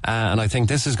 and I think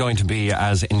this is going to be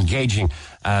as engaging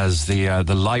as the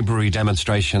library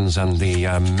demonstrations and the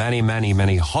many, many,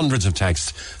 many hundreds of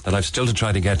texts that I've still to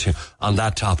try to get to on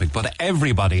that topic. But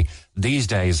everybody these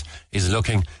days is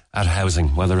looking at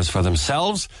housing, whether it's for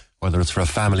themselves, whether it's for a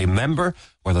family member,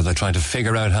 whether they're trying to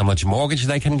figure out how much mortgage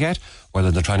they can get, whether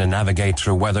they're trying to navigate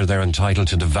through whether they're entitled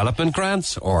to development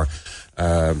grants or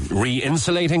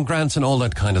re-insulating grants and all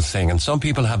that kind of thing. And some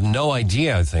people have no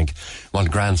idea, I think,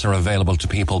 what grants are available to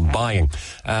people buying.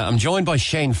 I'm joined by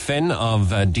Shane Finn of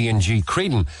D&G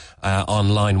Creedon on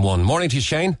line 1. Morning to you,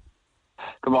 Shane.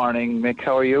 Good morning, Mick.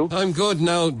 How are you? I'm good.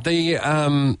 Now,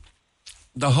 the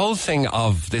whole thing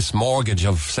of this mortgage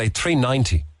of, say,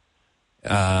 $390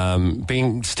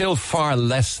 being still far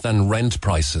less than rent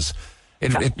prices.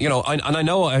 I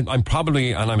know, I'm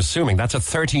probably, and I'm assuming that's a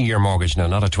 30-year mortgage now,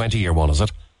 not a 20-year one, is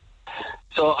it?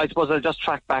 So I suppose I'll just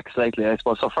track back slightly, I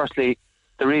suppose. So firstly,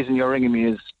 the reason you're ringing me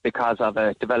is because of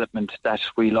a development that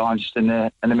we launched in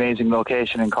an amazing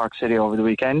location in Cork City over the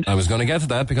weekend. I was going to get to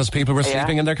that because people were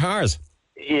sleeping in their cars.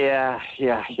 Yeah.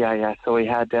 So we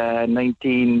had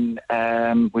 19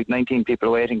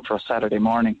 people waiting for us Saturday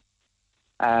morning.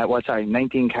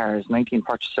 19 cars, 19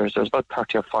 purchasers. There was about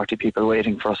 30 or 40 people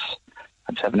waiting for us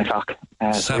at 7 o'clock.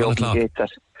 7 o'clock?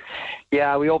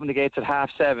 We opened the gates at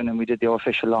 7:30 and we did the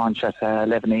official launch at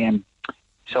 11 a.m.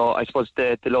 So I suppose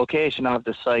the location of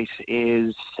the site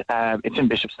is, it's in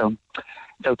Bishopstown.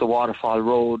 It's out the Waterfall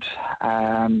Road.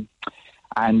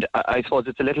 And I suppose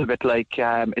it's a little bit like,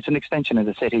 it's an extension of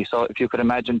the city. So if you could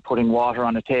imagine putting water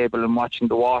on a table and watching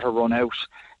the water run out,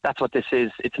 that's what this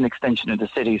is. It's an extension of the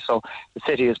city. So the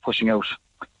city is pushing out.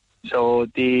 So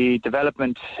the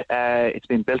development, it's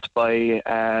been built by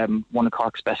one of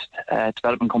Cork's best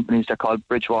development companies. They're called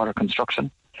Bridgewater Construction.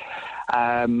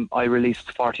 I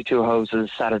released 42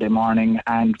 houses Saturday morning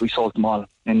and we sold them all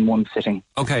in one sitting.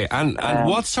 Okay, and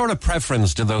what sort of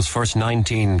preference did those first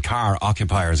 19 car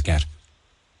occupiers get?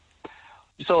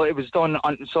 So it was done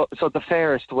on so the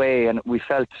fairest way, and we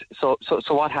felt so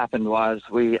what happened was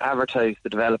we advertised the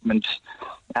development.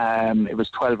 It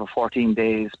was 12 or 14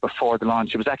 days before the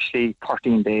launch. It was actually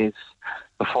 13 days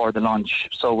before the launch.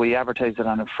 So we advertised it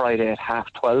on a Friday at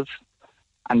 12:30,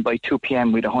 and by 2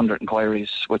 p.m. we had 100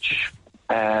 inquiries, which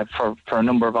for a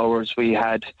number of hours we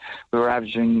were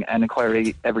averaging an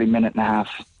inquiry every minute and a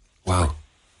half. Wow.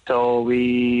 So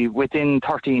within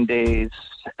 13 days,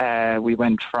 we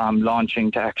went from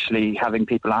launching to actually having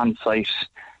people on site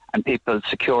and people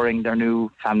securing their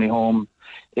new family home,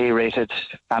 A-rated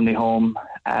family home,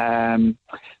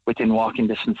 within walking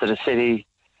distance of the city.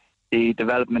 The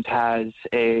development has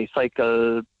a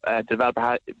cycle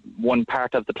developer. One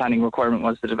part of the planning requirement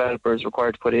was the developer is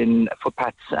required to put in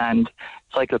footpaths and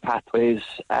cycle pathways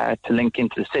to link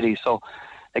into the city. So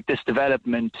like this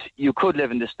development, you could live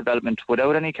in this development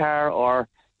without any car, or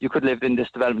you could live in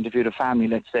this development if you had a family,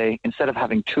 let's say. Instead of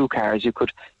having 2 cars, you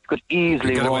could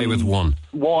easily get away with one.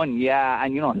 One, yeah,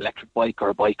 and an electric bike or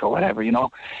a bike or whatever,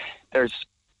 There's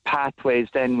pathways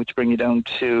then which bring you down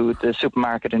to the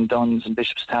supermarket in Duns and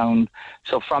Bishopstown.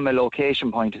 So from a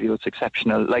location point of view, it's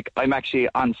exceptional. Like, I'm actually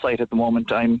on site at the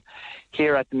moment. I'm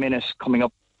here at the minute coming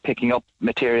up, picking up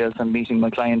materials and meeting my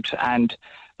client, and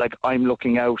like I'm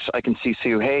looking out, I can see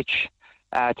CUH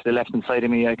to the left-hand side of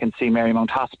me. I can see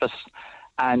Marymount Hospice,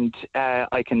 and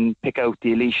I can pick out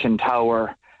the Elysian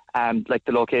Tower. The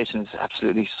location is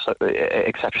absolutely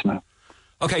exceptional.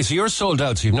 Okay, so you're sold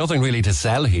out, so you've nothing really to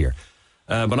sell here.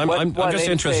 But I'm just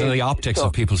interested in the optics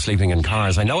of people sleeping in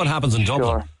cars. I know it happens in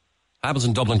Dublin. Happens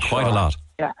in Dublin quite a lot.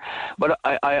 Yeah, but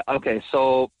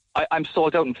I'm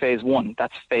sold out in phase 1.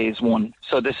 That's phase 1.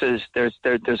 So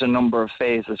there's a number of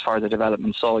phases for the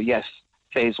development. So yes,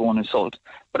 phase 1 is sold.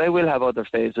 But I will have other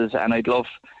phases, and I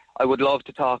would love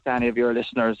to talk to any of your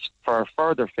listeners for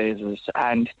further phases.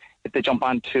 And if they jump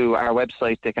onto our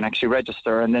website, they can actually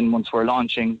register, and then once we're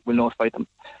launching, we'll notify them.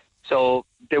 So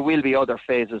there will be other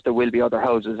phases, there will be other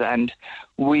houses, and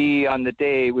on the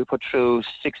day, we put through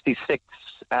 66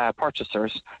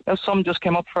 purchasers. Now, some just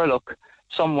came up for a look.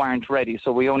 Some weren't ready,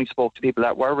 so we only spoke to people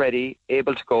that were ready,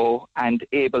 able to go, and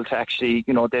able to actually,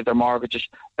 they have their mortgage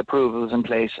approvals in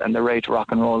place and they're ready to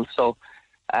rock and roll. So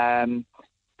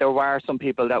there were some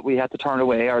people that we had to turn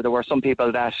away, or there were some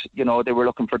people that, they were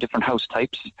looking for different house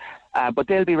types, but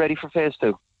they'll be ready for phase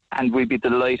 2. And we'd be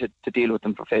delighted to deal with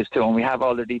them for phase 2, and we have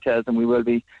all their details and we will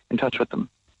be in touch with them.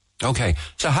 Okay,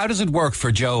 so how does it work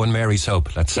for Joe and Mary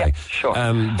Soap, let's say? Yeah, sure.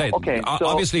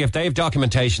 Obviously, if they have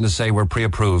documentation to say we're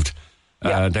pre-approved,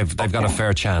 they've got a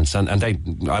fair chance, and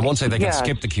I won't say they can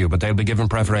skip the queue, but they'll be given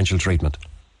preferential treatment.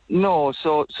 No,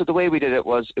 so the way we did it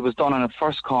was done on a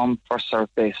first come, first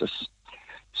served basis.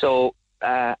 So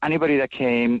anybody that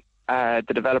came, the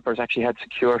developers actually had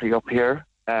security up here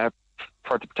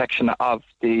for the protection of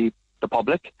the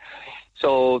public.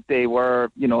 So they were,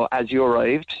 as you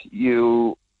arrived,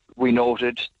 they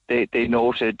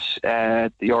noted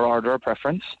your order of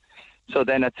preference. So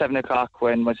then at 7 o'clock,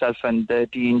 when myself and the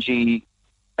D&G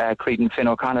Creed and Finn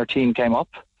O'Connor team came up,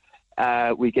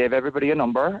 we gave everybody a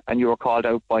number, and you were called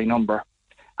out by number.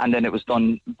 And then it was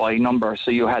done by number. So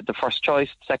you had the first choice,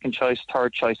 second choice,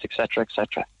 third choice, etc.,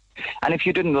 etc. And if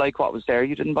you didn't like what was there,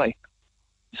 you didn't buy.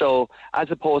 So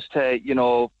as opposed to,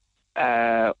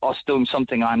 us doing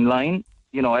something online,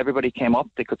 everybody came up,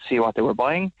 they could see what they were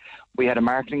buying. We had a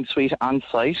marketing suite on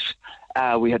site.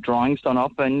 We had drawings done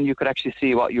up, and you could actually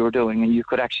see what you were doing, and you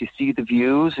could actually see the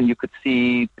views, and you could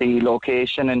see the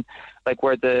location, and like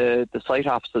where the site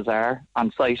offices are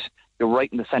on site, you're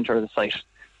right in the centre of the site.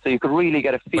 So you could really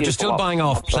get a feel. But you're still buying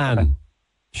off plan,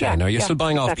 Shane. You're still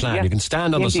buying off plan. You can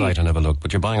stand on the site and have a look,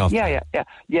 but you're buying off plan. Yeah.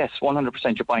 Yes,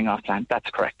 100% you're buying off plan. That's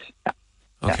correct. Yeah.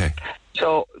 Okay.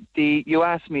 So you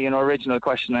asked me an original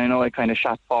question. I know I kind of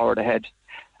shot forward ahead.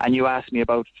 And you asked me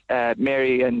about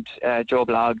Mary and Joe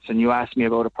Bloggs, and you asked me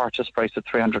about a purchase price of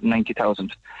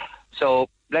 390,000. So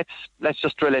let's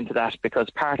just drill into that, because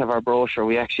part of our brochure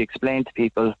we actually explained to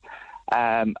people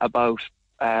about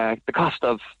the cost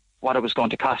of what it was going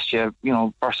to cost you,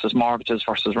 versus mortgages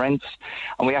versus rents,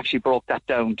 and we actually broke that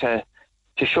down to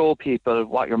show people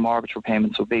what your mortgage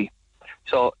repayments would be.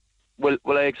 So will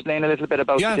I explain a little bit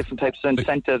about the different types of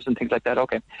incentives and things like that?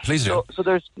 Okay. Please do.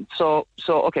 So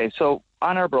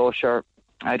on our brochure,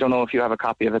 I don't know if you have a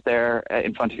copy of it there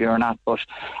in front of you or not, but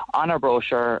on our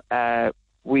brochure,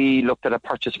 we looked at a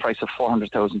purchase price of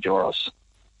 €400,000.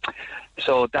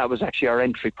 So that was actually our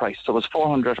entry price. So it was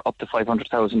 400 up to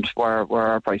 500,000 were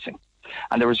our pricing.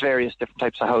 And there was various different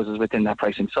types of houses within that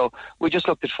pricing. So we just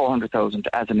looked at 400,000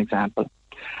 as an example.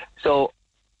 So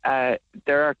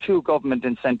there are two government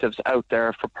incentives out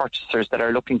there for purchasers that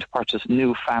are looking to purchase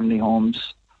new family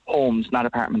homes, not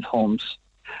apartment homes.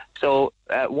 So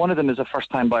one of them is a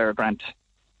first-time buyer grant,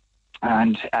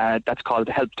 and that's called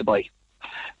the Help to Buy.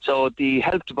 So the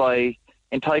Help to Buy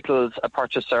entitles a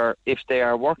purchaser, if they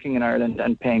are working in Ireland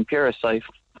and paying PRSI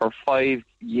for 5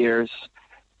 years,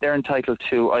 they're entitled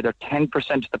to either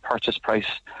 10% of the purchase price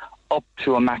up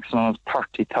to a maximum of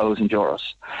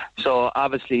 €30,000. So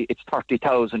obviously it's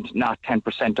 30,000, not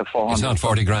 10% of 400. It's not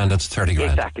 40 grand, it's 30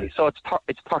 grand. Exactly. So it's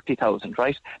 30,000,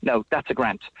 right? Now that's a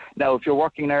grant. Now if you're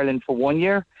working in Ireland for 1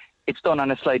 year, it's done on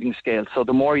a sliding scale. So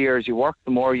the more years you work,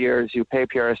 the more years you pay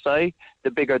PRSI, the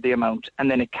bigger the amount,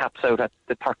 and then it caps out at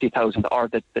the 30,000 or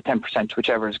the 10%,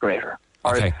 whichever is greater.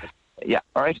 Okay. Yeah.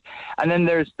 All right. And then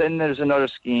there's another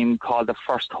scheme called the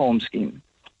First Home Scheme.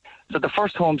 So the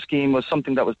First Home Scheme was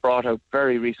something that was brought out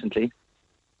very recently.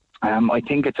 I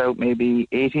think it's out maybe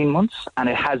 18 months, and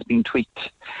it has been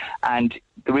tweaked. And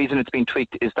the reason it's been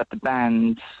tweaked is that the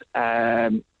bands,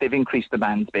 they've increased the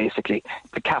bands basically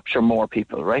to capture more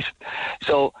people, right?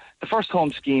 So the First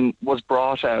Home Scheme was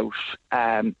brought out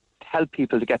to help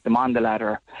people to get them on the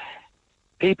ladder.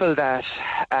 People that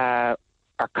are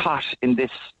caught in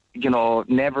this,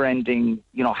 never-ending,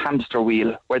 hamster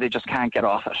wheel where they just can't get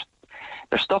off it.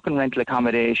 They're stuck in rental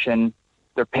accommodation,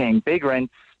 they're paying big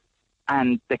rents,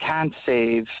 and they can't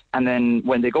save. And then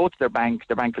when they go to their bank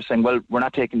is saying, well, we're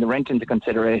not taking the rent into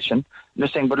consideration. And they're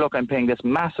saying, but look, I'm paying this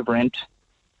massive rent,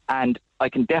 and I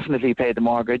can definitely pay the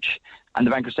mortgage. And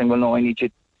the bank is saying, well, no, I need you.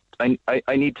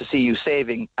 I need to see you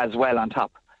saving as well on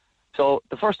top. So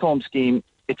the First Home Scheme,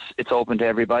 it's open to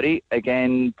everybody.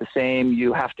 Again, the same.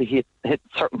 You have to hit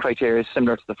certain criteria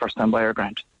similar to the first time buyer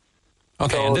grant.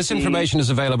 Okay, so and this information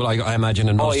is available, I imagine,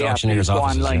 in most auctioneers'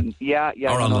 offices. Online. Yeah.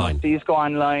 Or online. Please go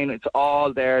online. It's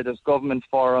all there. There's government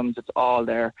forums. It's all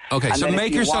there. Okay, and so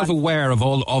make yourself aware of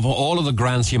all of the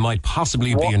grants you might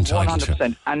possibly be entitled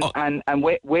 100%. to. And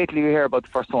wait till you hear about the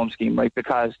First Home Scheme, right?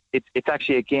 Because it's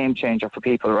actually a game changer for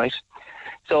people, right?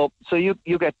 So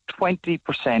you get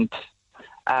 20%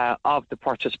 of the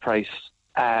purchase price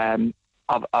of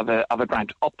a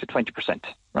grant, up to 20%,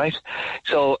 right?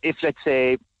 So if, let's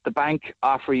say, the bank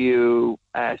offer you,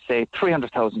 say,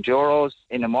 €300,000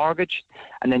 in a mortgage,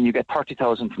 and then you get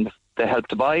 30,000 from the Help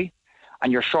to Buy,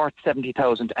 and you're short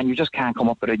 70,000, and you just can't come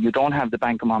up with it. You don't have the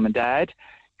bank of mom and dad.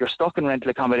 You're stuck in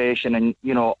rental accommodation, and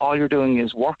all you're doing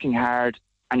is working hard,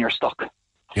 and you're stuck.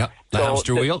 Yeah,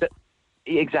 hamster wheel.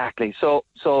 Exactly. So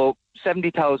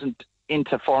 70,000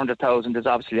 into 400,000 is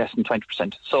obviously less than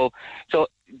 20%. So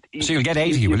you'll get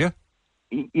 80, will you?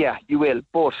 Yeah, you will,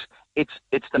 but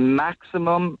it's the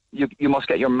maximum. You must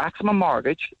get your maximum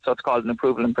mortgage, so it's called an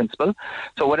approval in principle.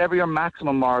 So whatever your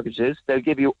maximum mortgage is, they'll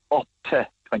give you up to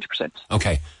 20%.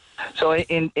 Okay. So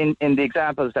in the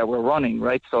examples that we're running,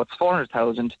 right, so it's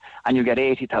 400,000 and you get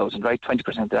 80,000, right?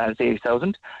 20% of that is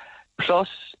 80,000. Plus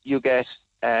you get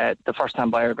the first time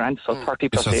buyer grant, so 30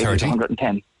 plus 80 is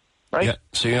 110, right? Yeah,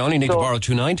 so you only need to borrow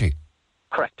 290.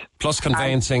 Correct. Plus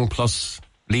conveyancing, plus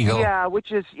legal. Yeah,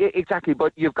 which is exactly.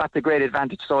 But you've got the great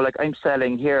advantage. So, like, I'm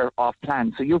selling here off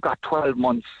plan, so you've got 12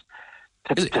 months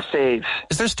to save.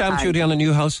 Is there stamp duty on a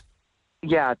new house?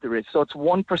 Yeah, there is. So it's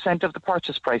 1% of the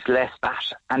purchase price less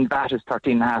VAT, and VAT is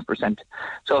 13.5%.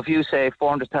 So if you say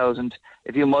 400,000,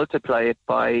 if you multiply it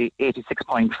by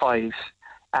 86.5,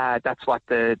 that's what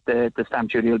the stamp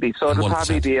duty will be. So it'll 1%.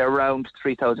 probably be around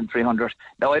 3,300.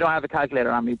 Now, I don't have a calculator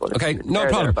on me, but okay, it's no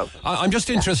problem. I'm just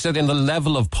interested in the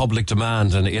level of public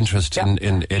demand and interest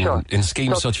in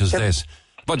schemes such as this.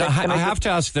 But I have to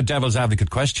ask the devil's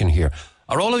advocate question here.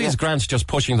 Are all of these grants just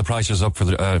pushing the prices up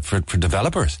for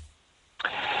developers?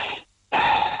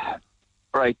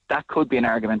 Right, that could be an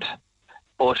argument,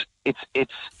 but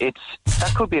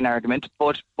that could be an argument.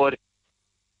 But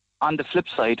on the flip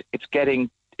side, it's getting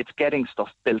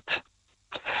stuff built.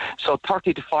 So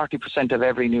 30 to 40% of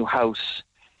every new house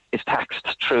is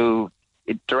taxed through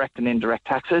direct and indirect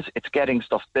taxes. It's getting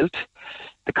stuff built.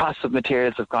 The cost of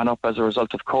materials have gone up as a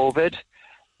result of COVID.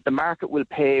 The market will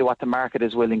pay what the market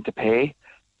is willing to pay.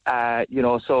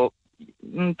 So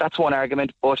that's one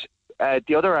argument. But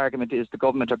the other argument is the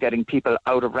government are getting people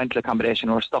out of rental accommodation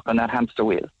who are stuck on that hamster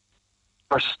wheel.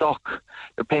 Are stuck.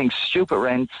 They're paying stupid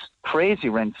rents, crazy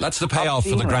rents. That's the payoff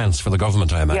for the grants for the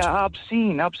government, I imagine. Yeah,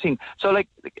 obscene. So,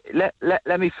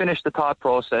 let me finish the thought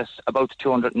process about the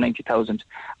 290,000.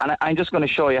 And I'm just going to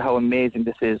show you how amazing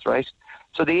this is, right?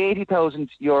 So the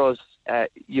 80,000 euros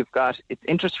you've got, it's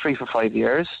interest-free for 5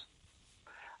 years.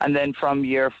 And then from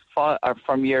year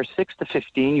 6 to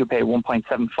 15, you pay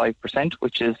 1.75%,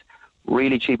 which is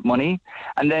really cheap money.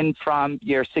 And then from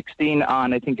year 16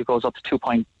 on, I think it goes up to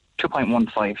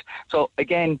 2.15. So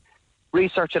again,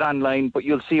 research it online, but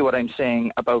you'll see what I'm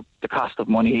saying about the cost of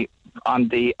money on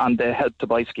the Help to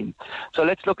Buy scheme. So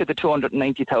let's look at the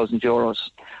 290,000 euros.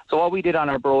 So what we did on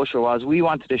our brochure was we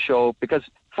wanted to show, because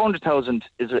 400,000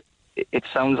 it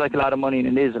sounds like a lot of money,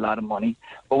 and it is a lot of money.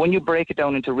 But when you break it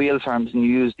down into real terms and you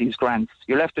use these grants,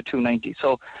 you're left at 290.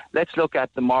 So let's look at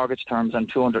the mortgage terms on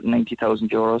 290,000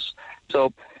 euros.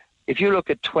 So if you look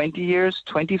at 20 years,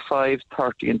 25,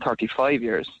 30 and 35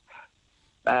 years,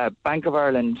 Bank of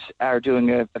Ireland are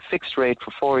doing a fixed rate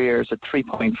for 4 years at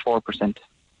 3.4%.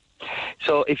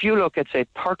 So if you look at, say,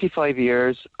 35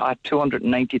 years at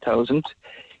 290,000,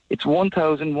 it's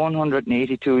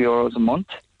 1,182 euros a month.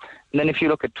 And then if you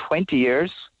look at 20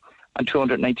 years and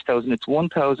 290,000, it's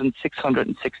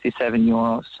 1,667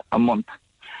 euros a month.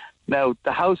 Now,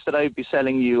 the house that I'd be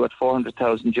selling you at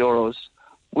 400,000 euros,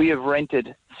 we have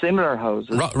rented similar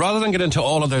houses. Rather than get into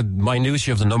all of the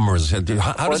minutiae of the numbers,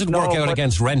 how does it work out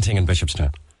against renting in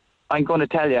Bishopstown? I'm going to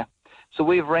tell you. So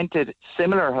we've rented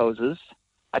similar houses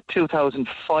at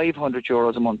 2,500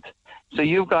 euros a month. So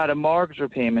you've got a mortgage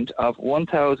repayment of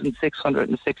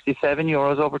 1,667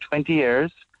 euros over 20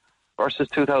 years versus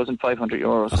 2,500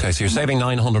 euros. Okay, so you're saving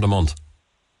 900 a month.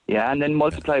 Yeah, and then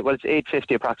multiply, well, it's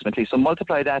 850 approximately. So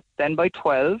multiply that then by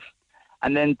 12,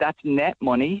 and then that's net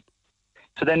money.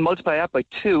 So then multiply that by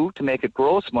 2 to make it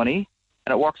gross money,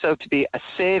 and it works out to be a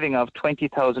saving of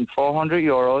 20,400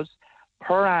 euros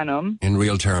per annum. In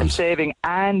real terms. Saving,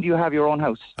 and you have your own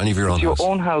house. And you have your own house. It's your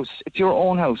own house. It's your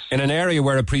own house. In an area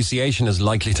where appreciation is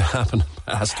likely to happen,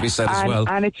 it has to be said as well.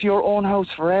 And it's your own house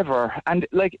forever. And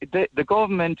like the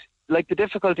government, like the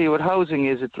difficulty with housing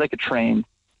is it's like a train.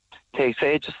 It takes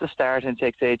ages to start and it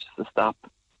takes ages to stop.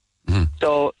 Mm-hmm.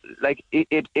 So like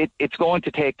it's going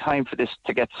to take time for this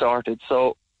to get sorted.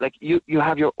 So like you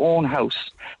have your own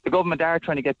house. The government are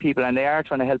trying to get people, and they are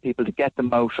trying to help people to get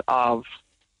them out of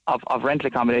rental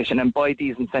accommodation, and by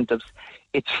these incentives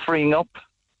it's freeing up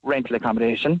rental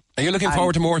accommodation. Are you looking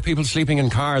forward to more people sleeping in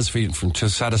cars to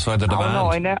satisfy the demand?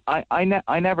 Oh, no,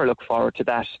 I never look forward to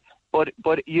that. But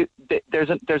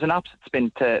there's an opposite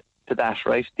spin to that,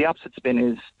 right? The opposite spin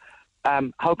is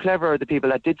how clever are the people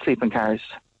that did sleep in cars?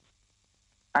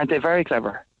 Aren't they very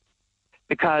clever?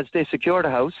 Because they secured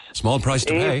a house. Small price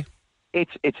to pay.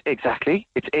 It's exactly.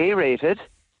 It's A-rated.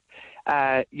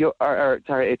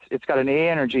 It's got an A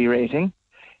energy rating.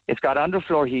 It's got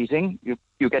underfloor heating. You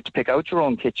get to pick out your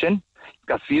own kitchen. You've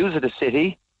got views of the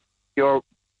city. You're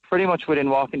pretty much within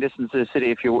walking distance of the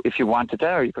city if you wanted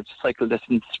to, or you could cycle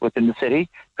distance within the city.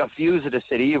 You've got views of the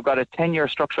city. You've got a 10-year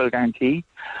structural guarantee.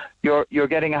 You're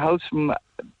getting a house from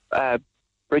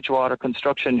Bridgewater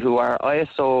Construction, who are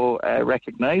ISO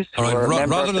recognised. All right,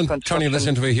 rather than turning this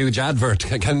into a huge advert,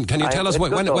 can you tell us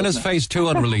when is Phase 2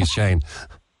 on release, Shane?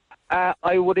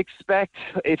 I would expect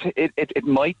it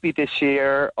might be this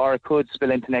year, or it could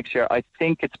spill into next year. I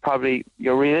think it's probably,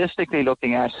 you're realistically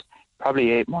looking at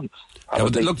probably 8 months. Yeah,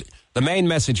 but look, the main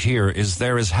message here is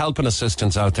there is help and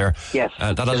assistance out there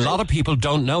that a lot of people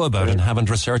don't know about and haven't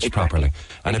researched properly.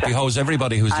 And it behoves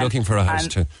everybody who's looking for a house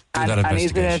to do that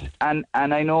investigation. And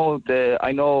I know,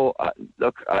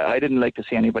 look, I didn't like to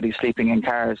see anybody sleeping in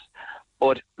cars.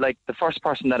 But, like, the first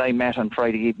person that I met on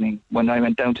Friday evening when I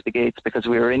went down to the gates, because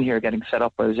we were in here getting set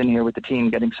up, I was in here with the team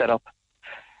getting set up,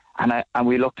 and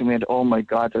we looked and we went, oh, my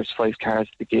God, there's 5 cars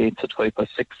at the gates at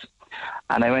 6:05.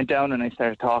 And I went down and I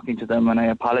started talking to them, and I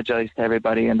apologised to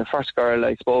everybody. And the first girl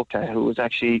I spoke to, who was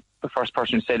actually the first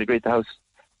person who stayed to greet the house,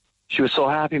 she was so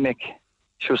happy, Mick.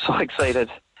 She was so excited.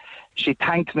 She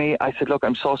thanked me. I said, look,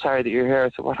 I'm so sorry that you're here. I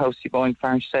said, what house are you going for?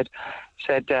 And she said,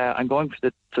 I'm going for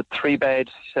the 3-bed.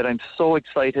 She said, I'm so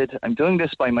excited. I'm doing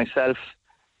this by myself.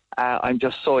 I'm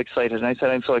just so excited. And I said,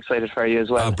 I'm so excited for you as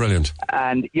well. Oh, brilliant.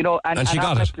 And, you know, and she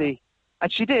got it.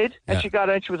 And she did. Yeah. And she got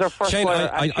it. She was our first Shane, buyer,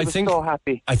 and she was so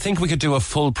happy. I think we could do a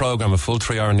full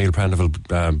 3-hour Neil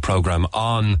Prendeville programme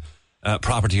on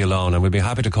property alone, and we'd be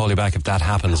happy to call you back if that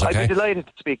happens, okay? I'd be delighted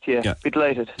to speak to you. Yeah. Be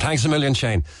delighted. Thanks a million,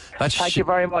 Shane. Thank you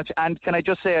very much. And can I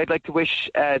just say I'd like to wish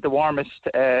the warmest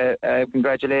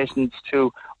congratulations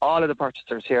to all of the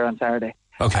purchasers here on Saturday.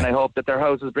 Okay. And I hope that their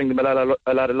houses bring them a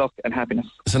lot of luck and happiness.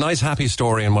 It's a nice, happy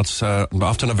story in what's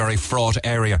often a very fraught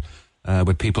area.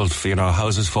 With people,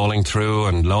 houses falling through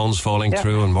and loans falling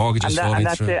through and mortgages falling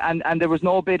through. And there was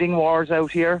no bidding wars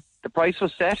out here. The price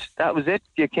was set. That was it.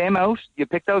 You came out, you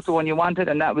picked out the one you wanted,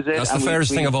 and that was it. That's the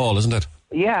fairest thing of all, isn't it?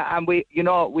 Yeah, and we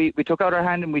took out our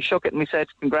hand and we shook it and we said,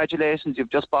 congratulations,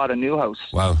 you've just bought a new house.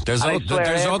 Wow. There's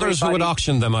others who would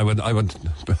auction them, I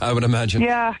would imagine.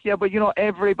 Yeah, but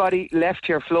everybody left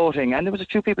here floating, and there was a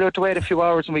few people who had to wait a few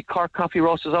hours, and we Cork coffee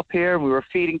roasters up here, and we were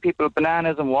feeding people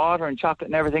bananas and water and chocolate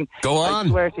and everything. Go on. I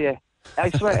swear to you.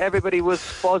 Everybody was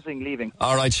buzzing leaving.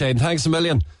 All right, Shane, thanks a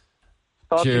million.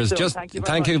 Cheers. Thank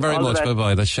you very much.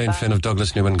 Bye-bye. That's Shane Finn of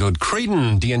Douglas Newman Good.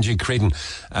 Creedon, DNG Creedon.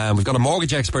 We've got a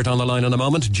mortgage expert on the line in a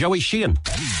moment, Joey Sheehan.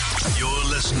 You're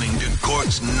listening to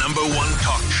Cork's #1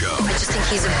 talk show. I just think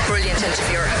he's a brilliant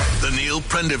interviewer. The Neil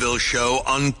Prendeville Show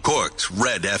on Cork's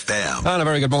Red FM. And a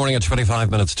very good morning at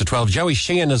 25 minutes to 12. Joey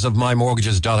Sheehan is of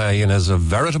mymortgages.ie and is a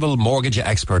veritable mortgage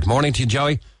expert. Morning to you,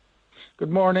 Joey. Good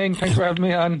morning. Thanks for having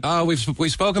me on.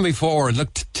 We've spoken before.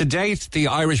 Look, to date, the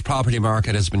Irish property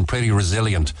market has been pretty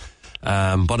resilient.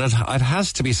 But it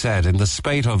has to be said, in the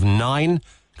spate of 9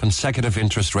 consecutive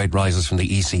interest rate rises from the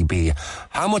ECB,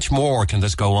 how much more can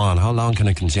this go on? How long can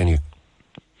it continue?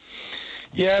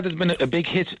 Yeah, there's been a big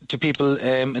hit to people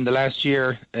in the last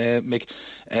year, Mick.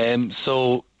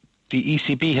 So the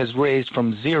ECB has raised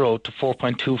from 0 to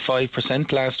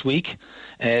 4.25% last week.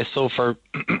 So for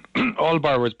all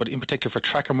borrowers, but in particular for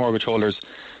tracker mortgage holders,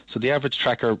 so the average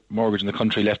tracker mortgage in the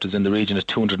country left is in the region of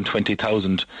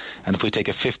 220,000. And if we take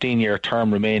a 15-year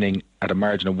term remaining at a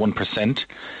margin of 1%,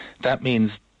 that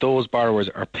means those borrowers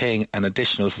are paying an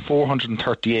additional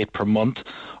 $438 per month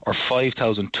or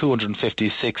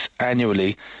 $5,256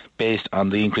 annually based on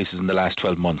the increases in the last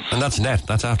 12 months. And that's net,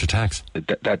 that's after tax.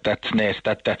 That's net,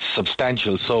 that's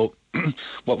substantial. So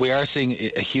what we are seeing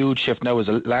a huge shift now is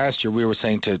last year we were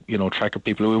saying to, tracker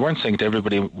people, we weren't saying to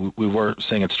everybody, we were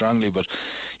saying it strongly, but,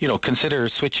 consider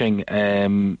switching,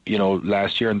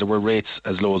 last year, and there were rates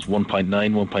as low as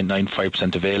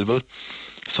 1.95% available.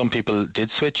 Some people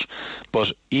did switch,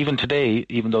 but even today,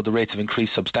 even though the rates have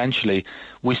increased substantially,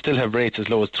 we still have rates as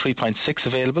low as 3.6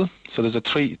 available. So there's a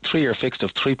three-year fixed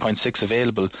of 3.6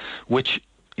 available, which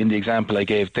in the example I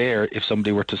gave there, if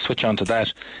somebody were to switch onto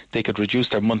that, they could reduce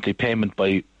their monthly payment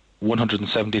by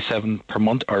 $177 per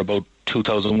month, or about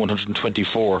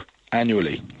 $2,124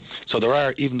 annually. So there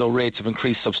are, even though rates have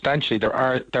increased substantially, there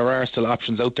are still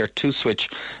options out there to switch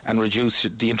and reduce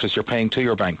the interest you're paying to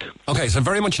your bank. Okay, so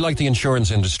very much like the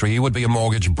insurance industry, you would be a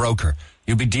mortgage broker.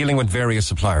 You'd be dealing with various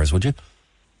suppliers, would you?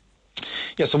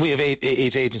 Yeah, so we have eight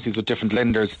agencies with different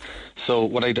lenders. So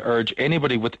what I'd urge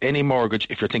anybody with any mortgage,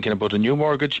 if you're thinking about a new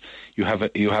mortgage, you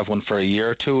have one for a year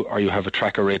or two, or you have a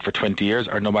tracker rate for 20 years,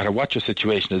 or no matter what your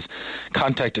situation is,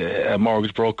 contact a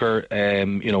mortgage broker.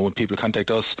 When people contact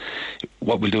us,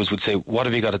 what we'll do is we'll say, what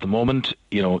have you got at the moment?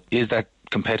 Is that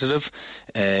competitive?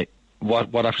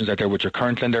 What options are there with your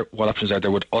current lender? What options are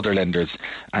there with other lenders?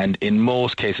 And in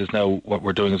most cases now, what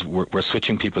we're doing is we're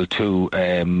switching people to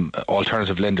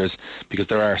alternative lenders, because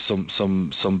there are some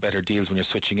better deals when you're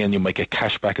switching in. You might get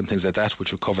cash back and things like that, which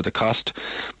will cover the cost.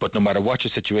 But no matter what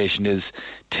your situation is,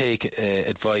 take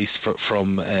advice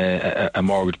from a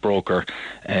mortgage broker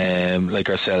like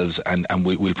ourselves, and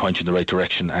we'll point you in the right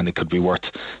direction. And it could be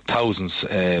worth thousands.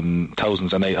 And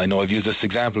I know I've used this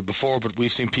example before, but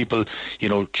we've seen people,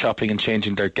 chopping and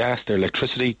changing their gas, their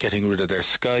electricity, getting rid of their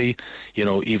Sky,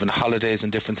 even holidays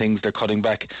and different things they're cutting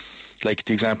back. Like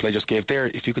the example I just gave there,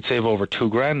 if you could save over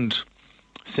 $2,000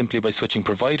 simply by switching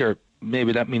provider,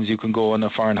 maybe that means you can go on a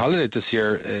foreign holiday this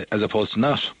year as opposed to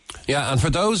not. Yeah, and for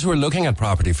those who are looking at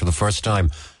property for the first time,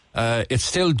 it's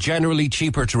still generally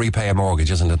cheaper to repay a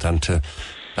mortgage, isn't it, than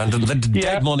the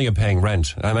dead money of paying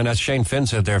rent. I mean, as Shane Finn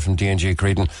said there from D&G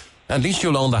Creedon, at least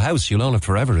you'll own the house. You'll own it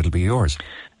forever. It'll be yours.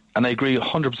 And I agree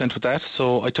 100% with that.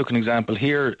 So I took an example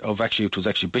here of it was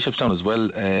actually Bishopstown as well.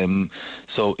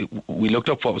 We looked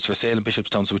up what was for sale in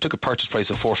Bishopstown. So we took a purchase price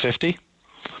of $450,000.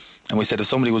 And we said if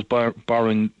somebody was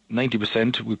borrowing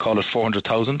 90%, we call it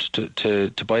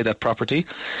 $400,000 to buy that property.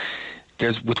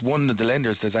 With one of the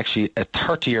lenders, there's actually a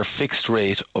 30-year fixed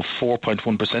rate of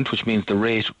 4.1%, which means the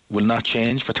rate will not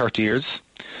change for 30 years.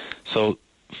 So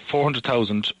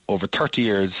 $400,000 over 30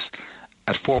 years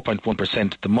at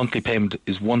 4.1%, the monthly payment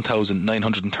is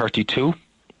 $1,932.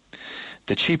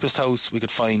 The cheapest house we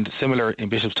could find similar in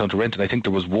Bishopstown to rent, and I think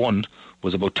there was one,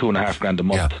 was about $2,500 a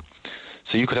month. Yeah.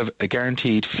 So you could have a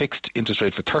guaranteed fixed interest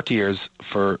rate for 30 years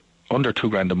for under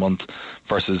 $2,000 a month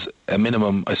versus a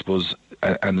minimum, I suppose,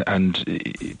 and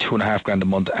 $2,500 a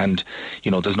month, and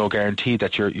there's no guarantee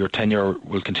that your tenure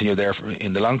will continue there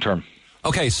in the long term.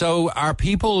 Okay, so are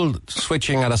people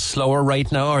switching at a slower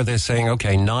rate now? Or are they saying,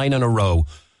 okay, 9 in a row,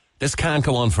 this can't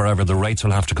go on forever, the rates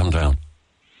will have to come down?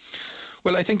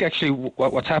 Well, I think actually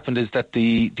what's happened is that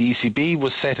the ECB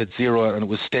was set at 0 and it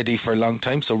was steady for a long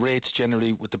time. So rates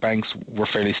generally with the banks were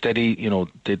fairly steady.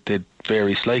 They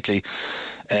vary slightly.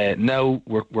 Now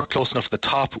we're close enough to the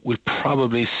top. We'll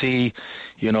probably see,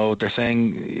 they're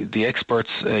saying the experts,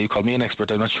 you call me an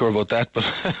expert, I'm not sure about that, but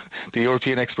the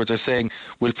European experts are saying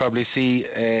we'll probably see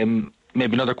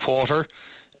maybe another quarter,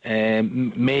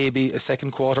 maybe a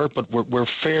second quarter, but we're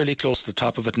fairly close to the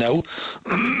top of it now.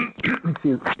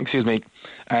 Excuse me.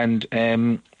 And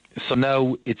so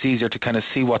now it's easier to kind of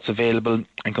see what's available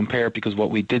and compare, because what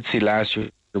we did see last year,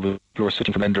 we were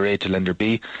switching from lender A to lender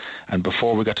B, and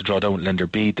before we got to draw down lender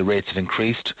B, the rates had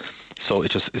increased, so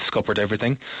it scuppered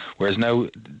everything. Whereas now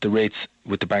the rates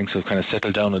with the banks have kind of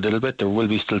settled down a little bit. There will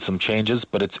be still some changes,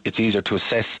 but it's easier to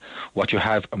assess what you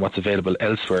have and what's available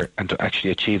elsewhere and to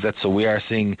actually achieve that. So we are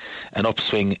seeing an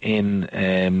upswing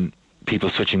in people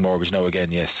switching mortgage now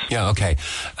again, yes. Yeah, okay.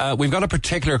 We've got a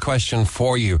particular question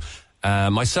for you.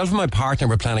 Myself and my partner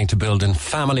were planning to build in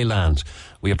family land.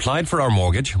 We applied for our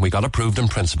mortgage. We got approved in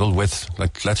principle with,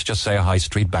 let's just say, a high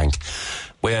street bank.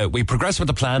 We progressed with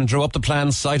the plan, drew up the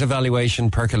plan, site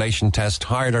evaluation, percolation test,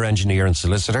 hired our engineer and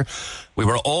solicitor. We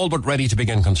were all but ready to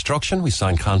begin construction. We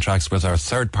signed contracts with our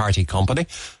third-party company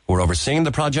who were overseeing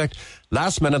the project.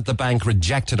 Last minute, the bank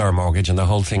rejected our mortgage, and the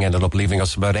whole thing ended up leaving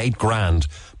us about $8,000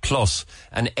 plus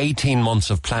and 18 months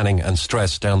of planning and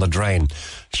stress down the drain.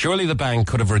 Surely the bank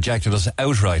could have rejected us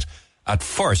outright at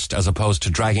first, as opposed to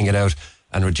dragging it out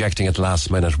and rejecting it last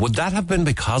minute. Would that have been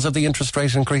because of the interest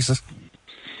rate increases?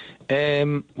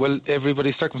 Well,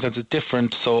 everybody's circumstance is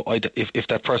different, so if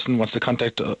that person wants to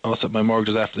contact us at My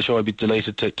Mortgages after the show, I'd be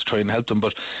delighted to try and help them.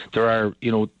 But there are,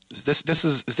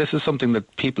 this is something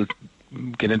that people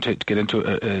get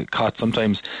into caught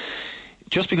sometimes.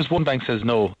 Just because one bank says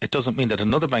no, it doesn't mean that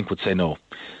another bank would say no.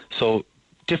 So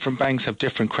different banks have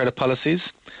different credit policies,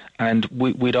 and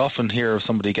we'd often hear of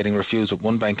somebody getting refused at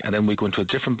one bank, and then we go into a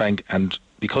different bank, and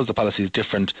because the policy is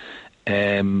different,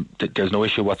 there's no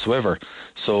issue whatsoever.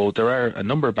 So there are a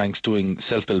number of banks doing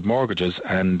self-build mortgages,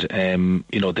 and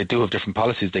they do have different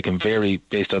policies. They can vary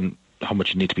based on how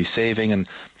much you need to be saving and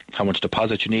how much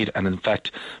deposit you need. And in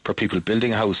fact, for people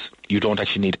building a house, you don't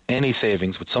actually need any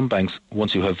savings with some banks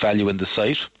once you have value in the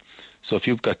site. So if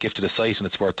you've got gifted a site and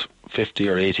it's worth 50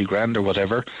 or 80 grand or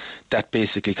whatever, that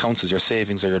basically counts as your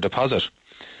savings or your deposit.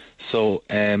 So,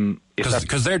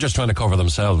 because they're just trying to cover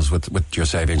themselves with your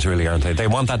savings, really, aren't they? They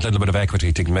want that little bit of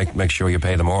equity to make sure you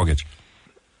pay the mortgage.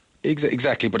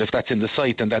 Exactly, but if that's in the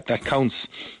site, then that counts.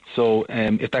 So,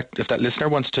 if that listener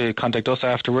wants to contact us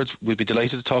afterwards, we'd be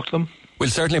delighted to talk to them.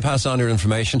 We'll certainly pass on your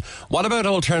information. What about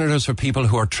alternatives for people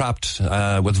who are trapped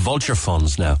with vulture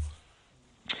funds now?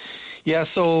 Yeah,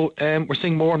 so we're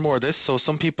seeing more and more of this. So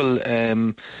some people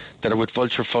that are with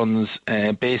vulture funds,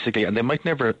 basically, and they might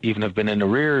never even have been in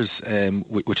arrears,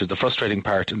 which is the frustrating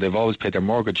part, and they've always paid their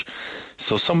mortgage.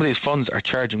 So some of these funds are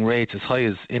charging rates as high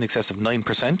as in excess of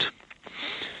 9%.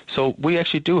 So we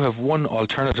actually do have one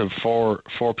alternative for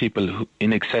people who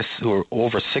are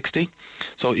over 60.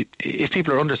 So if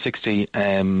people are under 60,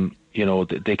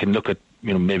 they can look at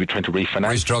maybe trying to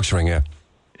refinance. Restructuring, yeah.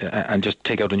 and just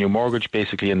take out a new mortgage,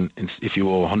 basically, and if you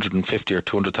owe 150 or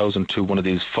 200,000 to one of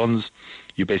these funds,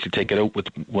 you basically take it out with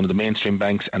one of the mainstream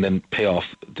banks and then pay off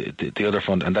the other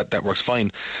fund, and that works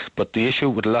fine. But the issue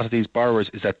with a lot of these borrowers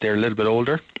is that they're a little bit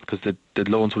older, because the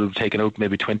loans would have taken out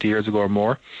maybe 20 years ago or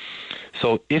more.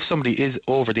 So if somebody is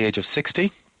over the age of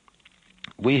 60,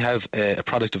 we have a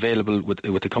product available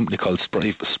with a company called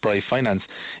Spry Finance.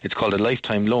 It's called a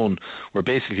lifetime loan, where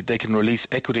basically they can release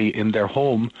equity in their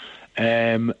home,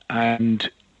 and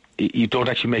you don't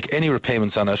actually make any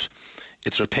repayments on it.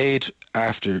 It's repaid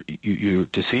after you're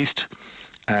deceased,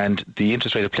 and the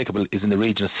interest rate applicable is in the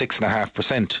region of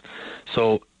 6.5%.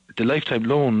 So the lifetime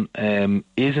loan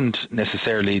isn't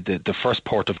necessarily the first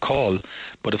port of call,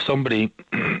 but if somebody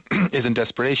is in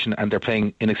desperation and they're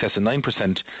paying in excess of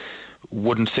 9%,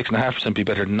 wouldn't 6.5% be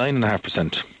better than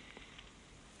 9.5%?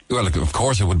 Well, of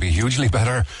course, it would be hugely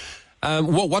better.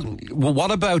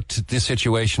 What about the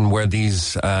situation where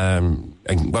these,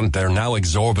 they're now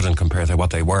exorbitant compared to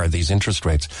what they were, these interest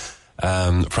rates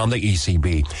from the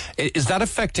ECB? Is that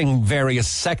affecting various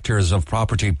sectors of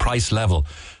property price level?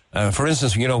 For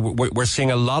instance, we're seeing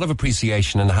a lot of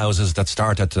appreciation in houses that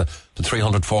start at the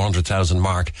 300,000, 400,000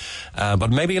 mark,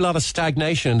 but maybe a lot of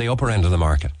stagnation in the upper end of the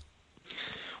market.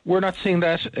 We're not seeing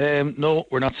that. No,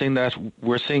 we're not seeing that.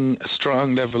 We're seeing a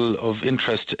strong level of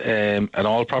interest at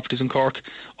all properties in Cork,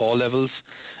 all levels.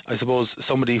 I suppose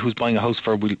somebody who's buying a house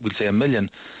for, we'll say, $1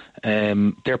 million,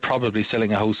 they're probably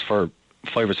selling a house for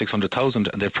 500,000 or 600,000,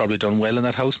 and they've probably done well in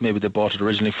that house. Maybe they bought it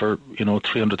originally for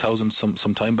 300,000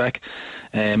 some time back.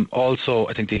 Also,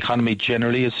 I think the economy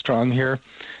generally is strong here.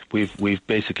 We've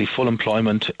basically full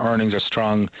employment. Earnings are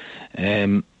strong.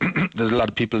 There's a lot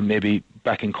of people maybe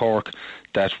back in Cork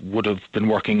that would have been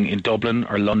working in Dublin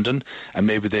or London, and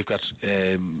maybe they've got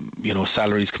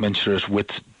salaries commensurate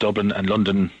with Dublin and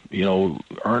London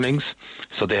earnings,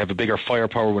 so they have a bigger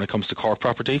firepower when it comes to Cork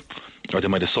property, or they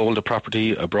might have sold a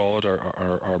property abroad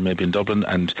or maybe in Dublin,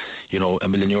 and €1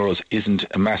 million isn't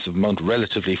a massive amount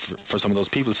relatively for some of those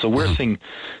people. So we're seeing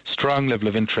strong level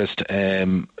of interest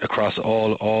across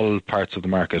all parts of the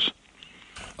market.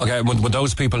 Okay, would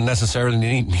those people necessarily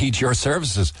need your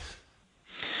services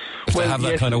if they have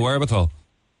that kind of wherewithal?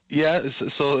 Yeah,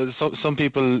 so some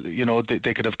people,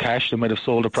 they could have cash. They might have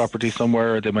sold a property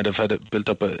somewhere. They might have had built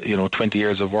up 20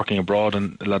 years of working abroad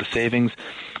and a lot of savings.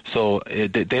 So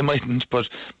they mightn't, but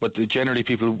generally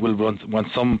people will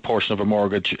want some portion of a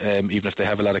mortgage, even if they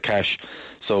have a lot of cash.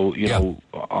 So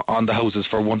on the houses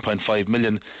for 1.5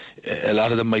 million, a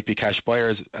lot of them might be cash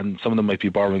buyers, and some of them might be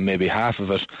borrowing maybe half of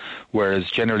it.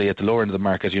 Whereas generally at the lower end of the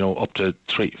market, up to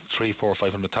 3, 4,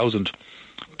 500,000.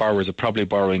 Borrowers are probably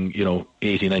borrowing,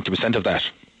 80-90% of that.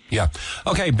 Yeah.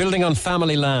 Okay, building on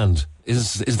family land,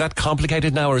 is that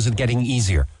complicated now, or is it getting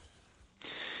easier?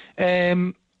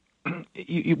 Once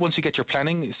you get your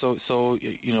planning, so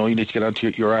you need to get onto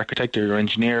your architect or your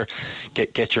engineer,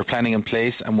 get your planning in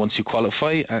place, and once you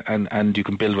qualify and you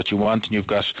can build what you want, and you've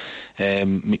got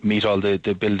meet all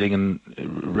the building and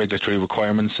regulatory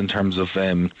requirements in terms of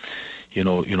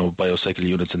biocycle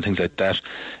units and things like that,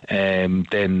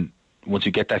 then once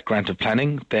you get that grant of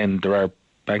planning, then there are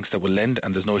banks that will lend,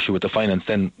 and there's no issue with the finance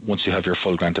then once you have your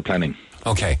full grant of planning.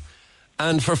 Okay.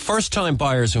 And for first-time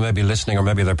buyers who may be listening, or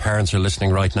maybe their parents are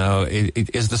listening right now,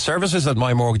 is the services that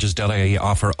mymortgages.ie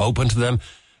offer open to them?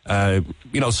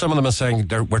 Some of them are saying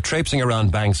we're traipsing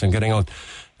around banks and getting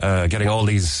all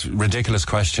these ridiculous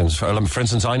questions. For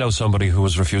instance, I know somebody who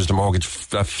was refused a mortgage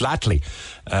flatly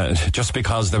just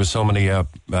because there were so many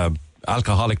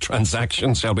alcoholic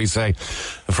transactions, shall we say,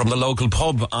 from the local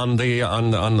pub on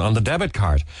the debit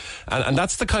card, and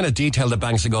that's the kind of detail the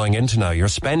banks are going into now. Your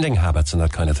spending habits and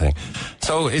that kind of thing.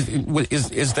 So,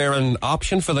 is there an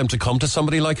option for them to come to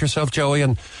somebody like yourself, Joey,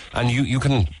 and you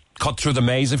can cut through the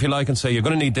maze, if you like, and say you're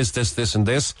going to need this, and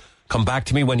this. Come back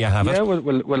to me when you have it. Yeah,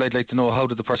 well, I'd like to know, how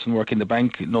did the person working in the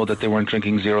bank know that they weren't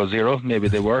drinking 0-0? Maybe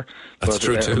they were. That's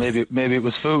true too. Maybe it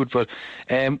was food. But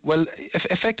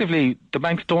effectively, the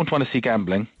banks don't want to see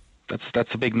gambling.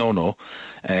 That's a big no-no.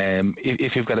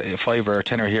 If you've got a $5 or a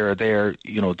 $10 here or there,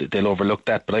 they'll overlook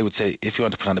that. But I would say, if you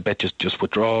want to put on a bet, just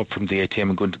withdraw from the ATM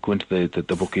and go into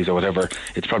the bookies or whatever.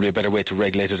 It's probably a better way to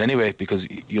regulate it anyway, because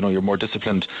you're more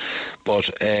disciplined. But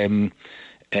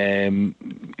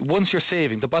once you're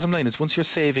saving, the bottom line is, once you're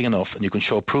saving enough and you can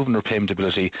show proven repayment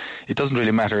ability, it doesn't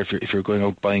really matter if you're going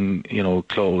out buying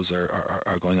clothes or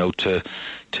going out to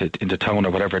into town or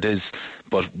whatever it is.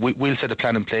 But we'll set a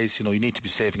plan in place. You need to be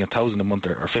saving $1,000 a month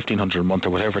or $1,500 a month or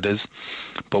whatever it is.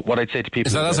 But what I'd say to people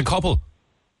is that as a couple.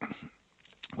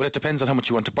 Well, it depends on how much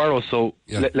you want to borrow. So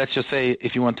let's just say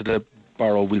if you wanted to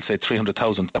borrow, we'll say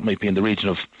 300,000. That might be in the region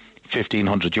of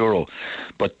 €1,500.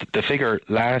 But the figure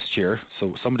last year,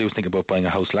 so somebody was thinking about buying a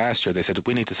house last year, they said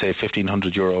we need to save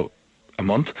 €1,500 a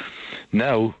month.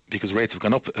 Now, because rates have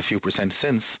gone up a few percent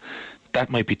since, that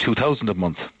might be $2,000 a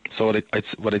month. So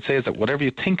what I'd say is that whatever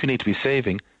you think you need to be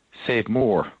saving, save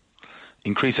more.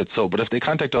 Increase it. So, but if they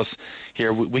contact us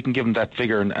here, we can give them that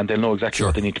figure and they'll know exactly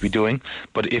what they need to be doing.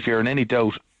 But if you're in any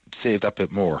doubt, save that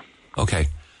bit more. Okay.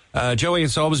 Joey,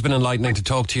 it's always been enlightening to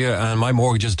talk to you, and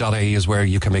mymortgages.ie is where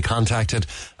you can be contacted.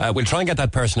 We'll try and get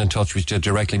that person in touch with you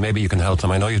directly. Maybe you can help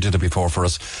them. I know you did it before for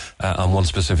us on one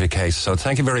specific case. So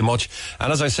thank you very much.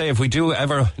 And as I say, if we do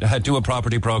ever do a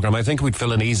property programme, I think we'd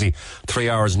fill an easy 3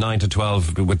 hours, 9 to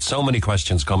 12, with so many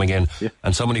questions coming in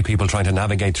and so many people trying to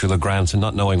navigate through the grants and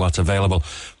not knowing what's available.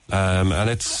 And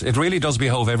it really does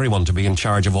behove everyone to be in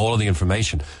charge of all of the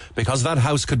information, because that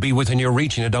house could be within your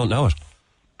reach and you don't know it.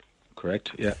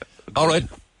 Correct, yeah. All right.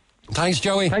 Thanks,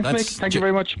 Joey. Thanks, Mick. Thank you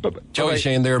very much. Bye-bye. Joey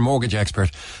Sheehan there, mortgage expert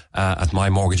at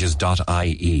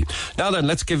mymortgages.ie. Now then,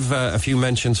 let's give a few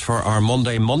mentions for our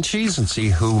Monday munchies and see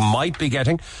who might be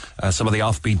getting some of the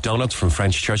offbeat donuts from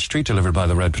French Church Street, delivered by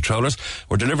the Red Patrollers.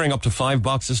 We're delivering up to 5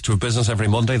 boxes to a business every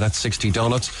Monday. That's 60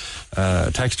 donuts.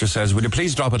 Texter says, would you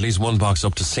please drop at least 1 box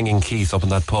up to Singing Keith up in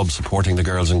that pub supporting the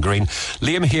girls in green.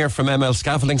 Liam here from ML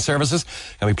Scaffolding Services.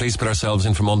 Can we please put ourselves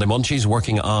in for Monday munchies,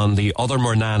 working on the other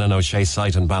Murnan and O'Shea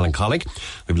site in Ballincollig.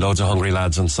 We've loads of hungry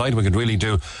lads on site. We could really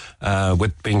do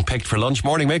with being picked for lunch.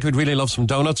 Morning, mate. We'd really love some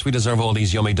donuts. We deserve all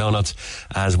these yummy donuts,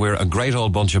 as we're a great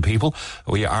old bunch of people.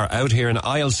 We are out here in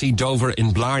ILC Dover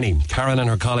in Blarney. Karen and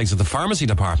her colleagues at the pharmacy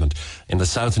department in the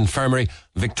South Infirmary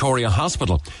Victoria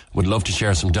Hospital would love to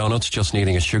share some donuts, just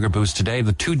needing a sugar boost today.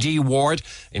 The 2D ward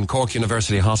in Cork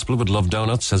University Hospital would love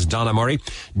donuts, says Donna Murray.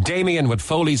 Damien with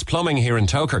Foley's Plumbing here in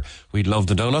Toker. We'd love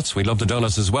the donuts. We'd love the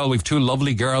donuts as well. We've 2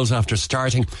 lovely girls after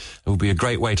starting. It would be a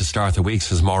great way to start the week,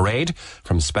 says Moraid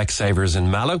from Specsavers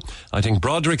in Mallow. I think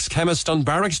Broderick's Chemist on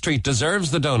Barrack Street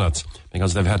deserves the donuts,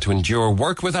 because they've had to endure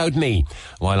work without me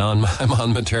while I'm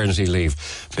on maternity leave.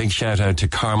 Big shout out to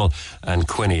Carmel and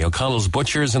Quinny. O'Connell's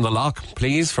Butchers in the Lock,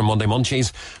 please, for Monday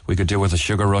Munchies. We could do with a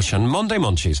sugar rush and Monday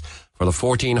Munchies for the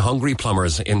 14 hungry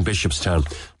plumbers in Bishopstown.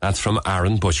 That's from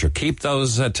Aaron Butcher. Keep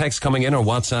those texts coming in, or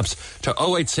WhatsApps, to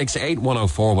 0868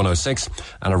 104 106.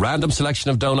 And a random selection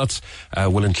of donuts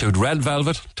will include red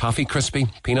velvet, toffee crispy,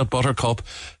 peanut butter cup,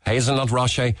 hazelnut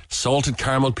rocher, salted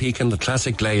caramel pecan, the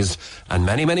classic glazed, and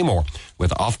many, many more,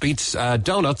 with offbeat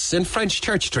donuts in French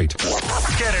Church Street.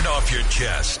 Get it off your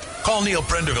chest. Call Neil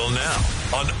Prendeville now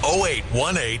on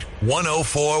 0818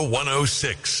 104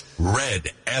 106.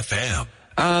 Red FM.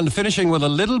 And finishing with a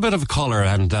little bit of colour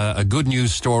and a good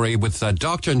news story with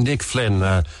Dr. Nick Flynn,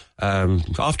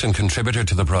 often contributor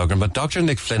to the programme, but Dr.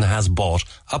 Nick Flynn has bought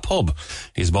a pub.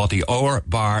 He's bought the Oar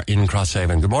Bar in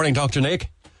Crosshaven. Good morning, Dr. Nick.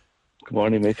 Good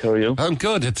morning, Mick. How are you? I'm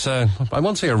good. It's, I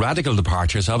won't say a radical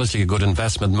departure. It's obviously a good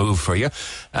investment move for you.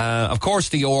 Of course,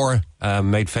 the Oar,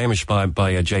 made famous by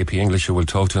JP English, who we'll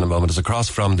talk to in a moment, is across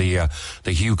from the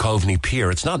Hugh Coveney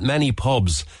Pier. It's not many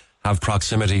pubs have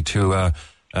proximity to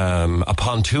a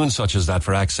pontoon such as that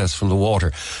for access from the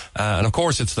water. And of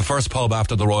course, it's the first pub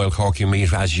after the Royal Cork you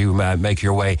meet as you make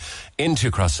your way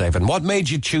into Crosshaven. What made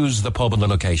you choose the pub and the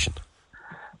location?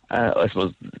 I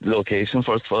suppose the location,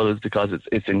 first of all, is because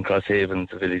it's in Crosshaven,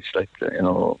 it's a village like,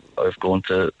 I've grown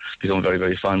to become very,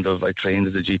 very fond of. I trained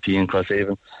as a GP in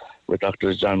Crosshaven with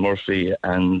Drs. John Murphy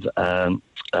and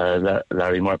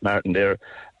Larry Martin there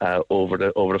over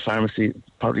the pharmacy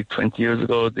probably 20 years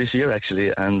ago this year,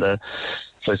 actually. And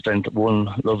so I spent one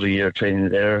lovely year training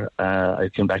there. I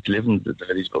came back to live in the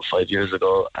village about 5 years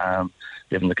ago,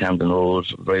 living the Camden Road.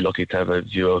 Very lucky to have a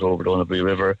view out over the Onabry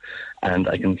River, and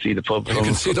I can see the pub. You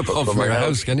can see the pub from your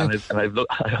house, can you? And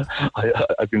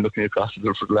I've been looking across it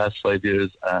for the last 5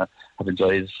 years. I've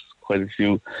enjoyed quite a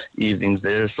few evenings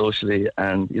there socially,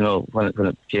 and when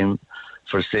it came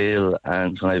for sale,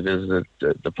 and when I visited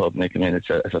the pub, Nick, it's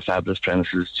a fabulous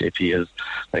premises. JP has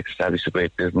established a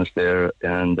great business there,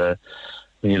 and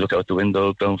when you look out the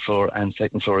window, ground floor and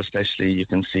second floor especially, you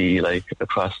can see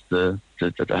across the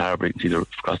harbour, you can see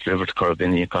across the river to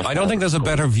Corvini. I don't think there's a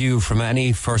better view from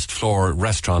any first floor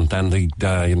restaurant than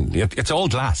it's all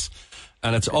glass.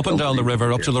 And it's up and down the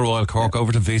river, up to the Royal Cork,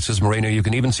 over to Visa's Marina. You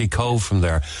can even see Cove from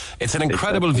there. It's an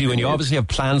incredible view, and you obviously have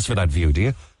plans for that view, do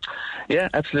you? Yeah,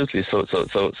 absolutely. So,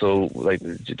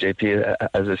 JP,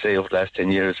 as I say, over the last 10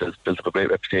 years has built up a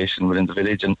great reputation within the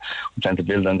village, and we plan to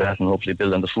build on that and hopefully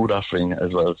build on the food offering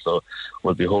as well. So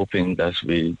we'll be hoping that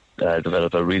we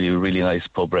develop a really, really nice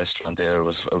pub restaurant there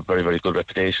with a very, very good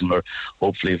reputation, where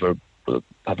hopefully we're we'll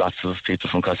have lots of people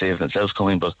from Crosshaven itself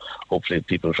coming, but hopefully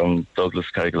people from Douglas,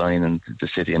 Carrigaline and the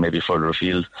city and maybe further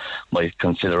afield might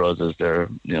consider us as their,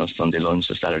 Sunday lunch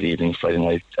or Saturday evening, Friday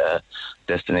night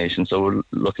destination. So we're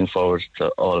looking forward to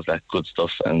all of that good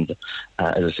stuff. And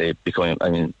as I say,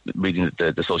 reading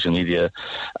the social media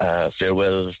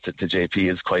farewell to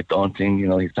JP is quite daunting.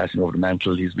 He's passing over the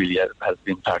mantle. He's really has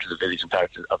been part of the village and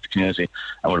part of the community,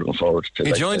 and we're looking forward to.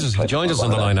 He joins us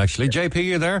on the line. Actually, JP,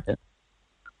 you there? Yeah.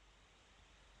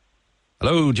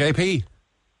 Hello, JP.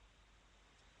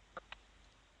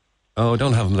 Oh,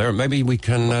 don't have him there. Maybe we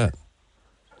can.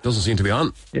 Doesn't seem to be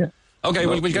on. Yeah. Okay,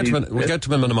 we'll get to him. We'll get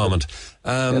to him in a moment.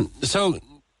 So,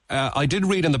 I did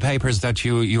read in the papers that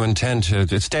you intend to.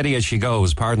 It's steady as she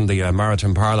goes. Pardon the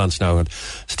maritime parlance now.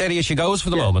 Steady as she goes for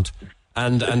the moment,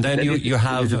 and then you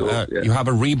have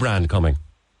a rebrand coming.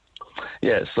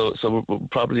 Yeah, so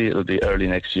probably it'll be early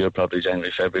next year, probably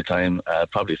January, February time.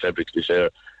 Probably February to be fair.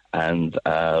 And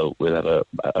we'll have a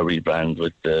rebrand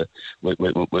with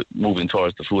moving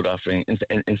towards the food offering.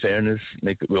 In fairness,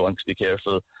 we want to be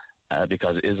careful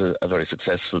because it is a very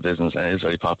successful business and it is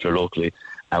very popular locally,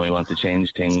 and we want to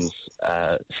change things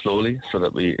slowly so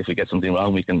that if we get something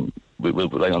wrong, I'm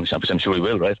sure we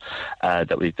will, right?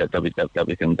 That we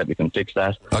can fix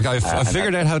that. Okay, I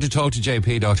figured out how to talk to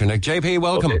JP, Dr. Nick. JP,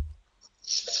 welcome. Okay.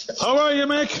 How are you,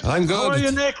 Mick? I'm good. How are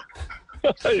you, Nick?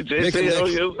 Hi, JP, how are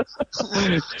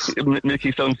you?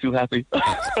 Mickey sounds too happy.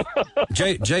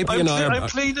 JP and I'm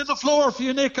cleaning the floor for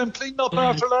you, Nick. I'm cleaning up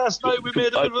after last night. We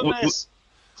made a bit of a mess.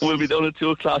 We'll be done at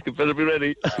 2:00. It better be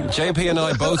ready. JP and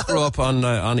I both grew up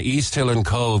on East Hill and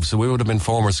Cove, so we would have been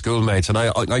former schoolmates. And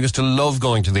I used to love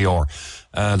going to the Oar,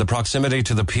 the proximity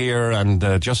to the pier, and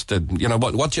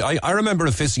I remember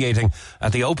officiating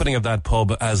at the opening of that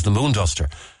pub as the Moonduster.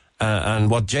 And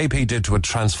what JP did to it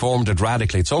transformed it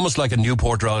radically. It's almost like a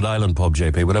Newport, Rhode Island pub,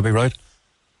 JP. Would I be right?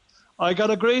 I got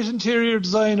a great interior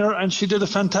designer, and she did a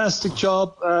fantastic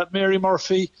job, Mary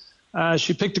Murphy.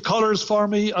 She picked the colours for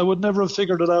me. I would never have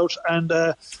figured it out. And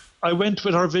I went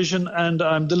with her vision, and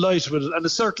I'm delighted with it. And it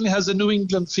certainly has a New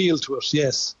England feel to it,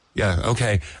 yes. Yeah,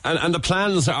 okay. And the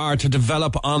plans are to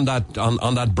develop on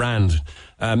that brand.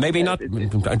 Maybe not.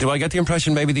 Do I get the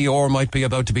impression maybe the Oar might be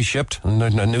about to be shipped and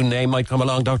a new name might come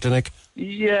along, Dr. Nick?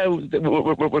 Yeah,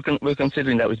 we're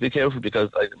considering that. We have to be careful because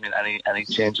any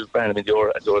change of brand. The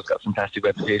Oar's got a fantastic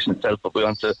reputation itself, but we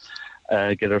want to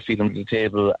get our feet under the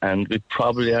table, and we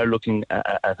probably are looking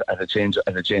at a change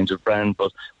of brand.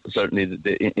 But certainly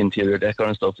the interior decor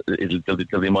and stuff,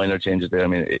 there'll be minor changes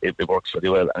there. It works very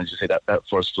well. And as you say, that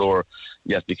first floor,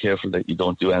 you have to be careful that you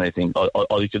don't do anything.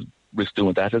 All you could risk doing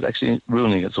with that is actually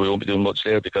ruining it. So we won't be doing much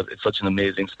there because it's such an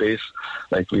amazing space,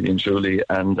 like really and truly.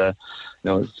 And I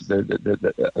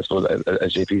suppose,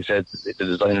 as JP said, the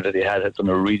designer that he had done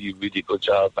a really, really good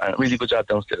job, and a really good job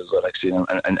downstairs as well, actually.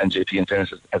 And JP, in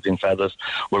fairness, has been fabulous.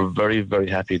 We're very, very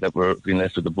happy that we're being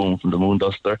left with the boom from the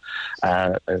Moonduster.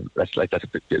 That's a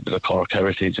bit of Cork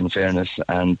heritage, in fairness,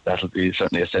 and that'll be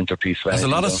certainly a centrepiece. There's a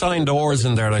lot of signed oars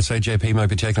in there, and I say JP might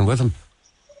be taken with him.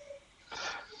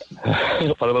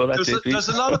 There's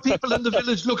a lot of people in the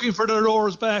village looking for their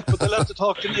oars back, but they'll have to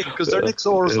talk to Nick because they're Nick's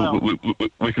oars now.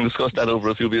 We can discuss that over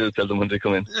a few beers, tell them when they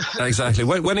come in. Exactly.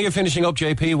 When are you finishing up,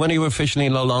 JP? When are you officially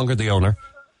no longer the owner?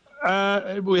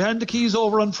 We hand the keys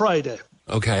over on Friday.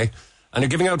 Okay. And you're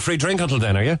giving out free drink until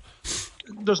then, are you?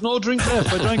 There's no drink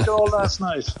left. I drank it all last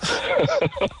night.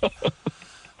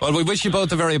 Well, we wish you both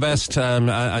the very best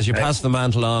as you pass the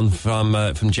mantle on from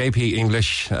JP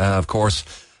English, of course,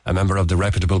 a member of the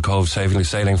reputable Cove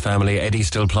sailing family. Eddie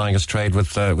still plying his trade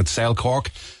with Sail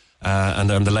Cork, and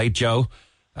the late Joe,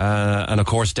 and of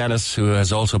course Dennis, who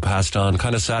has also passed on.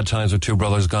 Kind of sad times with two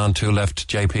brothers gone, two left,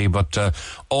 JP, but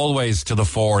always to the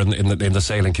fore in the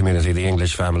sailing community, the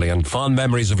English family, and fond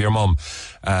memories of your mum,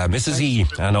 Mrs. E,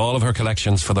 and all of her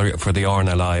collections for the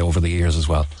RNLI over the years as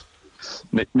well.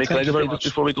 Mick, can I just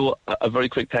before we go, a very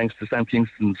quick thanks to Sam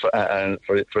Kingston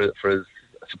for his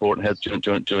support and help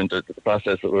during the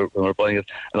process when we're buying it,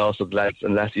 and also the lads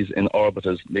and lassies in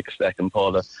Orbitas, Mick, Stack and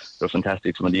Paula. They're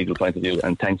fantastic from a legal point of view,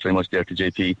 and thanks very much there to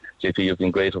JP. JP, you've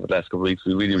been great over the last couple of weeks.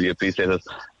 We really, really appreciate it,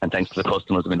 and thanks to the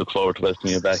customers, and we look forward to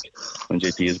welcoming you back when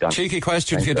JP is gone. Cheeky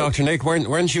question for you, Dr. Nick.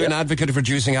 Weren't you an advocate of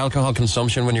reducing alcohol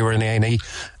consumption when you were in A&E?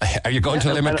 Are you going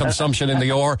to limit consumption in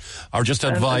the Oar, or just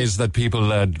advise that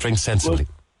people drink sensibly?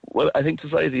 Well, I think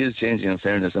society is changing, in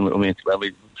fairness, and we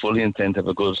fully intend to have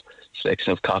a good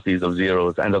selection of copies of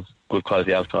zeros and of good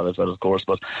quality alcohol as well, of course.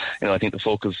 But I think the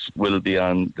focus will be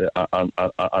on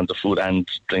the food and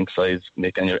drink side,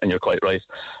 Nick, and you're quite right.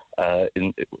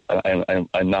 I'm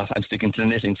sticking to the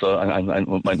knitting, so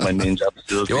my main job is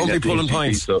still. You won't be pulling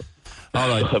pints. So All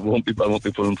right. I won't be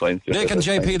pulling pints. Nick and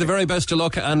JP, the very best of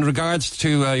luck, and regards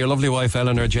to your lovely wife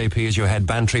Eleanor. JP, as you head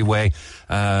Bantry way,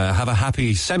 have a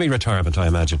happy semi-retirement, I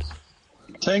imagine.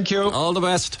 Thank you. All the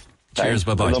best. Cheers,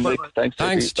 bye-bye.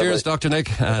 Thanks. Cheers, Dr.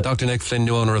 Nick. Dr. Nick Flynn,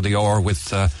 new owner of the Oar,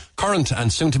 with current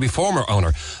and soon-to-be former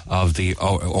owner of the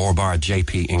Oar Bar,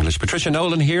 JP English. Patricia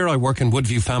Nolan here. I work in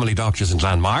Woodview Family Doctors in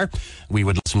Glanmire. We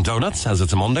would love some donuts, as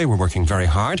it's a Monday. We're working very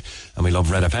hard, and we love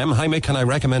Red FM. Hi, Mick, can I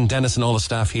recommend Dennis and all the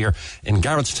staff here in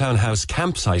Garrettstown House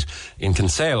campsite in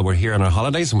Kinsale. We're here on our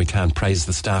holidays, and we can't praise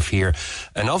the staff here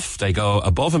enough. They go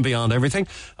above and beyond everything.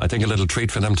 I think a little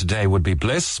treat for them today would be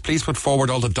bliss. Please put forward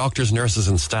all the doctors, nurses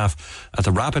and staff at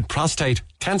the Rapid Prostate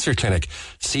Cancer Clinic,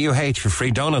 CUH, for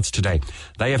free donuts today.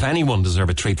 They, if anyone, deserve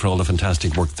a treat for all the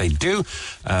fantastic work they do.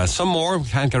 Some more. We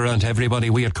can't get around to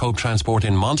everybody. We at Coke Transport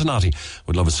in Montanati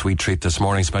would love a sweet treat this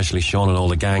morning, especially Sean and all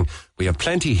the gang. We have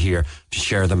plenty here to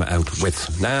share them out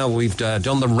with. Now we've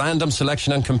done the random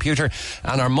selection on computer,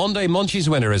 and our Monday Munchies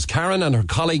winner is Karen and her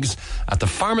colleagues at the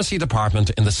pharmacy department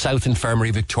in the South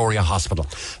Infirmary Victoria Hospital.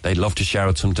 They'd love to share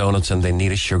out some donuts, and they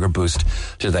need a sugar boost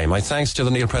today. My thanks to the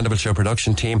Neil Prendeville Show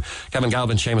production team, Kevin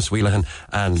Galvin, Seamus Wheelahan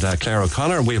and Claire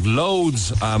O'Connor. We have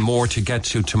loads more to get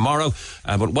to tomorrow,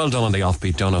 but well done on the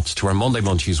offbeat donuts to our Monday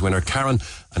Munchies winner, Karen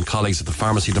and colleagues at the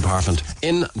pharmacy department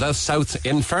in the South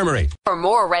Infirmary. For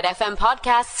more Red FM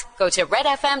podcasts, go to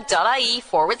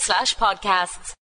redfm.ie/podcasts.